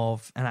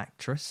of an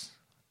actress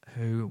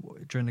who,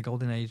 during the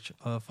golden age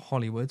of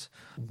Hollywood,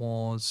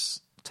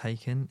 was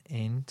taken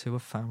into a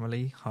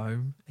family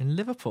home in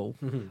Liverpool,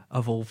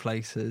 of all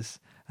places,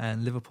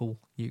 and Liverpool,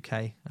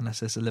 UK, unless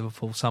there's a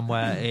Liverpool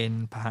somewhere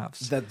in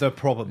perhaps... There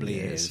probably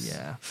is.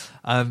 Yeah.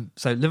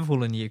 So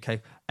Liverpool in the UK,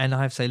 and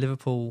I have to say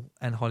Liverpool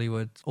and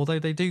Hollywood, although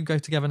they do go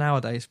together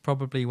nowadays,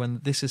 probably when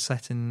this is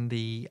set in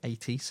the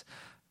 80s,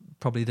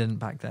 probably didn't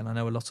back then. I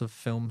know a lot of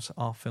films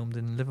are filmed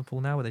in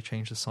Liverpool now where they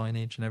change the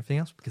signage and everything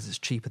else because it's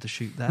cheaper to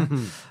shoot there.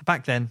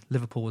 Back then,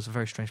 Liverpool was a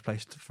very strange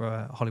place for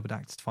a Hollywood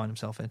actor to find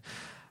himself in.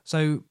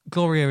 So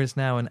Gloria is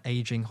now an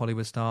aging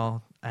Hollywood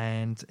star,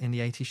 and in the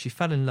 80s she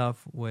fell in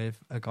love with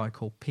a guy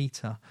called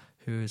Peter,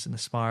 who is an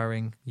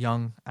aspiring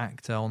young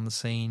actor on the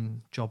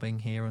scene, jobbing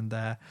here and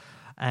there.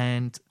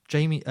 And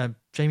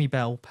Jamie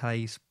Bell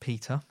plays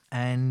Peter,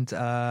 and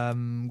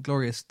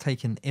Gloria's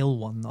taken ill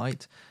one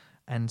night,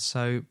 and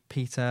so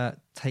Peter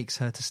takes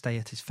her to stay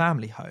at his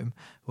family home,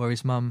 where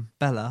his mum,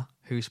 Bella,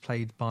 who's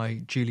played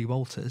by Julie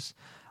Walters,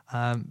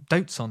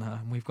 dotes on her.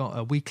 And we've got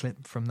a wee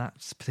clip from that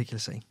particular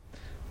scene.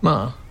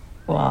 Ma?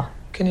 What?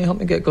 Can you help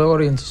me get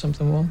Gloria into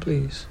something warm,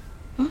 please?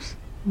 What?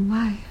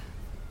 Why?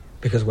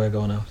 Because we're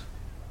going out.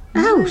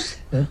 Out?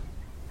 Yeah.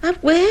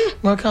 Out where?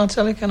 Well, I can't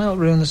tell you. Can I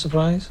ruin the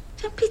surprise?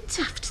 Don't be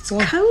daft. It's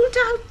cold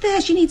out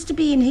there. She needs to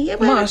be in here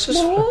where Ma, it's it's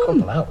just for a warm.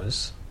 couple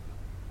hours.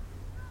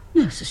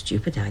 No, it's a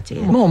stupid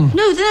idea. Mum.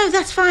 No,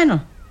 that's final.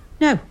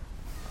 No.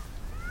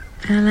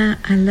 Bella,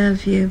 I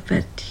love you,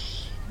 but,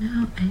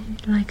 I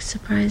like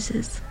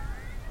surprises.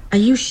 Are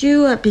you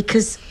sure?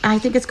 Because I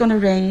think it's going to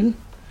rain.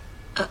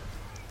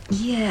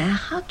 Yeah,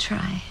 I'll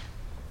try.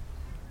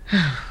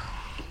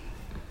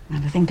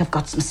 And I think I've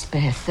got some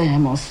spare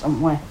thermals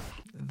somewhere.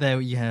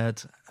 There you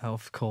heard,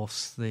 of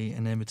course, the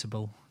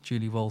inimitable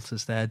Julie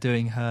Walters there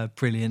doing her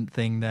brilliant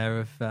thing there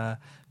of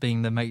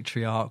being the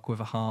matriarch with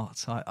a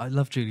heart. I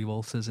love Julie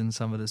Walters in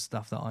some of the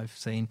stuff that I've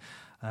seen,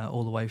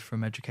 all the way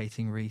from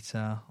Educating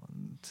Rita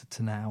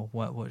to now.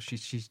 What she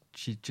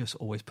just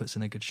always puts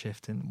in a good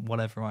shift in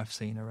whatever I've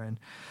seen her in.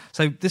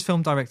 So this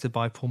film, directed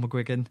by Paul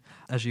McGuigan,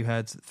 as you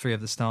heard, 3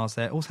 of the stars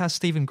there. It also has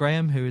Stephen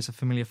Graham, who is a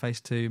familiar face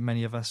to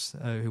many of us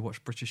who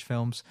watch British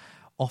films.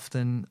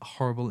 Often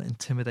horrible,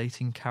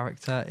 intimidating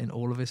character in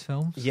all of his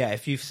films. Yeah,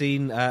 if you've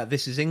seen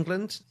This Is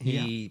England,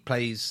 he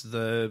plays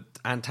the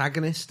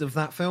antagonist of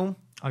that film.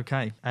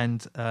 Okay,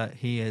 and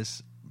he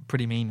is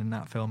pretty mean in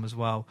that film as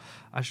well.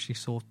 I actually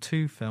saw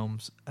 2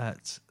 films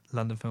at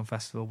London Film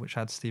Festival which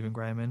had Stephen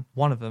Graham in.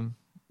 One of them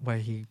where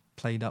he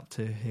played up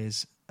to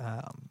his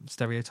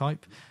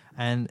stereotype,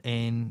 and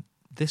in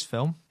this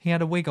film, he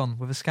had a wig on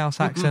with a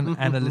Scouse accent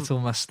and a little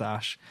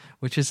moustache,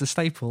 which is a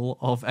staple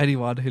of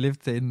anyone who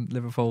lived in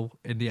Liverpool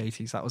in the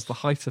 80s. That was the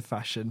height of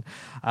fashion.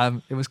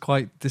 It was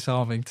quite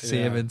disarming to see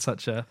him in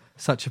such a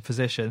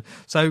position.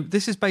 So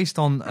this is based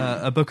on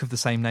a book of the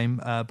same name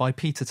by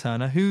Peter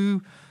Turner,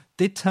 who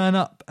did turn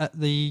up at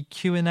the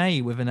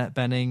Q&A with Annette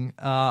Bening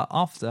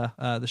after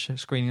the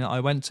screening that I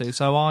went to.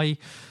 So I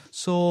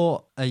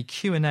saw a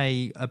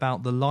Q&A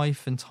about the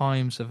life and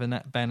times of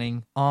Annette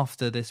Bening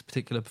after this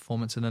particular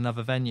performance in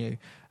another venue,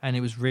 and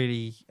it was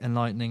really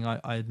enlightening.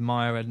 I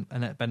admire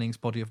Annette Bening's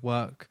body of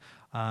work.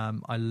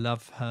 I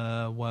love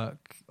her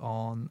work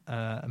on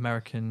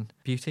American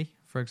Beauty,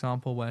 for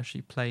example, where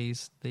she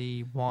plays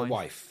the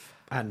wife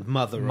and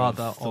mother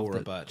of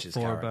Thora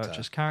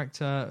Birch's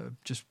character.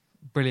 Just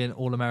brilliant,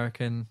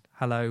 all-American,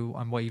 hello,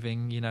 I'm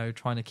waving,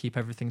 trying to keep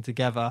everything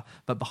together,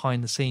 but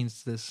behind the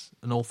scenes there's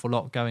an awful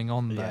lot going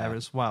on there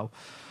as well.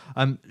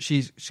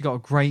 She's got a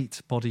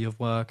great body of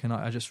work, and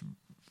I just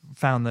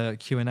found the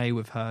Q&A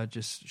with her,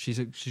 she's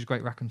a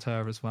great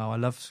raconteur as well. I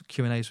love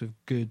Q&As with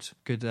good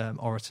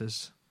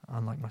orators,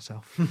 unlike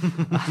myself.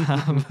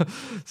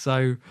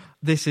 So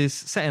this is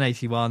set in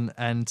 81,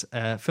 and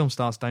film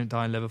stars don't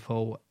die in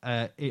Liverpool.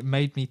 It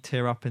made me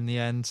tear up in the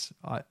end.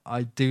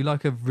 I do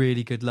like a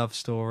really good love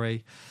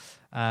story.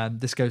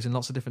 This goes in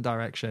lots of different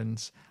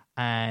directions,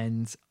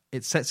 and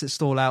it sets its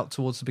stall out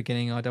towards the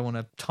beginning. I don't want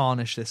to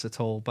tarnish this at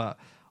all, but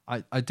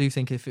I do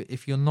think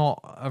if you're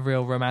not a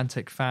real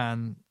romantic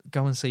fan,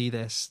 go and see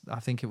this. I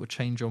think it would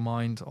change your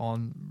mind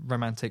on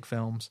romantic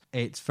films.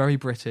 It's very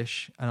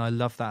British, and I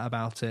love that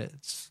about it.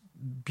 It's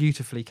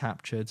beautifully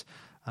captured.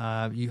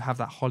 You have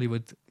that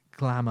Hollywood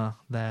glamour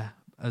there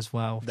as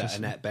well. That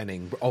Annette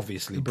Bening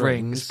obviously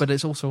brings, but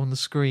it's also on the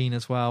screen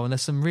as well. And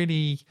there's some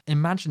really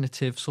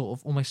imaginative, sort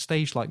of almost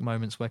stage-like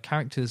moments where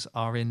characters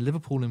are in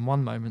Liverpool in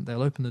one moment,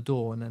 they'll open the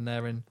door, and then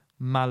they're in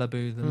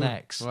Malibu the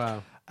next.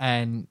 Wow.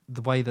 And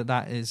the way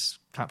that is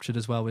captured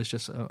as well is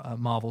just a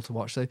marvel to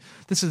watch. So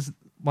this is,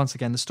 once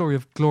again, the story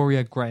of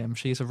Gloria Graham.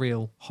 She is a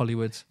real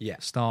Hollywood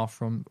star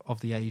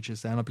of the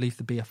ages there. And I believe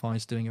the BFI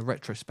is doing a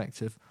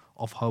retrospective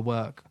of her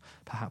work,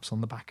 perhaps on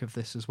the back of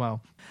this as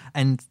well.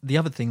 And the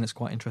other thing that's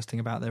quite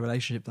interesting about their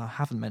relationship that I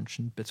haven't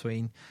mentioned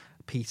between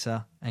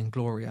Peter and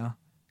Gloria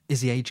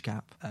is the age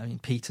gap. I mean,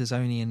 Peter's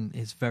only in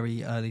his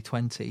very early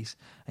 20s,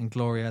 and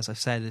Gloria, as I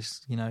said,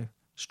 is,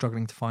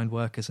 struggling to find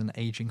work as an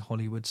aging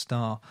Hollywood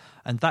star.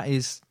 And that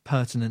is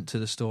pertinent to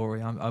the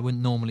story. I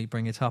wouldn't normally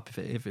bring it up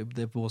if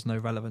there was no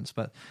relevance,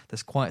 but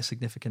there's quite a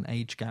significant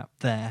age gap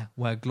there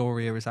where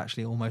Gloria is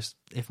actually almost,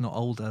 if not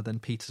older, than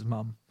Peter's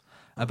mum.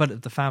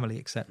 But the family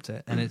accept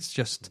it, and it's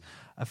just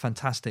a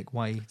fantastic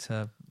way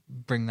to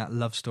bring that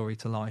love story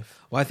to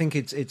life. Well, I think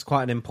it's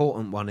quite an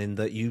important one in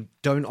that you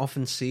don't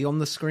often see on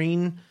the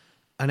screen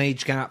an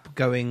age gap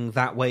going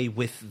that way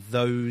with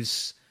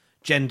those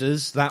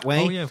genders that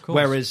way. Oh, yeah, of course.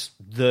 Whereas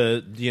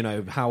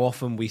how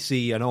often we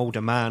see an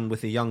older man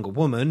with a younger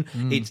woman,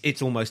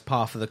 it's almost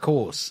par for the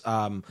course.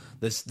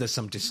 There's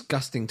some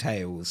disgusting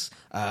tales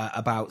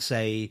about,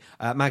 say,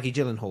 Maggie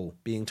Gyllenhaal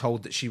being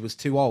told that she was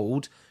too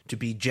old to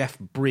be Jeff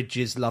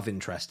Bridges' love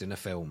interest in a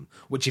film,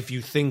 which if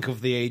you think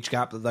of the age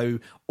gap that they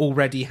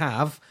already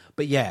have,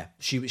 but yeah,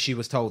 she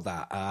was told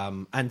that.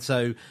 And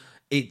so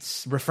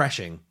it's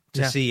refreshing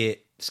to see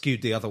it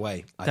skewed the other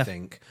way, I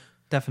think.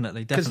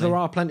 Definitely. Because there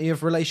are plenty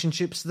of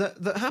relationships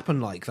that happen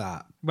like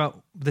that.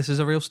 Well, this is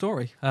a real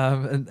story,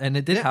 and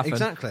it did happen.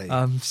 Exactly.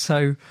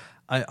 So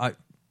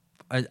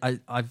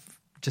I've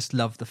just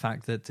loved the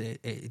fact that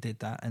it did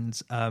that,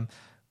 and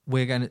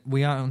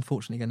we are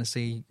unfortunately going to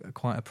see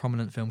quite a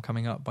prominent film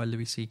coming up by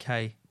Louis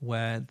C.K.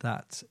 where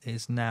that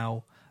is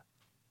now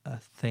a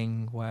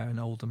thing where an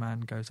older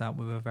man goes out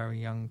with a very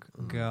young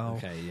girl.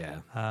 Okay,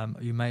 yeah.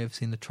 You may have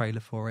seen the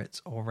trailer for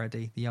it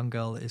already. The young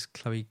girl is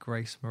Chloe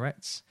Grace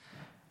Moretz.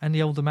 And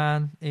the older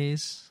man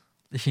is...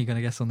 Are you going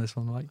to guess on this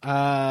one, Mike?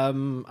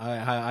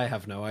 I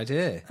have no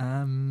idea.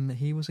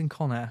 He was in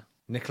Con Air.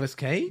 Nicolas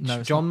Cage?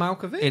 No, John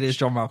Malkovich? It is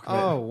John Malkovich.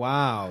 Oh,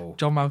 wow.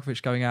 John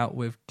Malkovich going out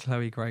with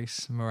Chloe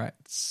Grace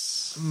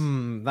Moretz.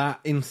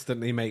 That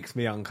instantly makes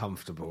me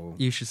uncomfortable.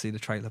 You should see the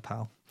trailer,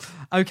 pal.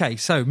 Okay,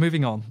 so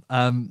moving on.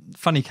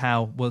 Funny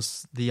Cow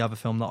was the other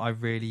film that I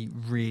really,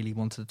 really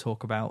wanted to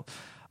talk about.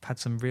 I've had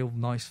some real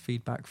nice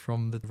feedback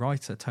from the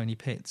writer, Tony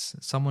Pitts,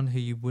 someone who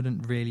you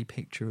wouldn't really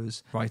picture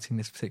as writing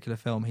this particular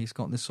film. He's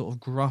got this sort of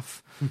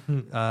gruff,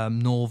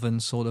 northern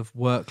sort of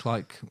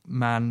work-like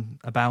man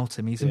about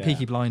him. He's in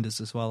Peaky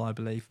Blinders as well, I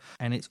believe.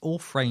 And it's all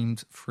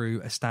framed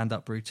through a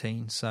stand-up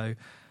routine. So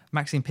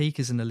Maxine Peake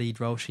is in the lead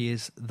role. She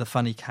is the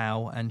Funny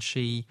Cow, and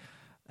she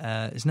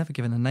is never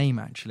given a name,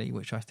 actually,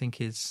 which I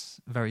think is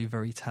very,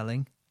 very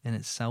telling in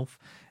itself.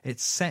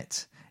 It's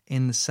set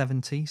in the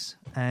 70s,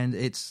 and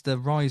it's the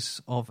rise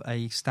of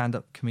a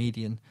stand-up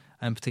comedian,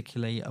 and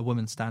particularly a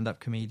woman stand-up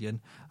comedian,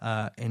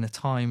 in a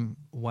time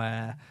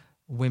where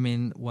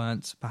women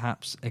weren't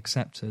perhaps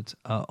accepted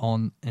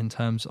in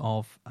terms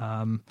of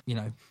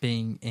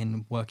being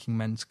in working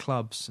men's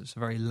clubs. It's a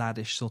very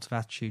laddish sort of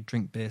attitude: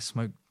 drink beer,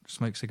 smoke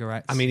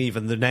cigarettes. I mean,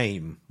 even the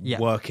name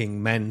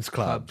working men's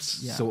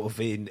clubs sort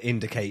of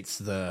indicates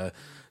the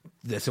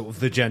sort of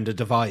the gender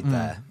divide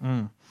there.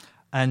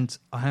 And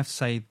I have to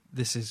say,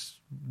 this is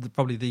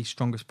probably the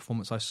strongest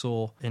performance I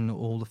saw in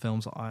all the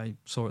films that I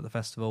saw at the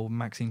festival.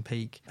 Maxine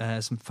Peake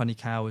as Funny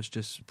Cow is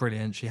just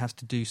brilliant. She has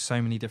to do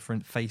so many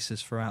different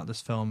faces throughout this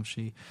film.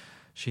 She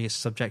is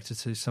subjected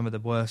to some of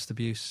the worst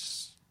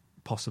abuse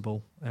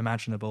possible,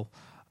 imaginable,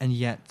 and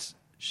yet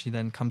she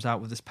then comes out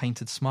with this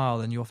painted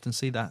smile, and you often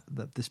see that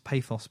this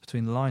pathos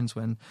between the lines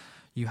when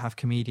you have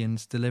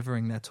comedians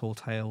delivering their tall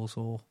tales,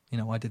 or,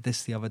 I did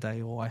this the other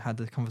day, or I had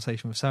a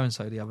conversation with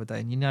so-and-so the other day,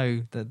 and you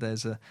know that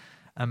there's a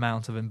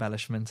amount of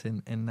embellishment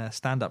in their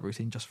stand-up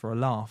routine just for a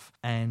laugh,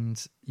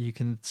 and you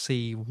can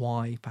see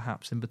why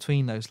perhaps in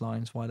between those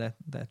lines why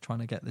they're trying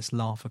to get this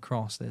laugh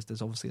across.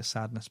 There's obviously a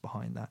sadness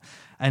behind that,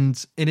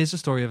 and it is a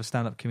story of a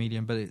stand-up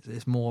comedian, but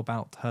it's more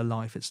about her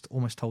life. It's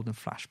almost told in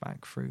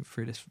flashback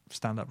through this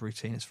stand-up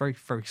routine. It's very,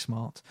 very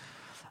smart.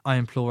 I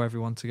implore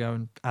everyone to go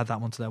and add that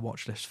one to their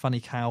watch list.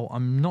 Funny Cow.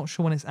 I'm not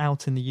sure when it's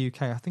out in the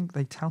UK. I think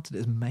they touted it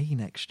as May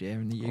next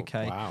year in the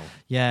UK. Wow.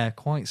 Yeah,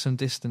 quite some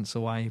distance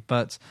away.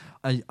 But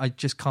I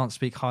just can't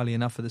speak highly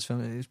enough of this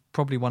film. It's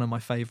probably one of my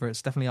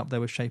favourites. Definitely up there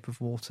with Shape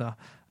of Water.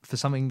 For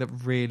something that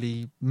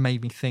really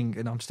made me think,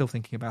 and I'm still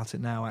thinking about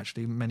it now,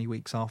 actually, many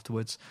weeks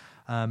afterwards.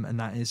 And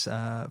that is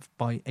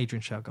by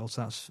Adrian Shergold.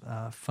 So that's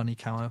Funny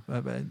Cow.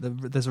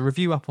 There's a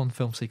review up on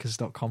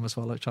filmseekers.com as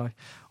well, which I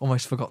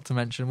almost forgot to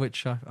mention,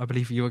 which I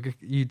believe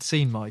you'd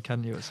seen, Mike,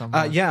 hadn't you, at some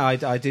point? Yeah,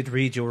 I did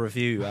read your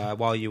review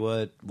while you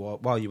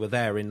were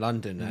there in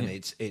London, and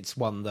it's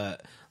one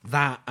that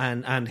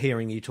and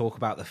hearing you talk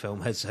about the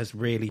film has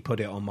really put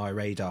it on my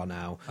radar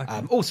now.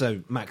 Okay.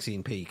 Also,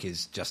 Maxine Peake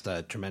is just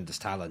a tremendous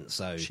talent.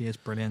 So she is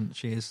brilliant.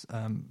 She is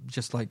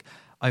just like,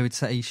 I would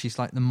say she's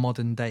like the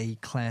modern day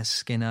Claire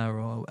Skinner,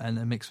 and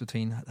a mix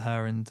between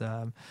her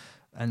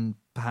and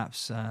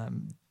perhaps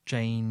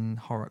Jane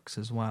Horrocks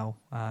as well.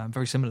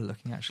 Very similar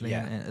looking actually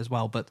as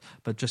well, but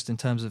just in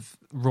terms of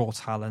raw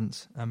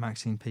talent,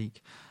 Maxine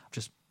Peake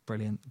just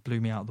brilliant, blew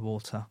me out of the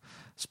water.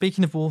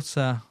 Speaking of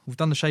water, we've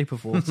done The Shape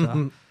of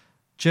Water.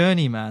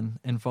 Journeyman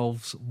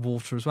involves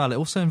water as well. It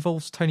also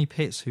involves Tony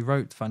Pitts, who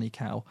wrote Funny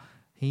Cow.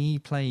 He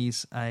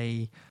plays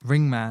a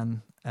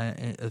ringman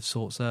of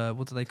sorts.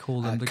 What do they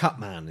call them?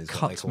 Cutman is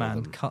what they call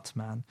them.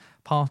 Cutman.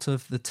 Part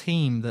of the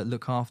team that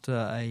look after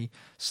a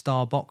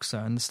star boxer.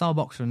 And the star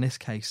boxer in this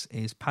case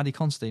is Paddy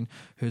Considine,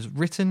 who's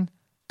written,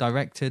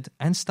 directed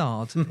and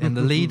starred in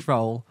the lead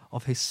role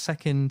of his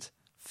second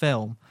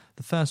film,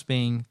 the first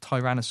being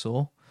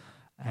Tyrannosaur.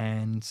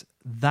 And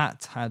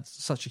that had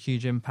such a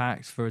huge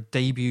impact for a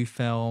debut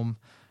film,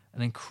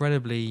 an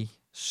incredibly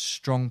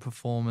strong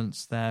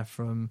performance there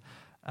from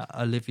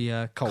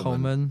Olivia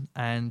Colman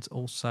and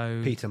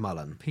also Peter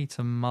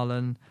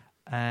Mullen.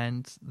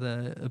 And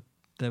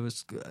there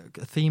was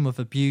a theme of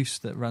abuse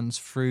that runs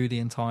through the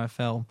entire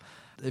film.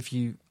 If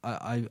you,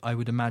 I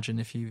would imagine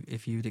if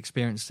you'd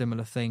experienced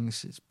similar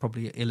things, it's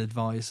probably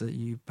ill-advised that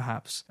you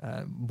perhaps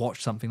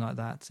watch something like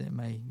that. It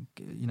may,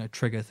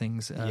 trigger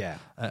things.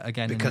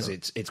 Again, because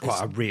it's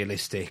quite a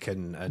realistic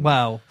and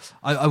well,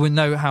 I wouldn't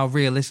know how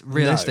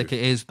realistic it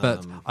is,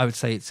 but I would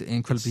say it's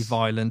incredibly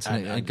violent,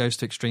 and it goes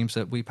to extremes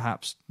that we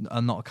perhaps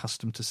are not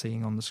accustomed to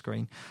seeing on the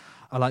screen.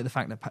 I like the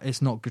fact that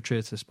it's not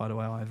gratuitous, by the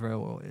way, either.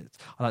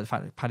 I like the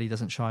fact that Paddy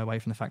doesn't shy away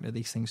from the fact that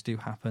these things do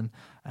happen,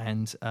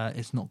 and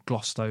it's not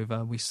glossed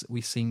over.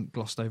 We've seen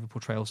glossed over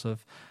portrayals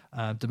of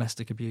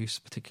domestic abuse,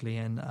 particularly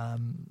in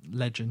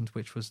Legend,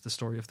 which was the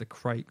story of the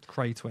Cray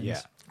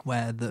twins,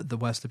 where the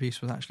worst abuse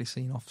was actually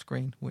seen off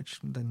screen, which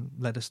then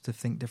led us to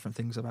think different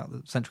things about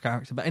the central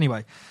character. But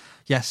anyway,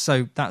 yes,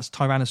 so that's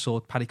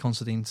Tyrannosaur, Paddy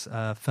Considine's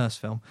first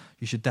film.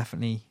 You should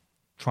definitely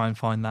try and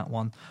find that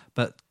one.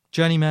 But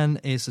Journeyman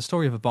is the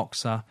story of a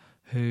boxer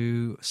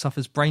who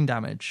suffers brain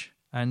damage.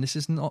 And this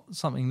is not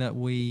something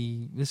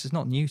this is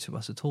not new to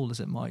us at all, is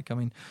it, Mike? I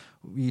mean,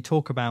 you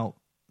talk about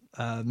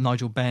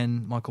Nigel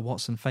Benn, Michael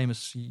Watson,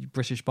 famous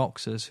British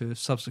boxers who have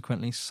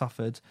subsequently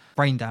suffered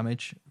brain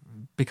damage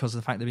because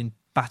of the fact they've been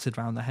battered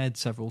around the head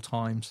several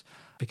times.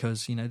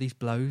 Because, these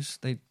blows,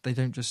 they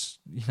don't just,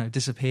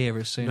 disappear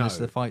as soon as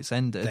the fight's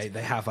ended.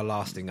 They have a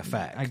lasting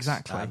effect.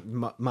 Exactly.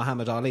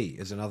 Muhammad Ali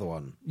is another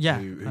one. Yeah.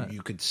 Who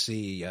you could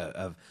see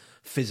a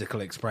physical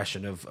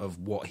expression of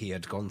what he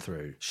had gone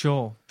through.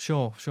 Sure.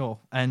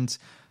 And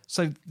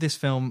so this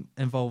film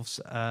involves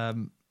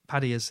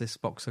Paddy as this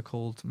boxer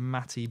called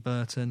Matty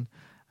Burton,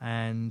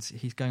 and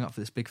he's going up for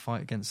this big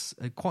fight against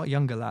quite a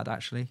younger lad,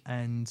 actually.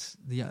 And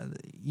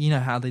you know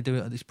how they do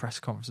it at these press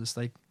conferences.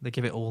 They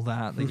give it all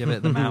that. They give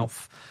it the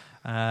mouth.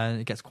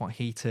 It gets quite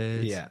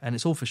heated. Yeah. And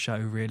it's all for show,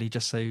 really,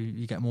 just so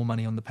you get more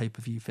money on the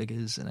pay-per-view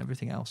figures and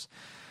everything else.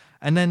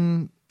 And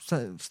then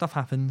stuff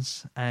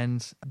happens,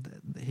 and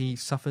he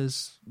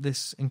suffers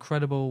this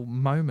incredible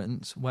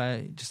moment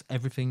where just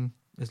everything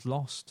is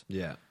lost.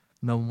 Yeah.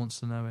 No one wants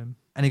to know him.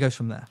 And he goes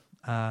from there.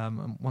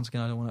 And once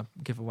again, I don't want to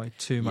give away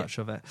too much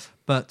of it,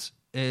 but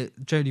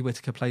Jodie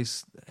Whittaker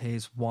plays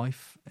his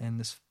wife in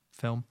this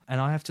film,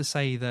 and I have to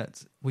say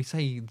that we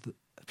say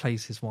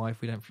plays his wife,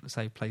 we don't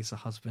say plays a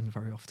husband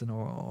very often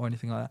or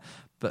anything like that,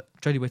 but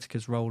Jodie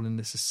Whittaker's role in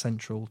this is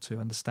central to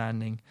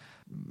understanding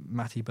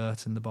Matty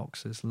Burton, the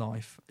boxer's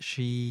life.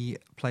 She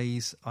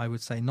plays, I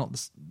would say, not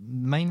the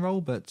main role,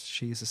 but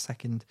she is the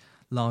second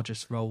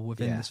largest role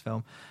within this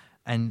film,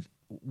 and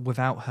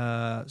without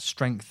her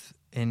strength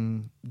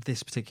in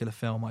this particular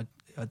film, I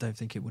don't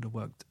think it would have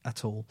worked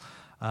at all.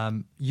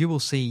 You will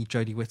see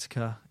Jodie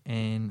Whittaker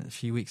in a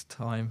few weeks'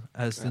 time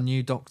as the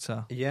new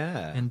Doctor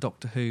in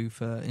Doctor Who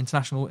for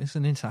international. It's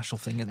an international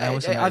thing now,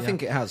 isn't it? I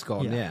think it has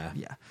gone, yeah.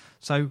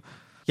 So,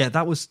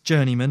 that was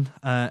Journeyman,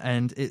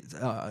 and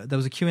there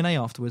was a Q&A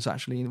afterwards,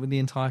 actually, with the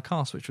entire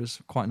cast, which was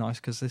quite nice,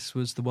 because this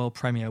was the world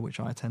premiere, which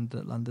I attended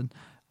at London.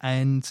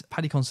 And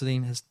Paddy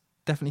Considine has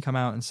definitely come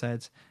out and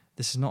said,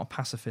 this is not a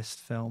pacifist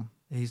film.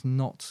 He's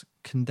not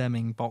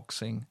condemning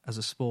boxing as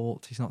a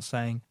sport. He's not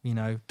saying,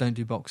 don't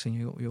do boxing,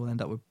 you'll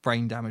end up with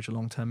brain damage or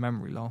long-term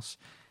memory loss.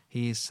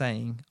 He is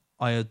saying,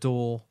 I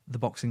adore the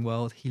boxing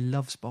world. He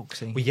loves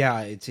boxing. Well,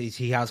 yeah,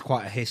 he has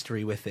quite a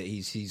history with it.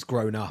 He's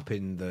grown up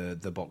in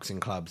the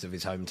boxing clubs of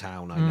his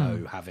hometown, I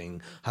know,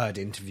 having heard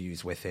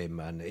interviews with him,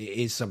 and it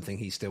is something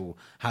he still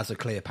has a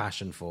clear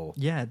passion for.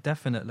 Yeah,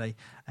 definitely.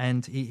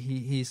 And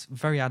he's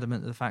very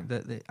adamant of the fact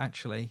that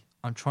actually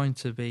I'm trying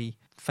to be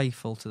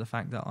faithful to the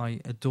fact that I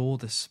adore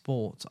this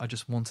sport. I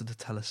just wanted to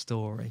tell a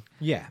story.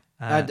 Yeah.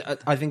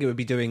 I think it would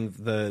be doing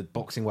the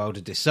boxing world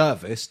a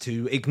disservice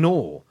to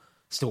ignore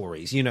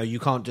stories. You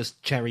can't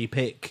just cherry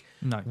pick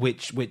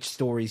which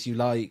stories you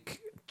like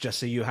just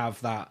so you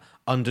have that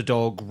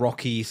underdog,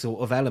 rocky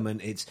sort of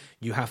element.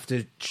 You have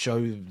to show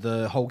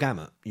the whole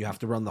gamut. You have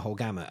to run the whole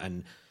gamut,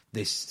 and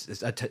this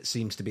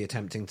seems to be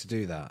attempting to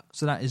do that.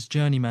 So that is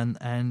Journeyman,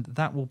 and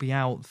that will be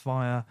out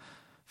via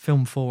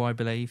Film 4, I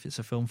believe. It's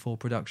a Film 4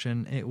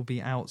 production. It will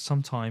be out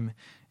sometime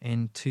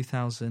in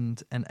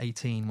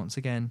 2018. Once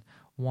again,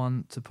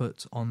 one to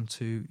put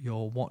onto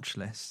your watch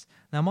list.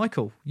 Now,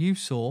 Michael, you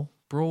saw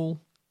Brawl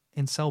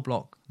in Cell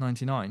Block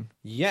 99.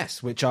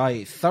 Yes, which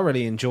I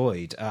thoroughly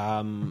enjoyed.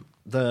 I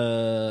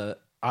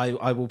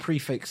will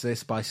prefix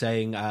this by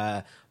saying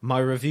my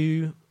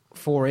review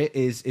for it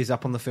is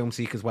up on the Film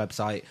Seekers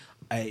website.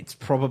 It's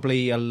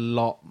probably a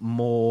lot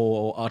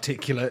more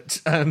articulate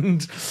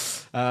and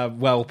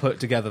well put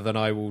together than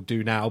I will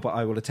do now, but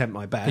I will attempt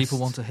my best. People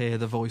want to hear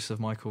the voice of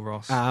Michael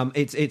Ross.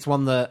 It's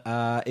one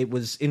that it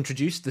was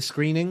introduced. The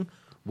screening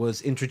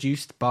was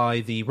introduced by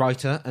the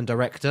writer and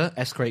director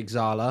S. Craig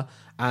Zahler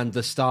and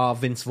the star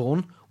Vince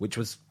Vaughn, which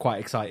was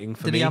quite exciting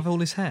for me. Did he have all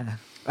his hair?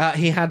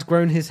 He had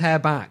grown his hair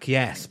back,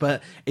 yes,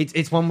 but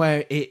it's one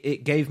where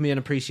it gave me an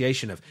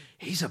appreciation of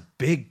he's a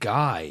big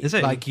guy. Is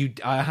he? Like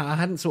I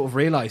hadn't sort of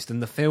realised,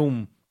 and the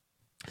film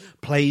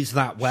plays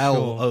that well.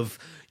 Sure. Of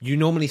you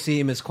normally see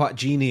him as quite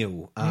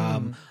genial,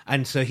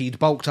 and so he'd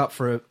bulked up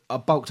for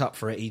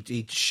it.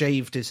 He'd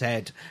shaved his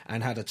head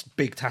and had a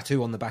big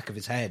tattoo on the back of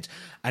his head,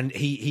 and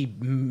he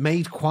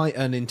made quite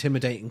an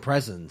intimidating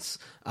presence.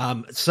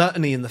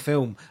 Certainly in the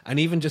film, and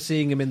even just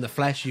seeing him in the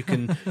flesh, you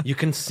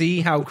can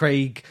see how S.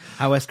 Craig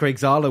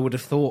Zahler would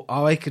have thought,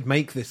 oh, I could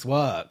make this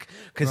work,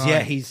 because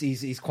Right.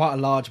 he's quite a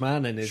large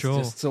man, and it's Sure.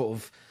 just sort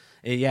of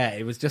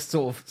it was just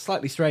sort of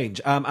slightly strange.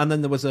 And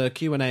then there was a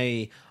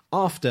Q&A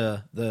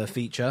after the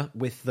feature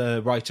with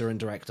the writer and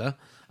director,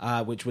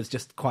 which was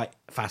just quite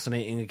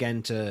fascinating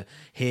again to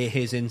hear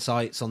his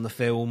insights on the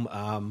film.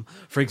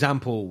 For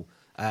example,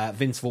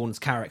 Vince Vaughn's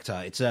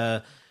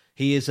character,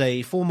 he is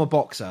a former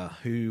boxer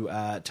who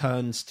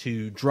turns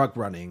to drug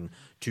running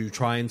to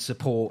try and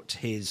support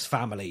his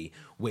family,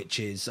 which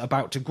is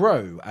about to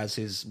grow as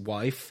his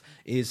wife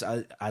is,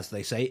 as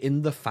they say,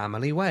 in the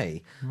family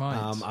way,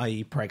 Right.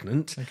 i.e.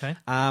 pregnant. Okay.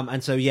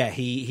 And so,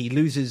 he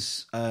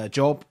loses a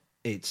job.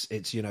 It's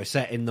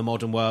set in the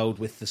modern world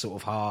with the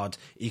sort of hard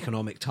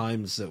economic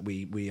times that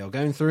we are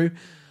going through,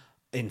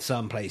 in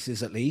some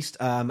places at least.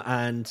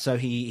 And so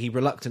he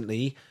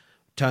reluctantly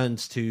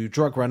turns to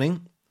drug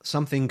running.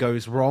 Something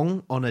goes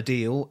wrong on a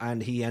deal,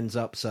 and he ends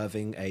up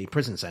serving a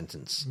prison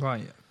sentence.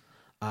 Right.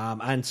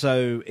 And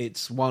so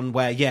it's one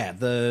where,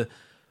 the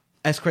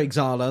S. Craig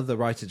Zahler, the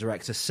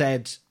writer-director,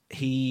 said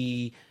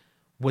he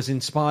was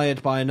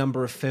inspired by a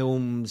number of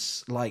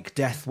films like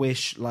Death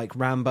Wish, like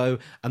Rambo,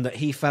 and that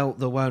he felt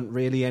there weren't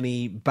really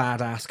any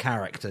badass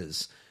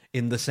characters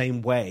in the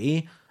same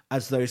way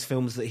as those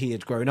films that he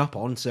had grown up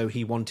on, so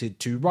he wanted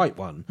to write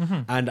one.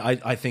 Mm-hmm. And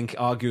I think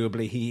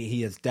arguably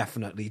he has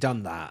definitely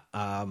done that.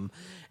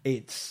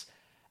 It's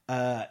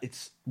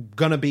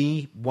gonna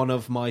be one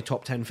of my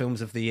top 10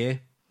 films of the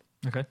year.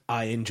 Okay.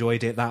 I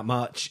enjoyed it that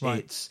much.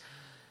 Right.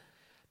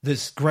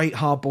 There's great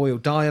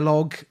hard-boiled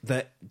dialogue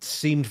that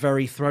seemed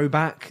very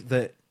throwback,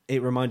 that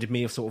it reminded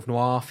me of sort of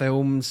noir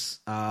films,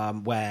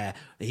 where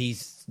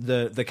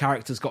the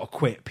character's got a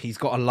quip, he's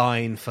got a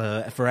line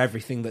for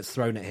everything that's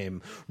thrown at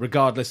him,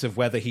 regardless of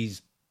whether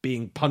he's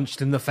being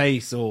punched in the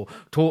face or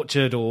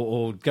tortured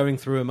or going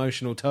through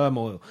emotional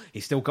turmoil.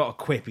 He's still got a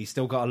quip, he's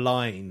still got a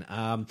line,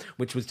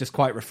 which was just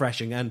quite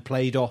refreshing and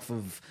played off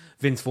of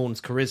Vince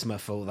Vaughn's charisma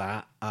for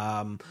that.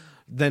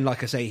 Then,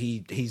 like I say,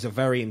 he's a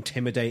very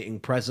intimidating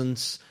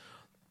presence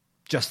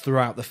just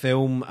throughout the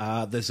film.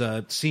 There's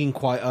a scene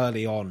quite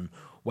early on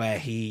where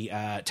he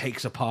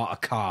takes apart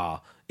a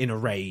car in a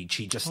rage.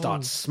 He just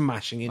starts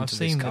smashing into I've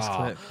seen this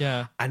car. this clip,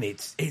 yeah. And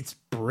it's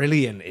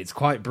brilliant. It's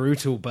quite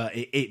brutal, but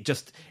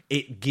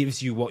it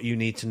gives you what you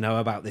need to know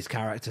about this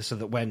character, so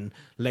that when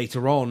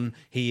later on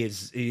he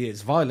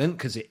is violent,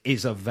 because it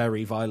is a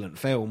very violent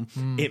film,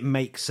 it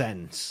makes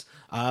sense.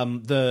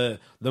 The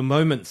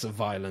moments of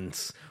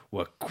violence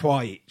were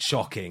quite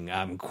shocking,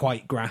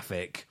 quite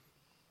graphic,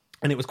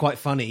 and it was quite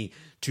funny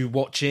to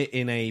watch it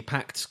in a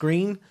packed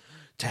screen,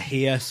 to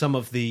hear some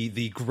of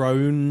the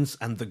groans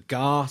and the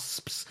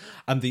gasps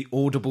and the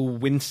audible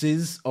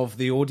winces of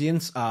the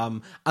audience,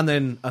 and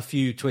then a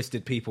few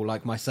twisted people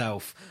like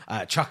myself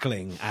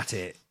chuckling at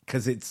it,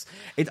 because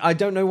I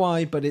don't know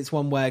why, but it's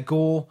one where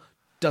gore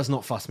does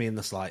not fuss me in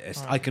the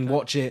slightest. I can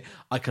watch it,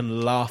 I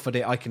can laugh at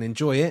it, I can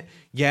enjoy it,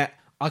 yet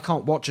I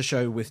can't watch a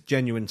show with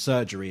genuine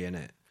surgery in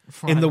it.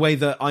 Right. In the way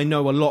that I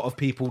know a lot of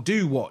people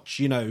do watch,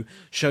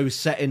 shows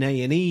set in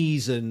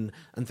A&Es and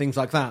things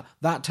like that.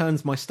 That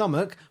turns my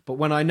stomach, but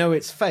when I know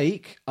it's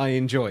fake, I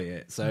enjoy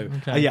it. So,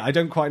 I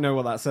don't quite know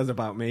what that says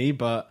about me,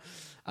 but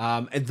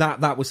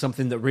that was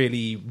something that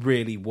really,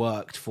 really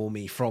worked for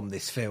me from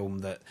this film,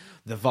 that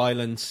the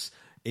violence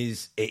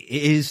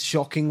is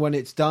shocking when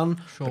it's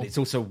done, but it's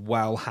also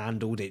well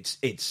handled.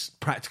 It's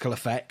practical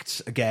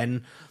effects,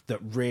 again, that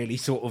really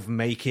sort of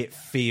make it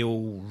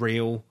feel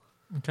real.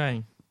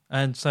 Okay.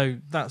 And so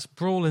that's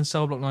Brawl in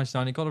Cell Block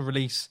 99. It got a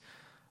release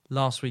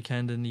last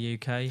weekend in the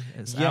UK.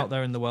 It's out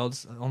there in the world.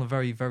 It's on a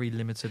very, very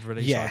limited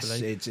release, yes, I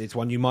believe. it's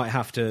one you might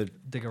have to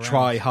dig around,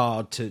 try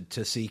hard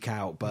to seek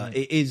out, but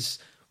it is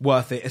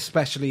worth it,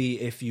 especially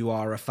if you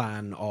are a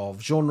fan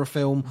of genre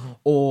film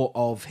or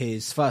of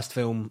his first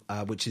film,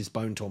 which is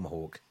Bone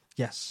Tomahawk.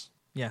 Yes.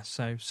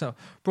 So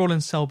Brawl in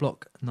Cell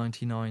Block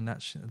 99,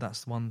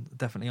 that's the one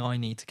definitely I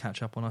need to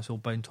catch up on. I saw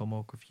Bone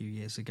Tomahawk a few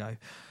years ago.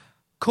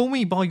 Call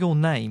Me By Your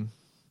Name.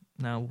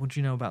 Now, what do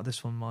you know about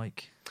this one,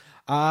 Mike?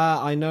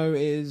 I know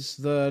is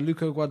the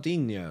Luca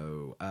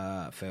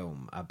Guadagnino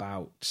film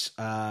about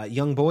a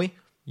young boy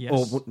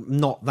Yes. Or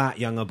not that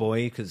young a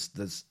boy, because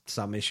there's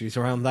some issues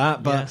around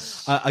that, but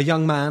Yes. a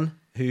young man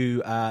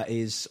who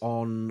is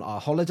on a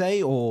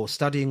holiday or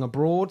studying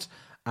abroad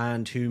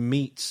and who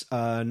meets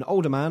an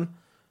older man.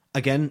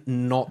 Again,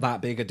 not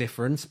that big a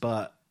difference,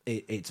 but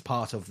it's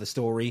part of the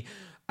story,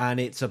 and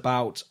it's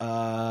about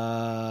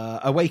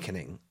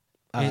awakening,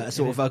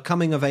 sort of a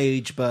coming of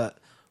age, but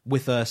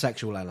with a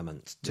sexual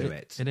element to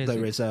it. It is.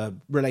 There is a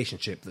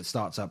relationship that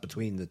starts up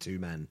between the two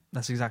men.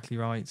 That's exactly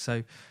right.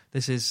 So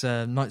this is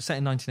set in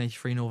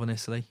 1983, Northern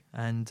Italy,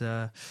 and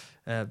the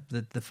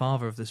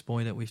father of this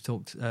boy that we've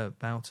talked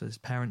about, his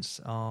parents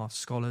are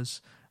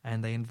scholars,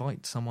 and they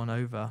invite someone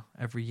over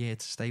every year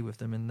to stay with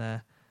them in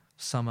their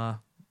summer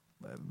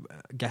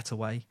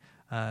getaway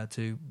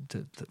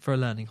for a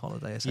learning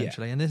holiday,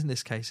 essentially. Yeah. And in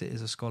this case, it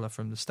is a scholar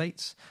from the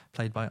States,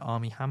 played by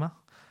Armie Hammer,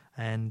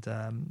 and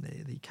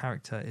the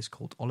character is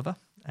called Oliver,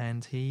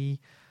 and he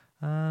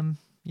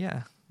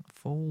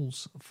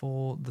falls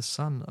for the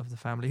son of the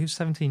family, who's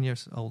 17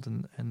 years old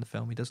in the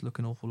film. He does look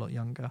an awful lot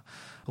younger,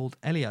 called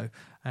Elio.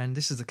 And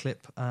this is a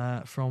clip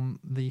from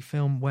the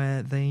film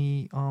where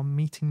they are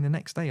meeting the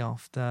next day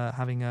after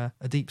having a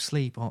deep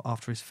sleep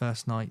after his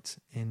first night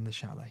in the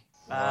chalet.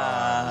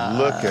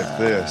 Look at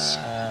this.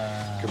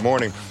 Good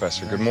morning,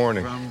 Professor. Good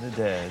morning. From the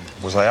dead.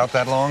 Was I out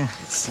that long? It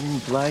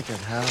seemed like it.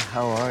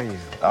 How are you?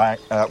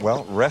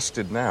 Well,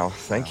 rested now.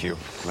 Thank you.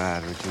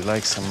 Glad. Would you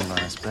like some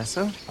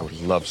espresso? I would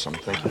love some.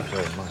 Thank you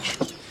very much.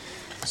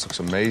 This looks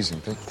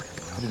amazing.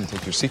 I didn't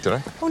take your seat, did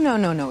I? Oh,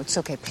 no. It's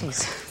okay,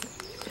 please.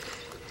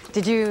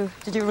 Did you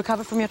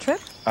recover from your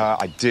trip?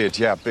 I did,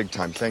 yeah, big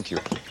time. Thank you.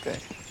 Okay.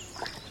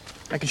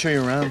 I can show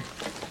you around.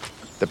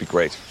 That'd be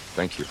great.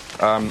 Thank you.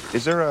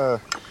 Is there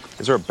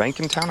a bank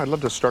in town? I'd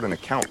love to start an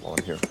account while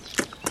I'm here.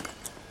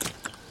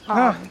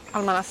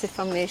 Almanac's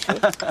information.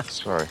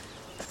 Sorry.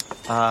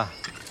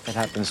 It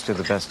happens to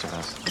the best of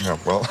us. Yeah,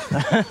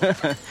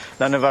 well.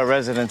 None of our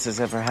residents has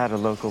ever had a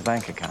local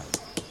bank account.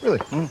 Really?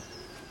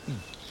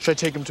 Should I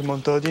take them to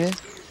Montodier?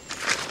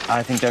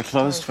 I think they're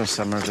closed for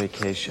summer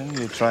vacation.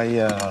 You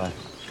try,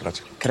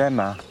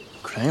 crema.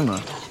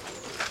 Crema?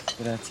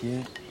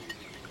 Grazie.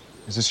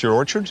 Is this your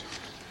orchard?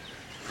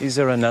 These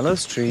are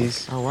Anello's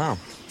trees. Oh, wow.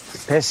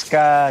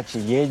 Pesca,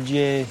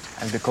 ciliegie,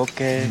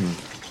 albicocche.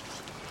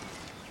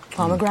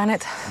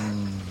 Pomegranate.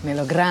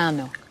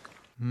 Melograno.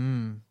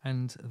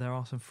 And there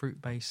are some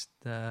fruit-based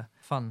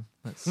fun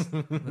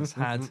that's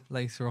had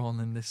later on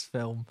in this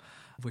film,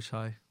 which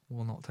I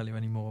will not tell you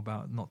any more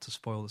about, not to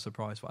spoil the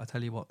surprise. But I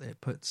tell you what,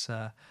 it puts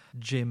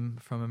Jim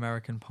from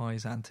American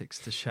Pie's antics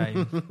to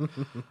shame.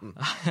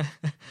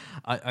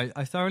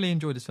 I thoroughly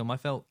enjoyed this film. I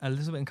felt a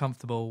little bit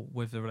uncomfortable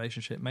with the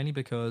relationship, mainly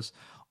because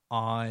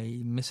I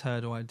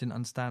misheard or I didn't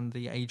understand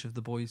the age of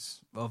the boy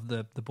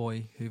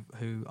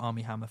who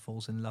Armie Hammer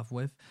falls in love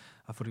with.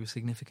 I thought he was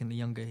significantly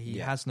younger. He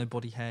has no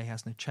body hair, he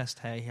has no chest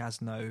hair, he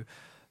has no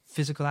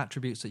physical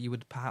attributes that you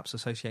would perhaps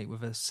associate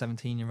with a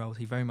 17-year-old.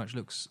 He very much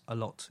looks a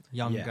lot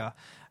younger,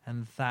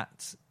 and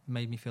that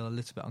made me feel a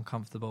little bit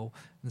uncomfortable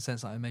in the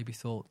sense that I maybe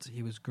thought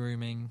he was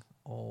grooming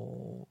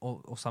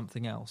or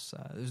something else.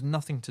 There's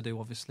nothing to do,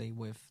 obviously,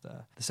 with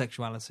the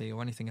sexuality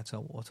or anything at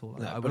all.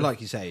 But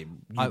like you say,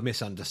 you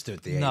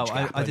misunderstood the age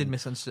gap. I did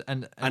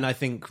misunderstand. And I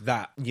think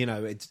that,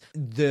 it's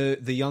the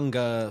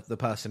younger the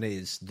person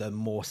is, the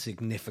more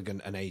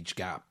significant an age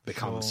gap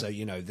becomes. Sure.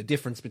 So, the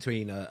difference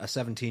between a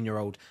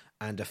 17-year-old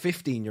and a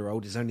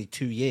 15-year-old is only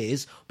 2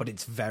 years, but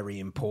it's very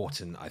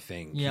important, I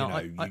think. Yeah,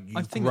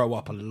 you think grow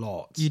up a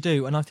lot. You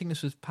do, and I think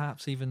this was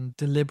perhaps even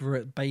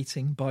deliberate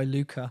baiting by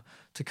Luca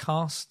to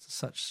cast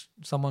such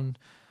someone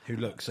who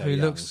looks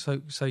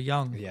so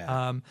young.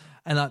 Yeah.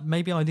 And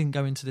maybe I didn't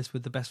go into this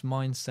with the best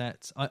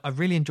mindset. I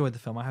really enjoyed the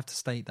film. I have to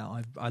state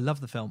that I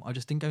love the film. I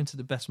just didn't go into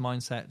the best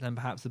mindset and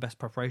perhaps the best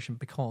preparation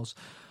because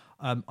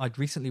I'd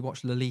recently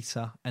watched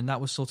Lolita, and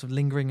that was sort of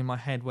lingering in my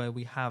head where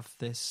we have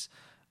this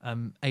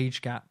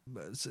age gap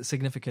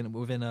significant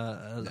within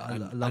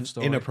a love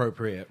story,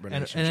 inappropriate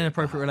relationship, an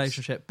inappropriate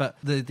relationship. But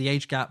the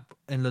age gap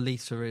in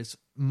Lolita is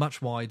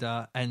much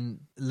wider, and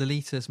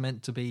Lolita's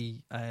meant to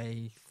be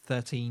a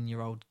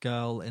 13-year-old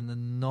girl in the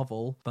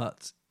novel,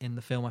 but in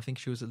the film I think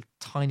she was a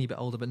tiny bit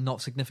older, but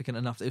not significant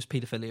enough. It was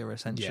paedophilia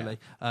essentially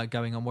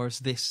going on, whereas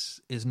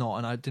this is not,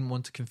 and I didn't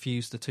want to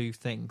confuse the two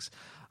things.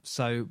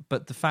 So,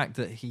 but the fact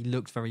that he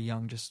looked very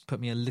young just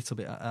put me a little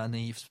bit at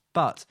unease.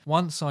 But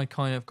once I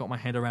kind of got my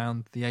head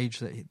around the age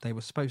that they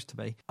were supposed to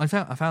be, I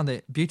found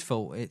it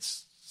beautiful.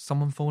 It's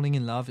someone falling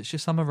in love. It's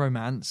just summer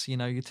romance,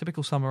 your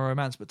typical summer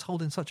romance, but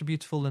told in such a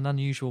beautiful and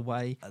unusual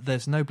way.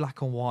 There's no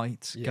black or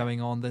white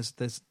going on.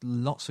 There's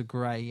lots of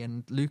grey,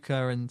 and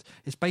Luca, and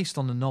it's based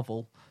on a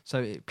novel,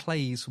 so it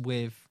plays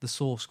with the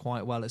source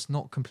quite well. It's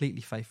not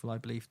completely faithful, I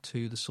believe,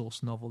 to the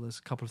source novel. There's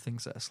a couple of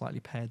things that are slightly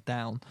pared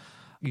down.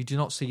 You do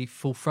not see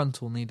full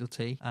frontal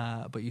nudity,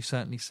 but you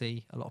certainly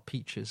see a lot of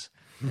peaches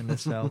in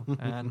this film,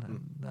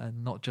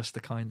 and not just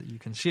the kind that you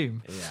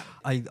consume.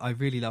 Yeah. I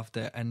really loved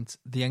it, and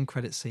the end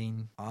credit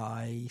scene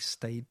I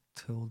stayed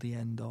till the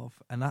end of,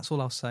 and that's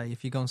all I'll say.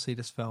 If you go and see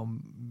this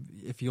film,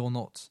 if you're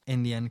not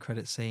in the end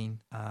credit scene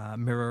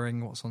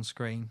mirroring what's on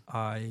screen,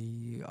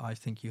 I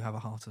think you have a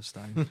heart of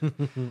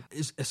stone.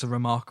 It's a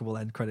remarkable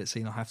end credit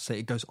scene, I have to say.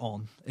 It goes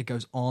on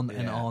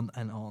and on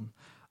and on.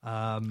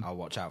 I'll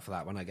watch out for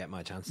that when I get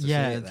my chance to see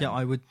it then. Yeah,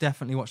 I would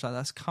definitely watch that.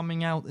 That's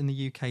coming out in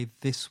the UK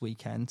this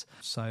weekend,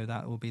 so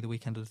that will be the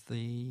weekend of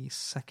the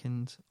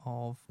 2nd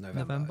of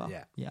November.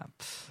 Yeah.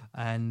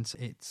 And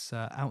it's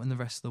out in the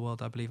rest of the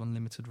world, I believe, on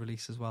limited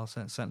release as well,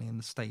 so certainly in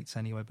the States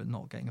anyway, but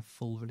not getting a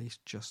full release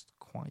just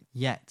quite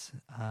yet.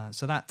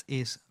 So that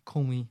is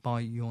Call Me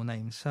By Your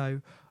Name. So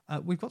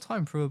we've got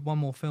time for one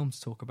more film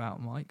to talk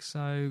about, Mike.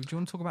 So do you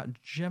want to talk about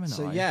Gemini?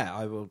 So yeah,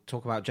 I will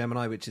talk about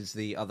Gemini, which is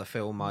the other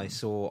film I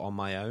saw on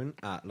my own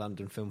at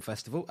London Film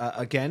Festival.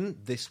 Again,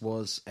 this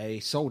was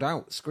a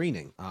sold-out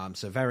screening,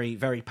 so very,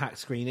 very packed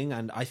screening,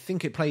 and I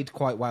think it played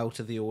quite well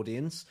to the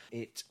audience.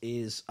 It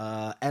is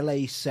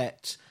LA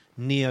set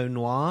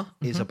neo-noir,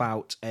 is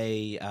about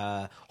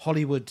a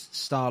Hollywood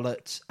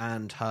starlet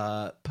and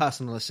her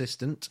personal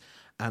assistant,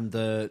 and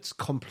the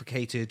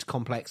complicated,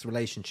 complex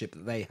relationship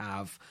that they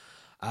have.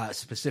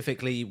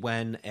 Specifically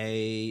when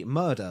a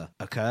murder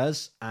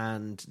occurs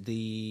and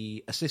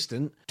the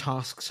assistant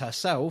tasks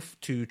herself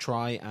to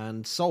try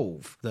and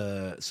solve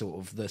the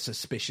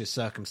suspicious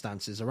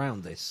circumstances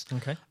around this.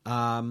 Okay.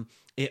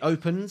 It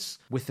opens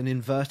with an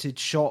inverted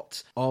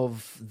shot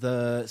of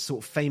the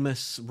sort of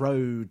famous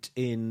road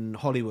in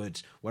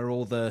Hollywood where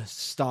all the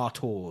star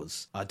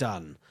tours are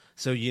done.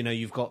 So,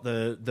 you've got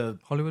the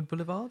Hollywood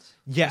Boulevard?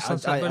 Yeah,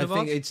 Sunset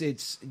Boulevard? I think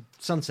it's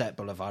Sunset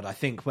Boulevard, I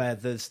think, where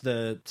there's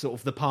the sort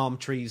of the palm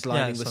trees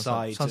lining the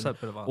sides, Sunset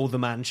Boulevard. All the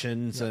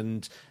mansions,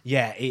 and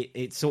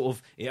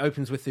it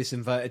opens with this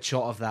inverted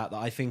shot of that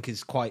I think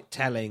is quite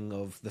telling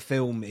of the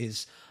film.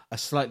 Is a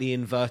slightly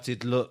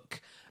inverted look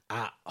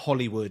at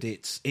Hollywood.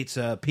 It's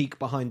a peek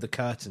behind the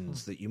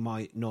curtains that you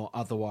might not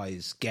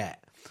otherwise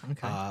get.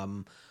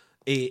 Okay.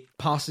 It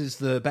passes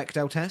the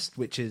Bechdel test,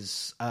 which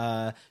is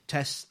a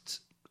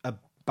test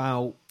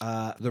about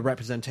the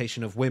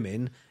representation of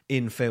women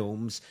in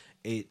films.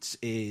 It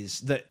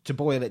is that, to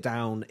boil it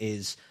down,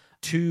 is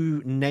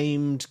two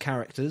named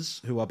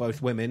characters who are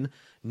both women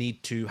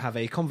need to have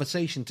a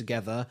conversation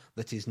together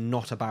that is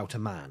not about a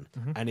man.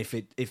 And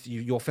if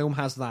your film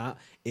has that,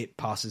 it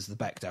passes the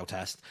Bechdel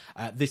test.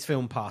 This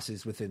film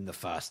passes within the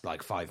first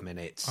 5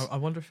 minutes. I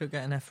wonder if it'll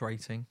get an F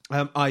rating.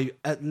 I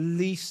at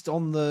least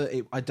on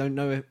I don't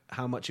know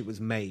how much it was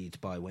made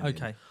by women.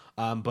 Okay.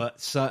 But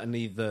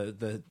certainly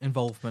the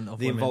involvement of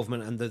the women.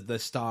 involvement and the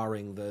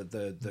starring,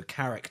 the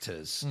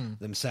characters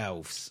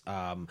themselves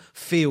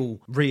feel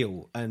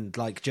real and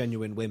like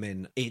genuine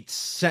women. It's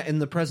set in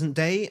the present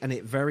day, and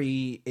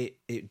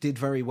it did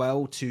very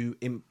well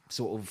to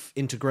sort of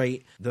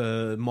integrate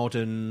the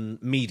modern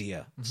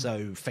media,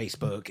 so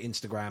Facebook,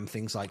 Instagram,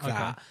 things like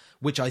that,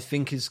 which I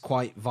think is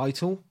quite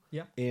vital.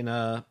 Yeah. In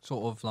a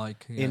sort of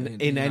like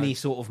in any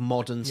sort of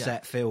modern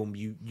set film,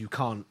 you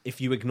can't,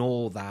 if you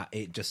ignore that,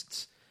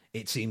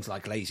 it seems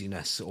like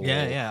laziness or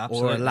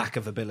a lack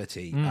of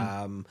ability.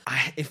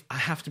 If I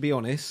have to be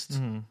honest,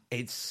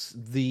 it's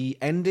the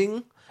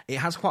ending. It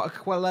has quite a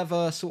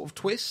clever sort of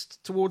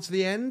twist towards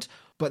the end,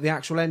 but the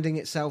actual ending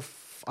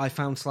itself I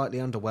found slightly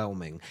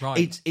underwhelming.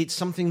 Right. It's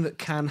something that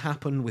can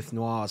happen with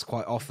noirs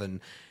quite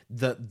often.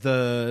 That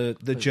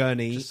the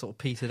journey just sort of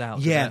petered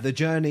out. Yeah, the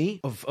journey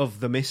of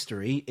the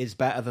mystery is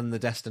better than the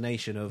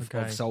destination of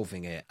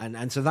solving it,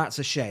 and so that's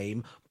a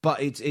shame.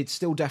 But it's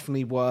still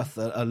definitely worth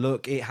a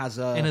look. It has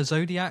in a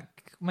Zodiac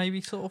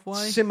maybe sort of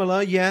way,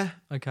 similar, yeah.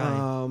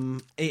 Okay.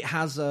 It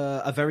has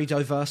a very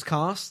diverse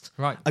cast.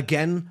 Right.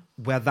 Again,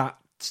 where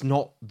that's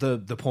not the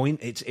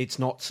point. It's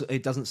not.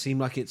 It doesn't seem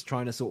like it's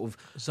trying to sort of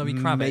Zoe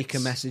Kravitz. Make a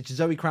message.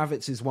 Zoe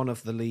Kravitz is one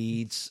of the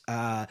leads.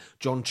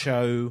 John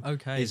Cho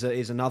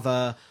is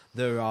another.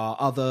 There are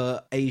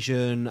other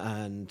Asian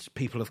and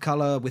people of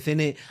colour within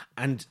it,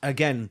 and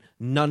again,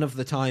 none of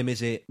the time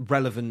is it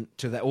relevant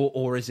to their,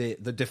 or is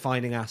it the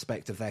defining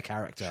aspect of their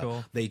character.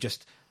 Sure. They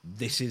just,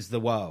 this is the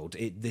world.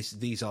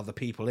 These are the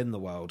people in the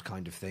world,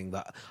 kind of thing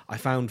that I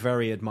found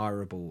very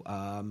admirable.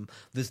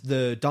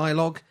 The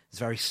dialogue is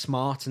very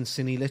smart and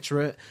cine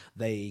literate.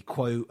 They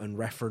quote and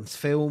reference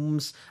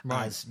films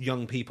as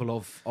young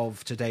people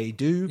of today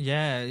do.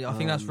 Yeah, I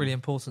think that's really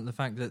important. The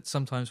fact that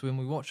sometimes when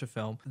we watch a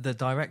film, the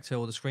director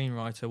or the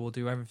screenwriter will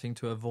do everything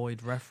to avoid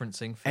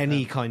referencing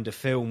any kind of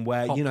film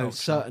where pop culture.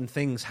 Certain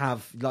things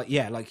have like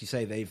you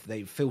say,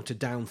 they've filtered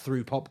down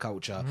through pop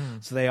culture,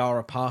 so they are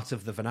a part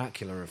of the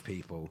vernacular of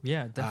people.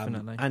 Yeah,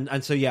 definitely.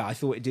 And so I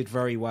thought it did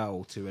very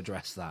well to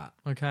address that.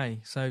 Okay,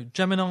 so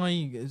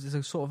Gemini is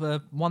a sort of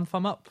a one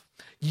thumb up.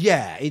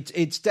 Yeah,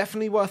 it's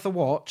definitely worth a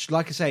watch.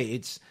 Like I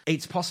say,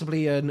 it's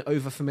possibly an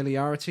over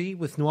familiarity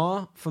with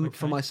noir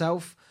for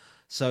myself.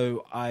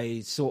 So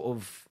I sort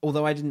of,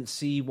 although I didn't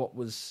see what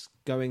was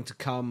going to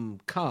come,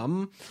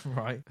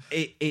 right,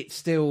 it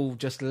still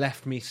just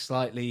left me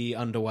slightly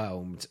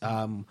underwhelmed,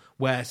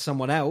 where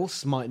someone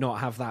else might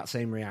not have that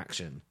same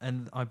reaction.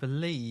 And I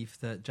believe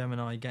that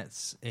Gemini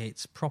gets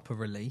its proper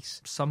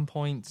release some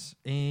point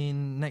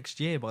in next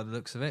year by the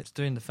looks of it. It's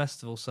doing the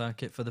festival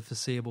circuit for the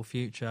foreseeable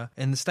future.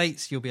 In the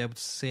States, you'll be able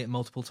to see it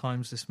multiple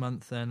times this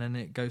month, and then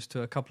it goes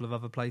to a couple of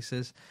other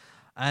places.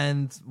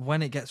 And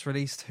when it gets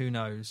released, who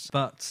knows?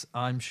 But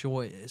I'm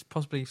sure it's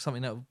possibly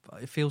something that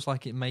it feels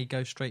like it may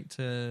go straight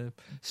to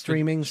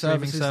streaming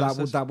services.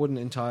 That wouldn't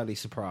entirely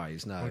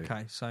surprise. No.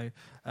 Okay, so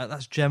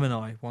that's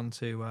Gemini, one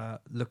to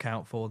look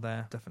out for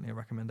there. Definitely a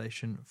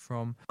recommendation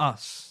from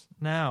us.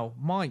 Now,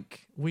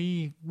 Mike,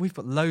 we've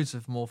got loads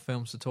of more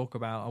films to talk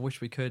about. I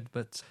wish we could,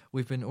 but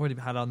we've already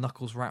had our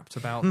knuckles wrapped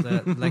about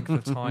the length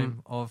of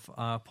time of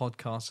our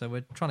podcast, so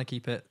we're trying to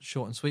keep it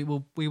short and sweet.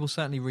 We will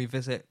certainly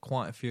revisit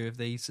quite a few of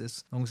these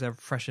as long as they're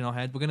fresh in our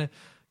head. We're going to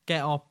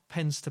get our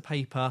pens to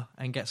paper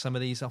and get some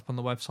of these up on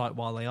the website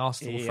while they are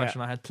still fresh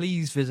in our head.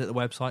 Please visit the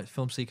website,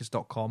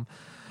 filmseekers.com.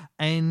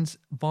 And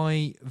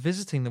by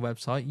visiting the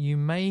website, you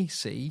may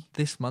see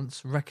this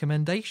month's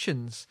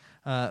recommendations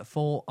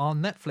for our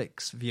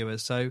Netflix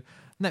viewers. So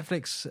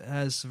Netflix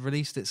has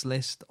released its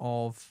list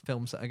of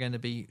films that are going to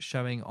be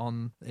showing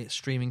on its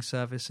streaming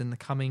service in the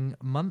coming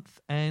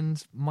month.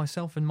 And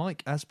myself and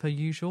Mike, as per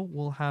usual,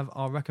 will have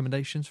our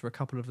recommendations for a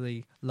couple of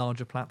the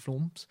larger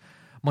platforms.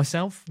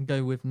 Myself,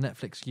 go with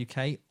Netflix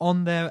UK.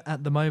 On there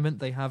at the moment,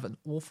 they have an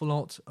awful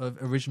lot of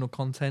original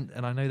content,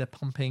 and I know they're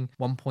pumping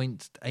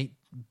 $1.8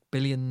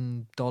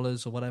 billion or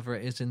whatever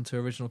it is into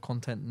original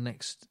content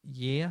next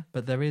year.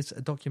 But there is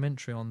a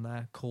documentary on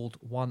there called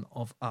One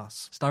of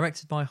Us. It's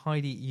directed by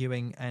Heidi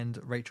Ewing and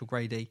Rachel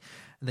Grady.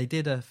 They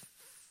did a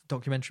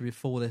documentary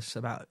before this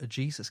about a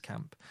Jesus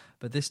camp,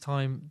 but this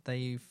time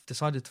they've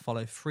decided to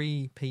follow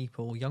 3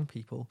 people, young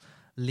people,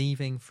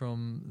 leaving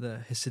from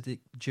the Hasidic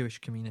Jewish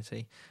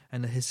community.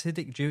 And the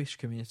Hasidic Jewish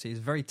community is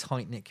a very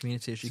tight-knit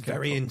community. As you can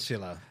very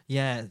insular.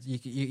 Yeah,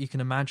 you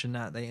can imagine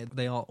that.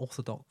 They are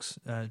Orthodox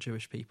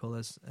Jewish people,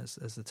 as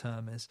the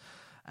term is.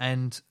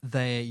 And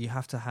you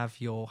have to have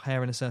your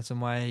hair in a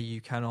certain way.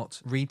 You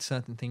cannot read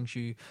certain things.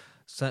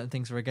 Certain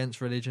things are against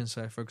religion.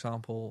 So, for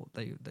example,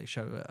 they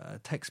show a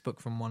textbook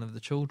from one of the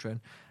children,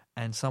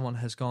 and someone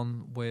has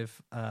gone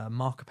with a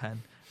marker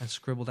pen and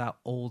scribbled out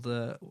all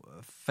the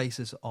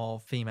faces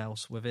of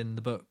females within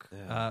the book.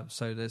 Yeah.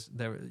 So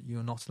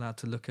you're not allowed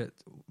to look at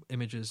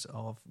images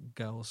of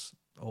girls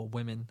or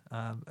women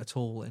at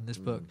all in this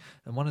book.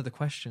 And one of the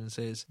questions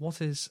is,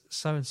 what is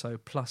so-and-so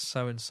plus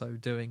so-and-so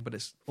doing? But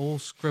it's all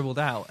scribbled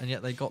out, and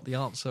yet they got the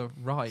answer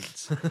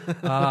right.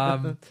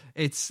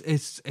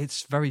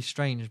 It's very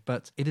strange,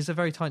 but it is a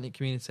very tight-knit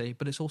community,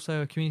 but it's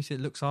also a community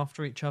that looks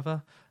after each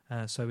other.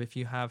 So if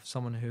you have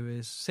someone who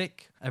is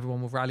sick,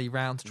 everyone will rally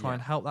round to try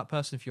and help that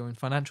person. If you're in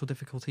financial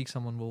difficulty,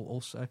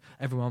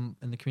 everyone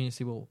in the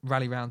community will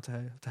rally round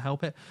to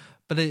help it.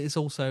 But it is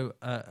also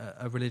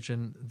a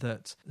religion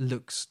that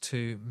looks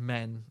to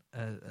men,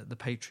 the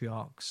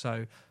patriarch.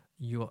 So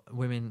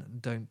women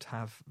don't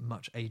have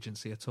much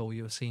agency at all.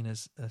 You are seen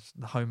as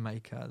the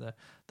homemaker,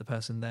 the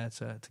person there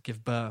to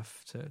give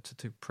birth,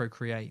 to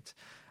procreate.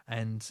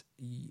 And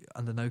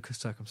under no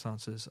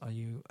circumstances are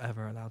you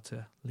ever allowed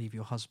to leave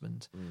your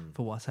husband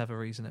for whatever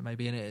reason it may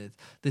be. And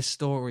this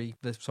documentary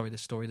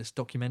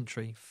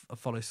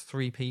follows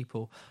 3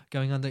 people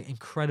going under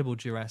incredible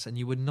duress, and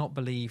you would not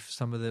believe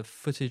some of the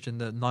footage and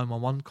the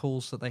 911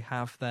 calls that they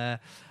have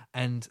there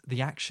and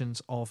the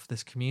actions of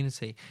this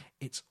community.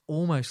 It's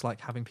almost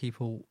like having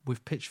people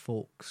with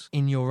pitchforks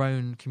in your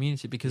own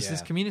community, because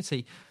this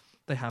community,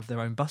 they have their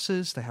own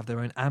buses, they have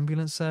their own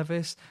ambulance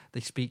service, they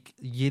speak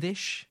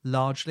Yiddish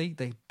largely,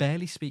 they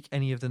barely speak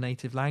any of the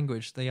native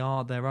language. They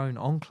are their own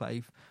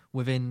enclave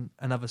within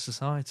another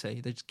society.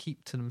 They just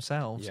keep to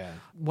themselves. Yeah.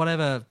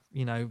 Whatever,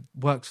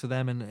 works for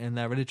them and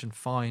their religion,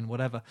 fine,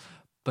 whatever.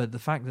 But the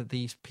fact that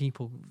these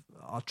people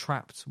are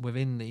trapped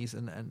within these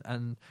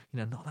and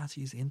not allowed to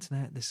use the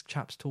internet. This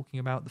chap's talking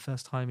about the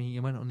first time he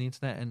went on the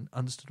internet and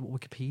understood what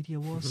Wikipedia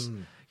was.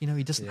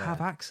 He doesn't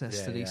have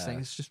access to these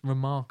things. It's just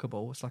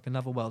remarkable. It's like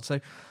another world. So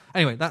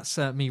anyway, that's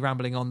me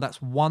rambling on.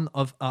 That's One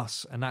of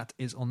Us, and that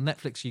is on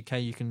Netflix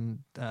UK. You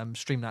can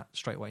stream that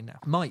straight away now.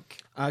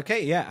 Mike.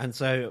 Okay, yeah. And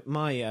so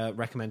my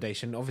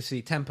recommendation,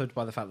 obviously tempered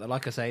by the fact that,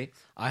 like I say,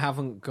 I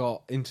haven't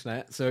got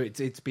internet, so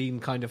it's been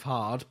kind of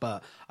hard,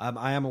 but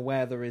I am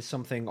aware there is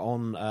something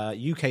on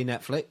UK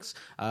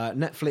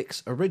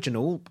Netflix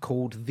original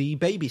called The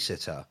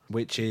Babysitter,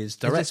 which is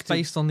directed... Is this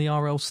based on the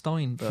R.L.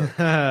 Stein book?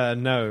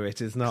 No,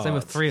 it is not. There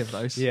were 3 of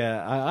those.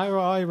 Yeah,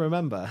 I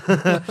remember.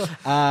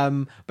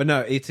 But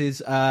no, it is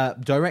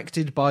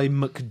directed by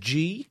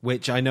McG,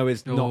 which I know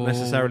is not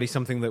necessarily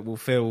something that will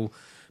fill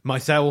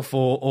myself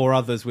or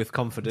others with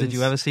confidence. Did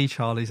you ever see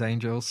Charlie's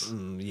Angels?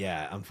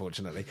 Yeah,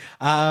 unfortunately.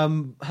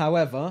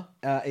 However,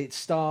 it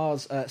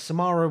stars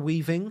Samara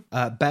Weaving,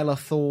 Bella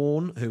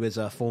Thorne, who is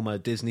a former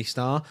Disney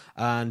star,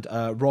 and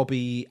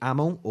Robbie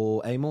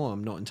Amell,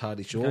 I'm not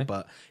entirely sure,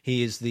 but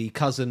he is the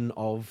cousin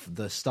of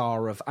the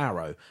star of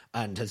Arrow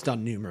and has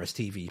done numerous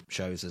TV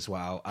shows as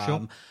well.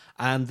 Sure.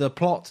 And the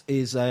plot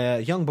is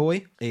a young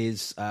boy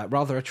is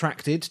rather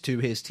attracted to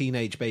his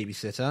teenage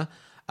babysitter.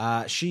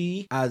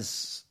 She,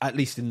 as at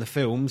least in the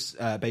films,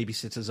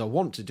 babysitters are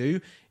wont to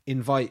do,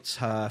 invites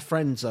her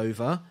friends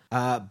over,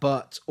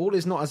 but all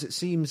is not as it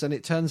seems, and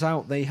it turns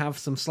out they have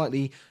some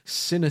slightly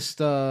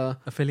sinister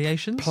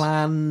affiliations,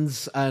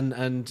 plans,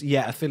 and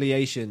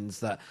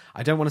affiliations that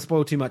I don't want to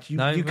spoil too much.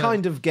 You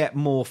kind of get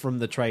more from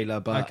the trailer,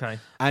 but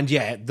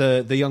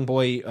the young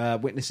boy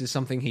witnesses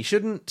something he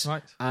shouldn't,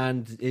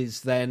 and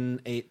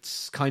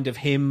it's kind of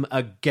him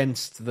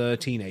against the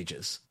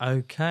teenagers.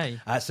 Okay,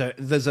 so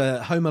there's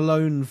a Home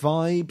Alone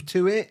vibe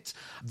to it.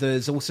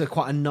 There's also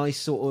quite a nice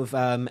sort of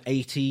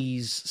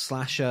 80s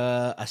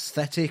slasher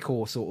aesthetic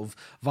or sort of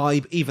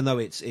vibe, even though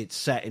it's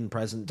set in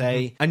present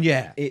day. And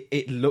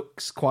it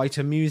looks quite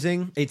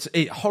amusing. It's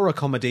horror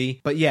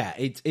comedy, but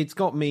it's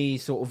got me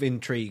sort of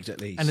intrigued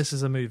at least. And this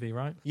is a movie,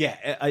 right? Yeah,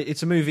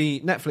 it's a movie,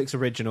 Netflix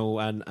original,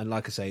 and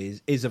like I say,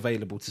 is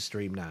available to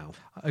stream now.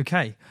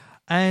 Okay.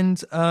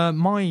 And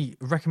my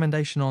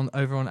recommendation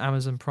over on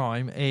Amazon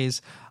Prime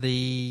is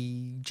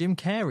the Jim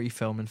Carrey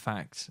film, in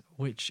fact,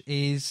 which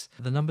is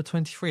The Number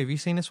 23. Have you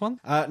seen this one?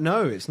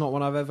 No, it's not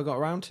one I've ever got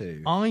around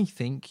to. I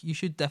think you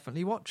should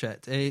definitely watch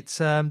it. It's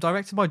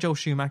directed by Joel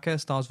Schumacher,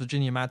 stars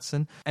Virginia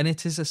Madsen, and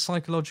it is a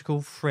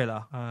psychological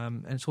thriller.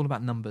 And it's all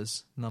about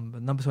numbers.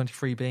 Number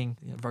 23 being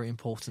very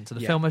important to the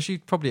film, as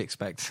you'd probably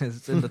expect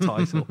in the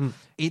title.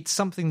 It's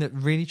something that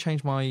really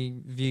changed my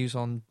views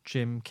on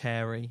Jim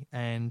Carrey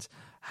and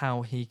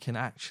how he can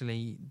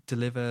actually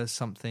deliver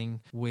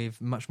something with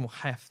much more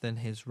heft than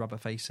his rubber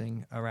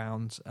facing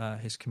around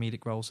his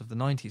comedic roles of the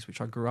 90s, which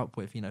I grew up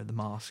with, The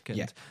Mask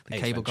and The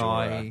Cable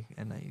Guy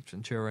and Ace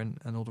Ventura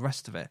and all the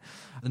rest of it.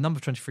 The Number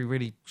 23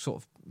 really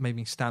sort of made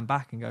me stand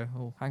back and go,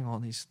 oh, hang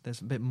on,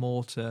 there's a bit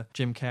more to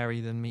Jim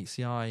Carrey than meets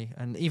the eye,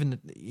 and even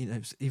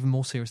it's even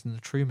more serious than The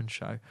Truman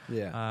Show,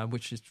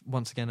 which is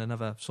once again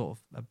another sort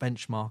of a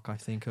benchmark, I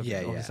think, of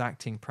his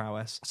acting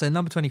prowess. So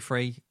Number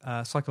 23,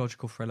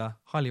 psychological thriller,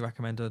 highly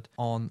recommended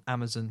on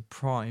Amazon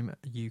Prime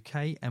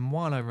UK. And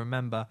while I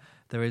remember,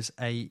 there is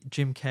a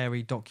Jim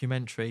Carrey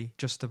documentary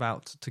just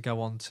about to go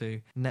on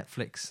to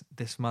Netflix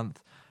this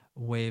month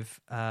with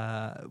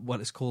what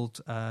is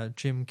called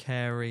Jim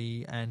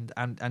Carrey and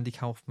Andy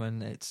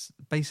Kaufman. It's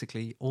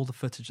basically all the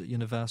footage that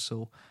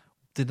Universal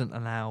didn't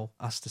allow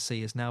us to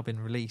see has now been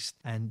released,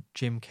 and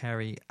Jim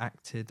Carrey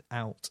acted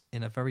out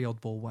in a very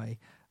oddball way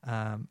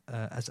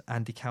as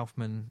Andy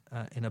Kaufman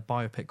in a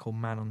biopic called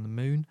Man on the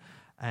Moon.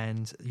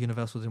 And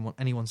Universal didn't want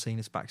anyone seeing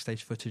this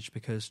backstage footage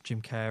because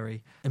Jim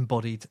Carrey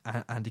embodied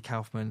Andy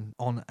Kaufman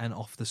on and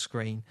off the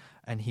screen,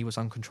 and he was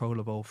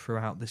uncontrollable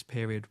throughout this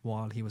period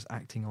while he was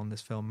acting on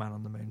this film, Man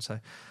on the Moon. So,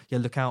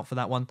 look out for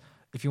that one.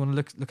 If you want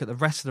to look at the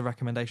rest of the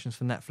recommendations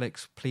for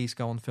Netflix, please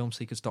go on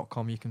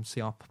filmseekers.com. You can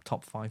see our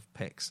top 5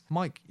 picks.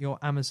 Mike, your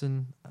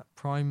Amazon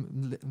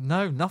Prime...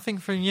 No, nothing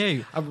from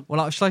you.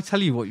 Well, should I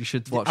tell you what you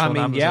should watch on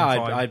Amazon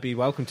Prime? I'd be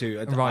welcome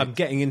to. Right. I'm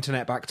getting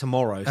internet back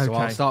tomorrow, so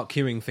I'll start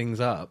queuing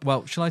things up.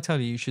 Well, shall I tell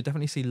you should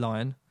definitely see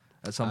Lion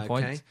at some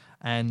point.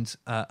 And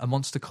A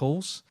Monster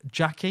Calls.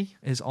 Jackie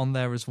is on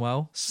there as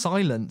well.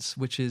 Silence,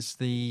 which is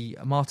the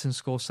Martin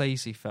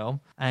Scorsese film.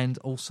 And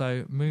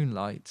also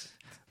Moonlight.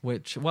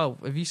 Which,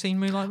 have you seen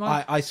Moonlight,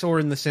 Mike? I saw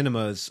in the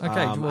cinemas.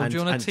 Okay, do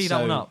you want to tee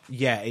that one up?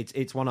 Yeah,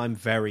 it's one I'm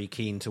very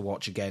keen to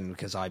watch again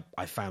because I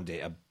found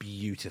it a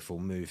beautiful,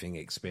 moving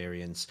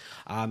experience.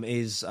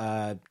 Is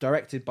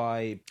directed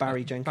by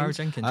Barry Jenkins. Barry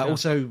Jenkins,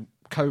 also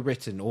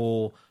co-written,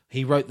 or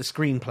he wrote the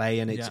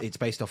screenplay, and it's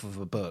based off of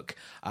a book.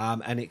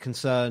 And it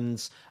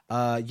concerns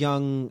a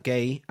young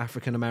gay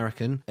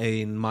African-American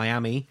in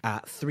Miami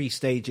at 3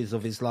 stages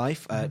of his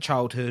life,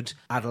 childhood,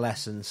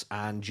 adolescence,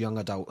 and young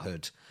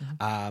adulthood.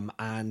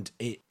 And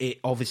it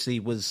obviously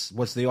was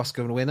the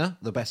Oscar winner,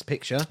 the Best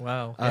Picture.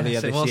 Wow.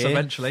 Earlier this year.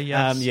 Eventually,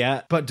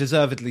 yes. But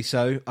deservedly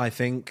so, I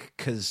think,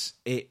 because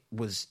it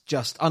was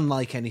just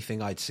unlike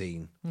anything I'd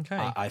seen.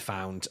 Okay. I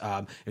found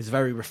it was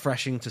very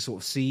refreshing to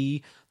sort of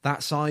see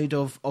that side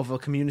of a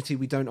community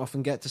we don't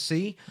often get to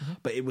see.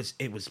 But it was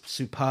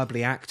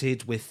superbly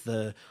acted with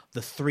the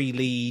 3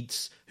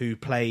 leads who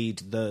played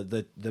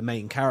the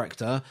main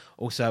character.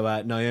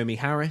 Also Naomi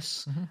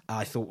Harris,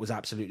 I thought was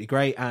absolutely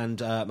great, and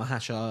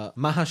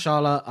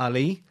Mahershala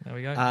Ali, there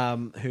we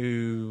go,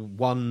 who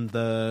won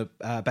the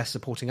Best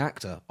Supporting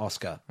Actor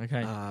Oscar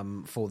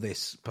for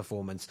this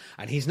performance.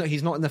 And he's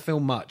not in the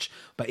film much,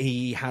 but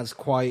he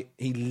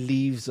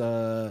leaves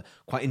a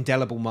quite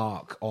indelible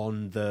mark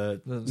on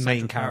the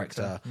main character.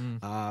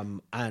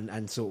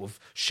 And sort of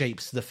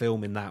shapes the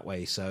film in that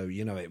way. So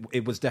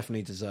it was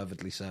definitely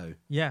deservedly so.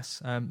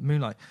 Yes,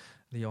 Moonlight,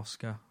 the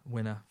Oscar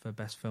winner for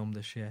Best Film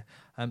this year.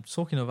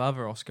 Talking of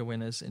other Oscar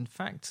winners, in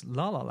fact,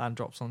 La La Land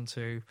drops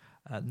onto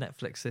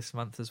Netflix this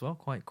month as well,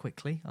 quite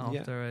quickly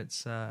after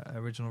its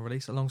original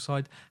release,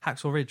 alongside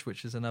Hacksaw Ridge,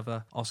 which is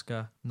another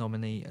Oscar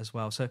nominee as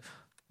well. So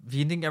if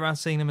you didn't get around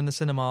seeing them in the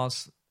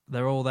cinemas,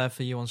 they're all there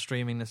for you on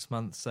streaming this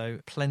month, so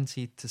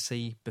plenty to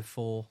see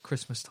before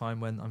Christmas time,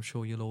 when I'm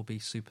sure you'll all be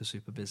super,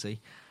 super busy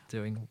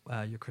doing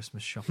your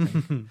Christmas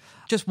shopping.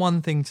 Just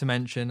one thing to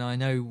mention, I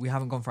know we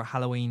haven't gone for a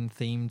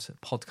Halloween-themed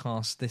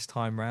podcast this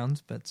time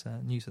round, but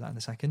news of that in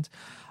a second.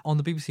 On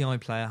the BBC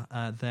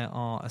iPlayer, there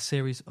are a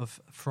series of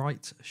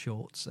Fright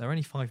shorts. They're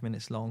only 5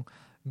 minutes long.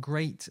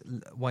 Great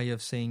way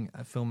of seeing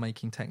a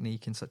filmmaking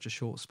technique in such a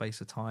short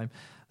space of time.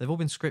 They've all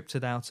been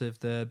scripted out of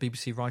the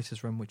BBC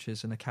Writers' Room, which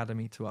is an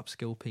academy to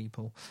upskill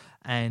people.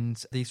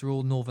 And these are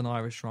all Northern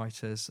Irish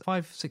writers.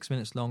 5-6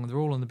 minutes long. They're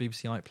all on the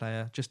BBC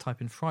iPlayer. Just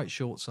type in Fright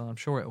Shorts and I'm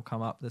sure it'll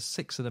come up. There's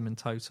 6 of them in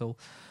total.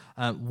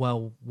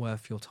 Well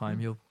worth your time.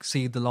 You'll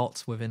see the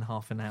lot within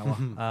half an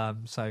hour.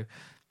 So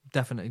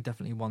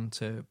definitely one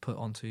to put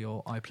onto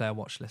your iPlayer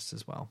watch list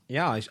as well.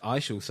 Yeah, I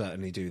shall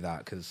certainly do that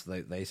because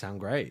they sound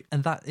great.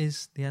 And that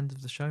is the end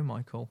of the show,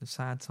 Michael.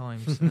 Sad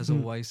times, as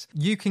always.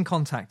 You can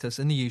contact us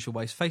in the usual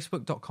ways.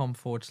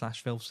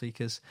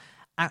 Facebook.com/Filmseekers,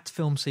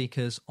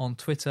 @Filmseekers on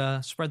Twitter.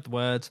 Spread the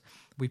word.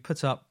 We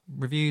put up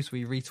reviews,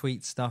 we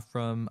retweet stuff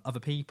from other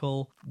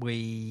people.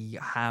 We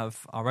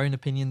have our own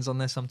opinions on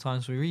this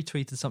sometimes. We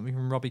retweeted something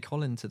from Robbie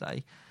Collin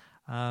today,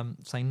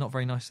 saying not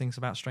very nice things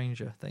about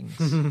Stranger Things,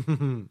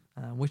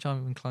 which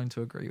I'm inclined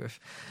to agree with.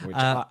 Which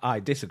I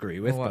disagree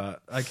with,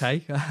 but...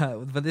 Okay,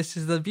 but this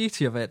is the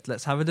beauty of it.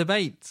 Let's have a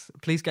debate.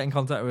 Please get in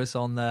contact with us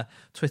on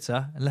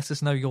Twitter and let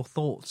us know your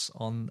thoughts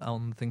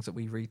on things that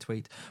we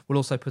retweet. We'll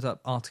also put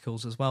up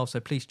articles as well, so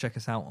please check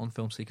us out on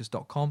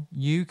filmseekers.com.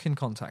 You can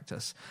contact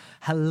us.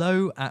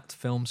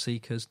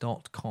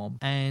 hello@filmseekers.com.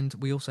 And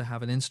we also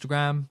have an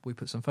Instagram. We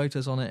put some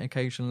photos on it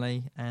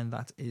occasionally, and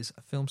that is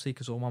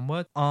Filmseekers, all one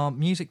word. Our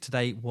music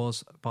today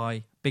was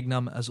by Big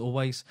Num, as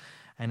always,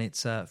 and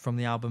it's from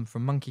the album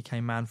From Monkey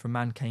Came Man, From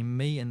Man Came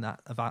Me, and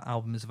that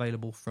album is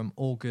available from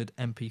all good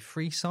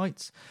MP3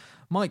 sites.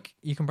 Mike,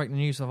 you can break the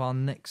news of our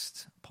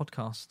next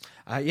podcast.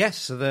 Yes,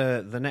 so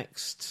the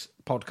next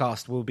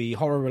podcast will be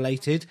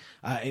horror-related.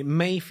 It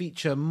may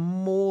feature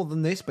more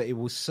than this, but it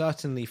will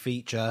certainly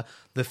feature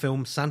the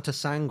film Santa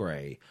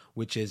Sangre,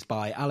 which is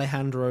by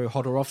Alejandro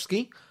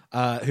Jodorowsky,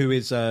 who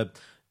is a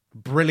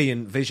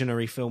brilliant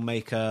visionary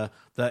filmmaker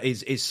that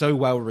is so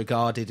well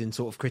regarded in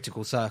sort of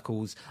critical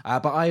circles,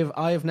 but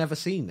I have never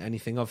seen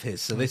anything of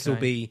his, so this will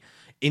be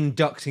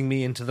inducting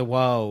me into the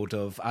world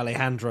of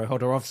Alejandro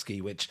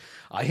Jodorowsky, which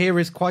I hear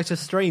is quite a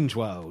strange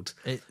world.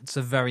 It's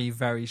a very,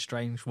 very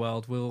strange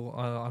world.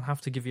 I'll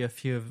have to give you a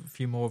few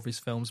more of his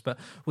films, but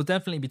we'll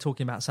definitely be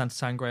talking about Santa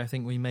Sangre. I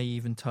think we may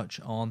even touch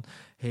on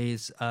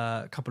his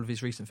couple of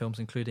his recent films,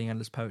 including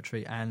Endless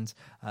Poetry and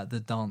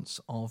The Dance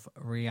of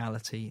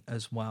Reality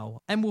as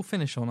well. And we'll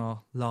finish on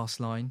our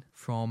last line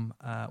from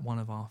one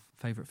of our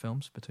favourite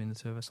films between the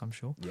two of us, I'm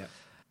sure. Yeah.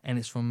 And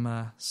it's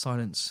from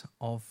Silence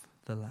of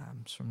the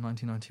Lambs from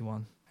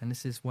 1991. And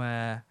this is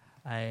where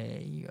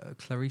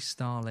Clarice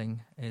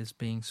Starling is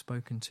being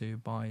spoken to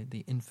by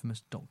the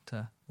infamous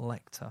Dr.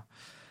 Lecter.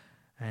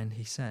 And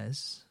he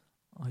says,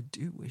 "I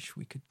do wish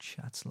we could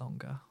chat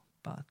longer,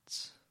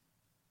 but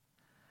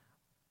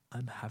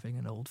I'm having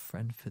an old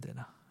friend for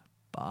dinner.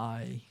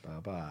 Bye."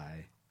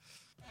 Bye-bye.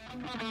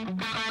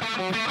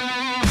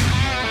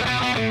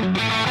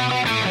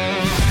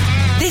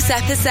 This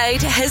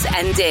episode has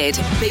ended,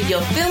 but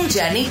your film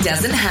journey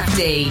doesn't have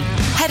to.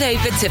 Head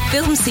over to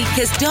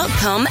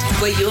filmseekers.com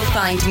where you'll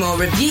find more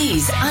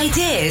reviews,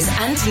 ideas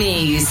and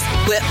news.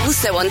 We're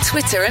also on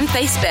Twitter and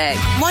Facebook.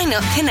 Why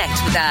not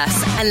connect with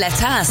us and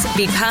let us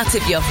be part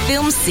of your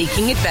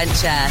film-seeking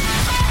adventure?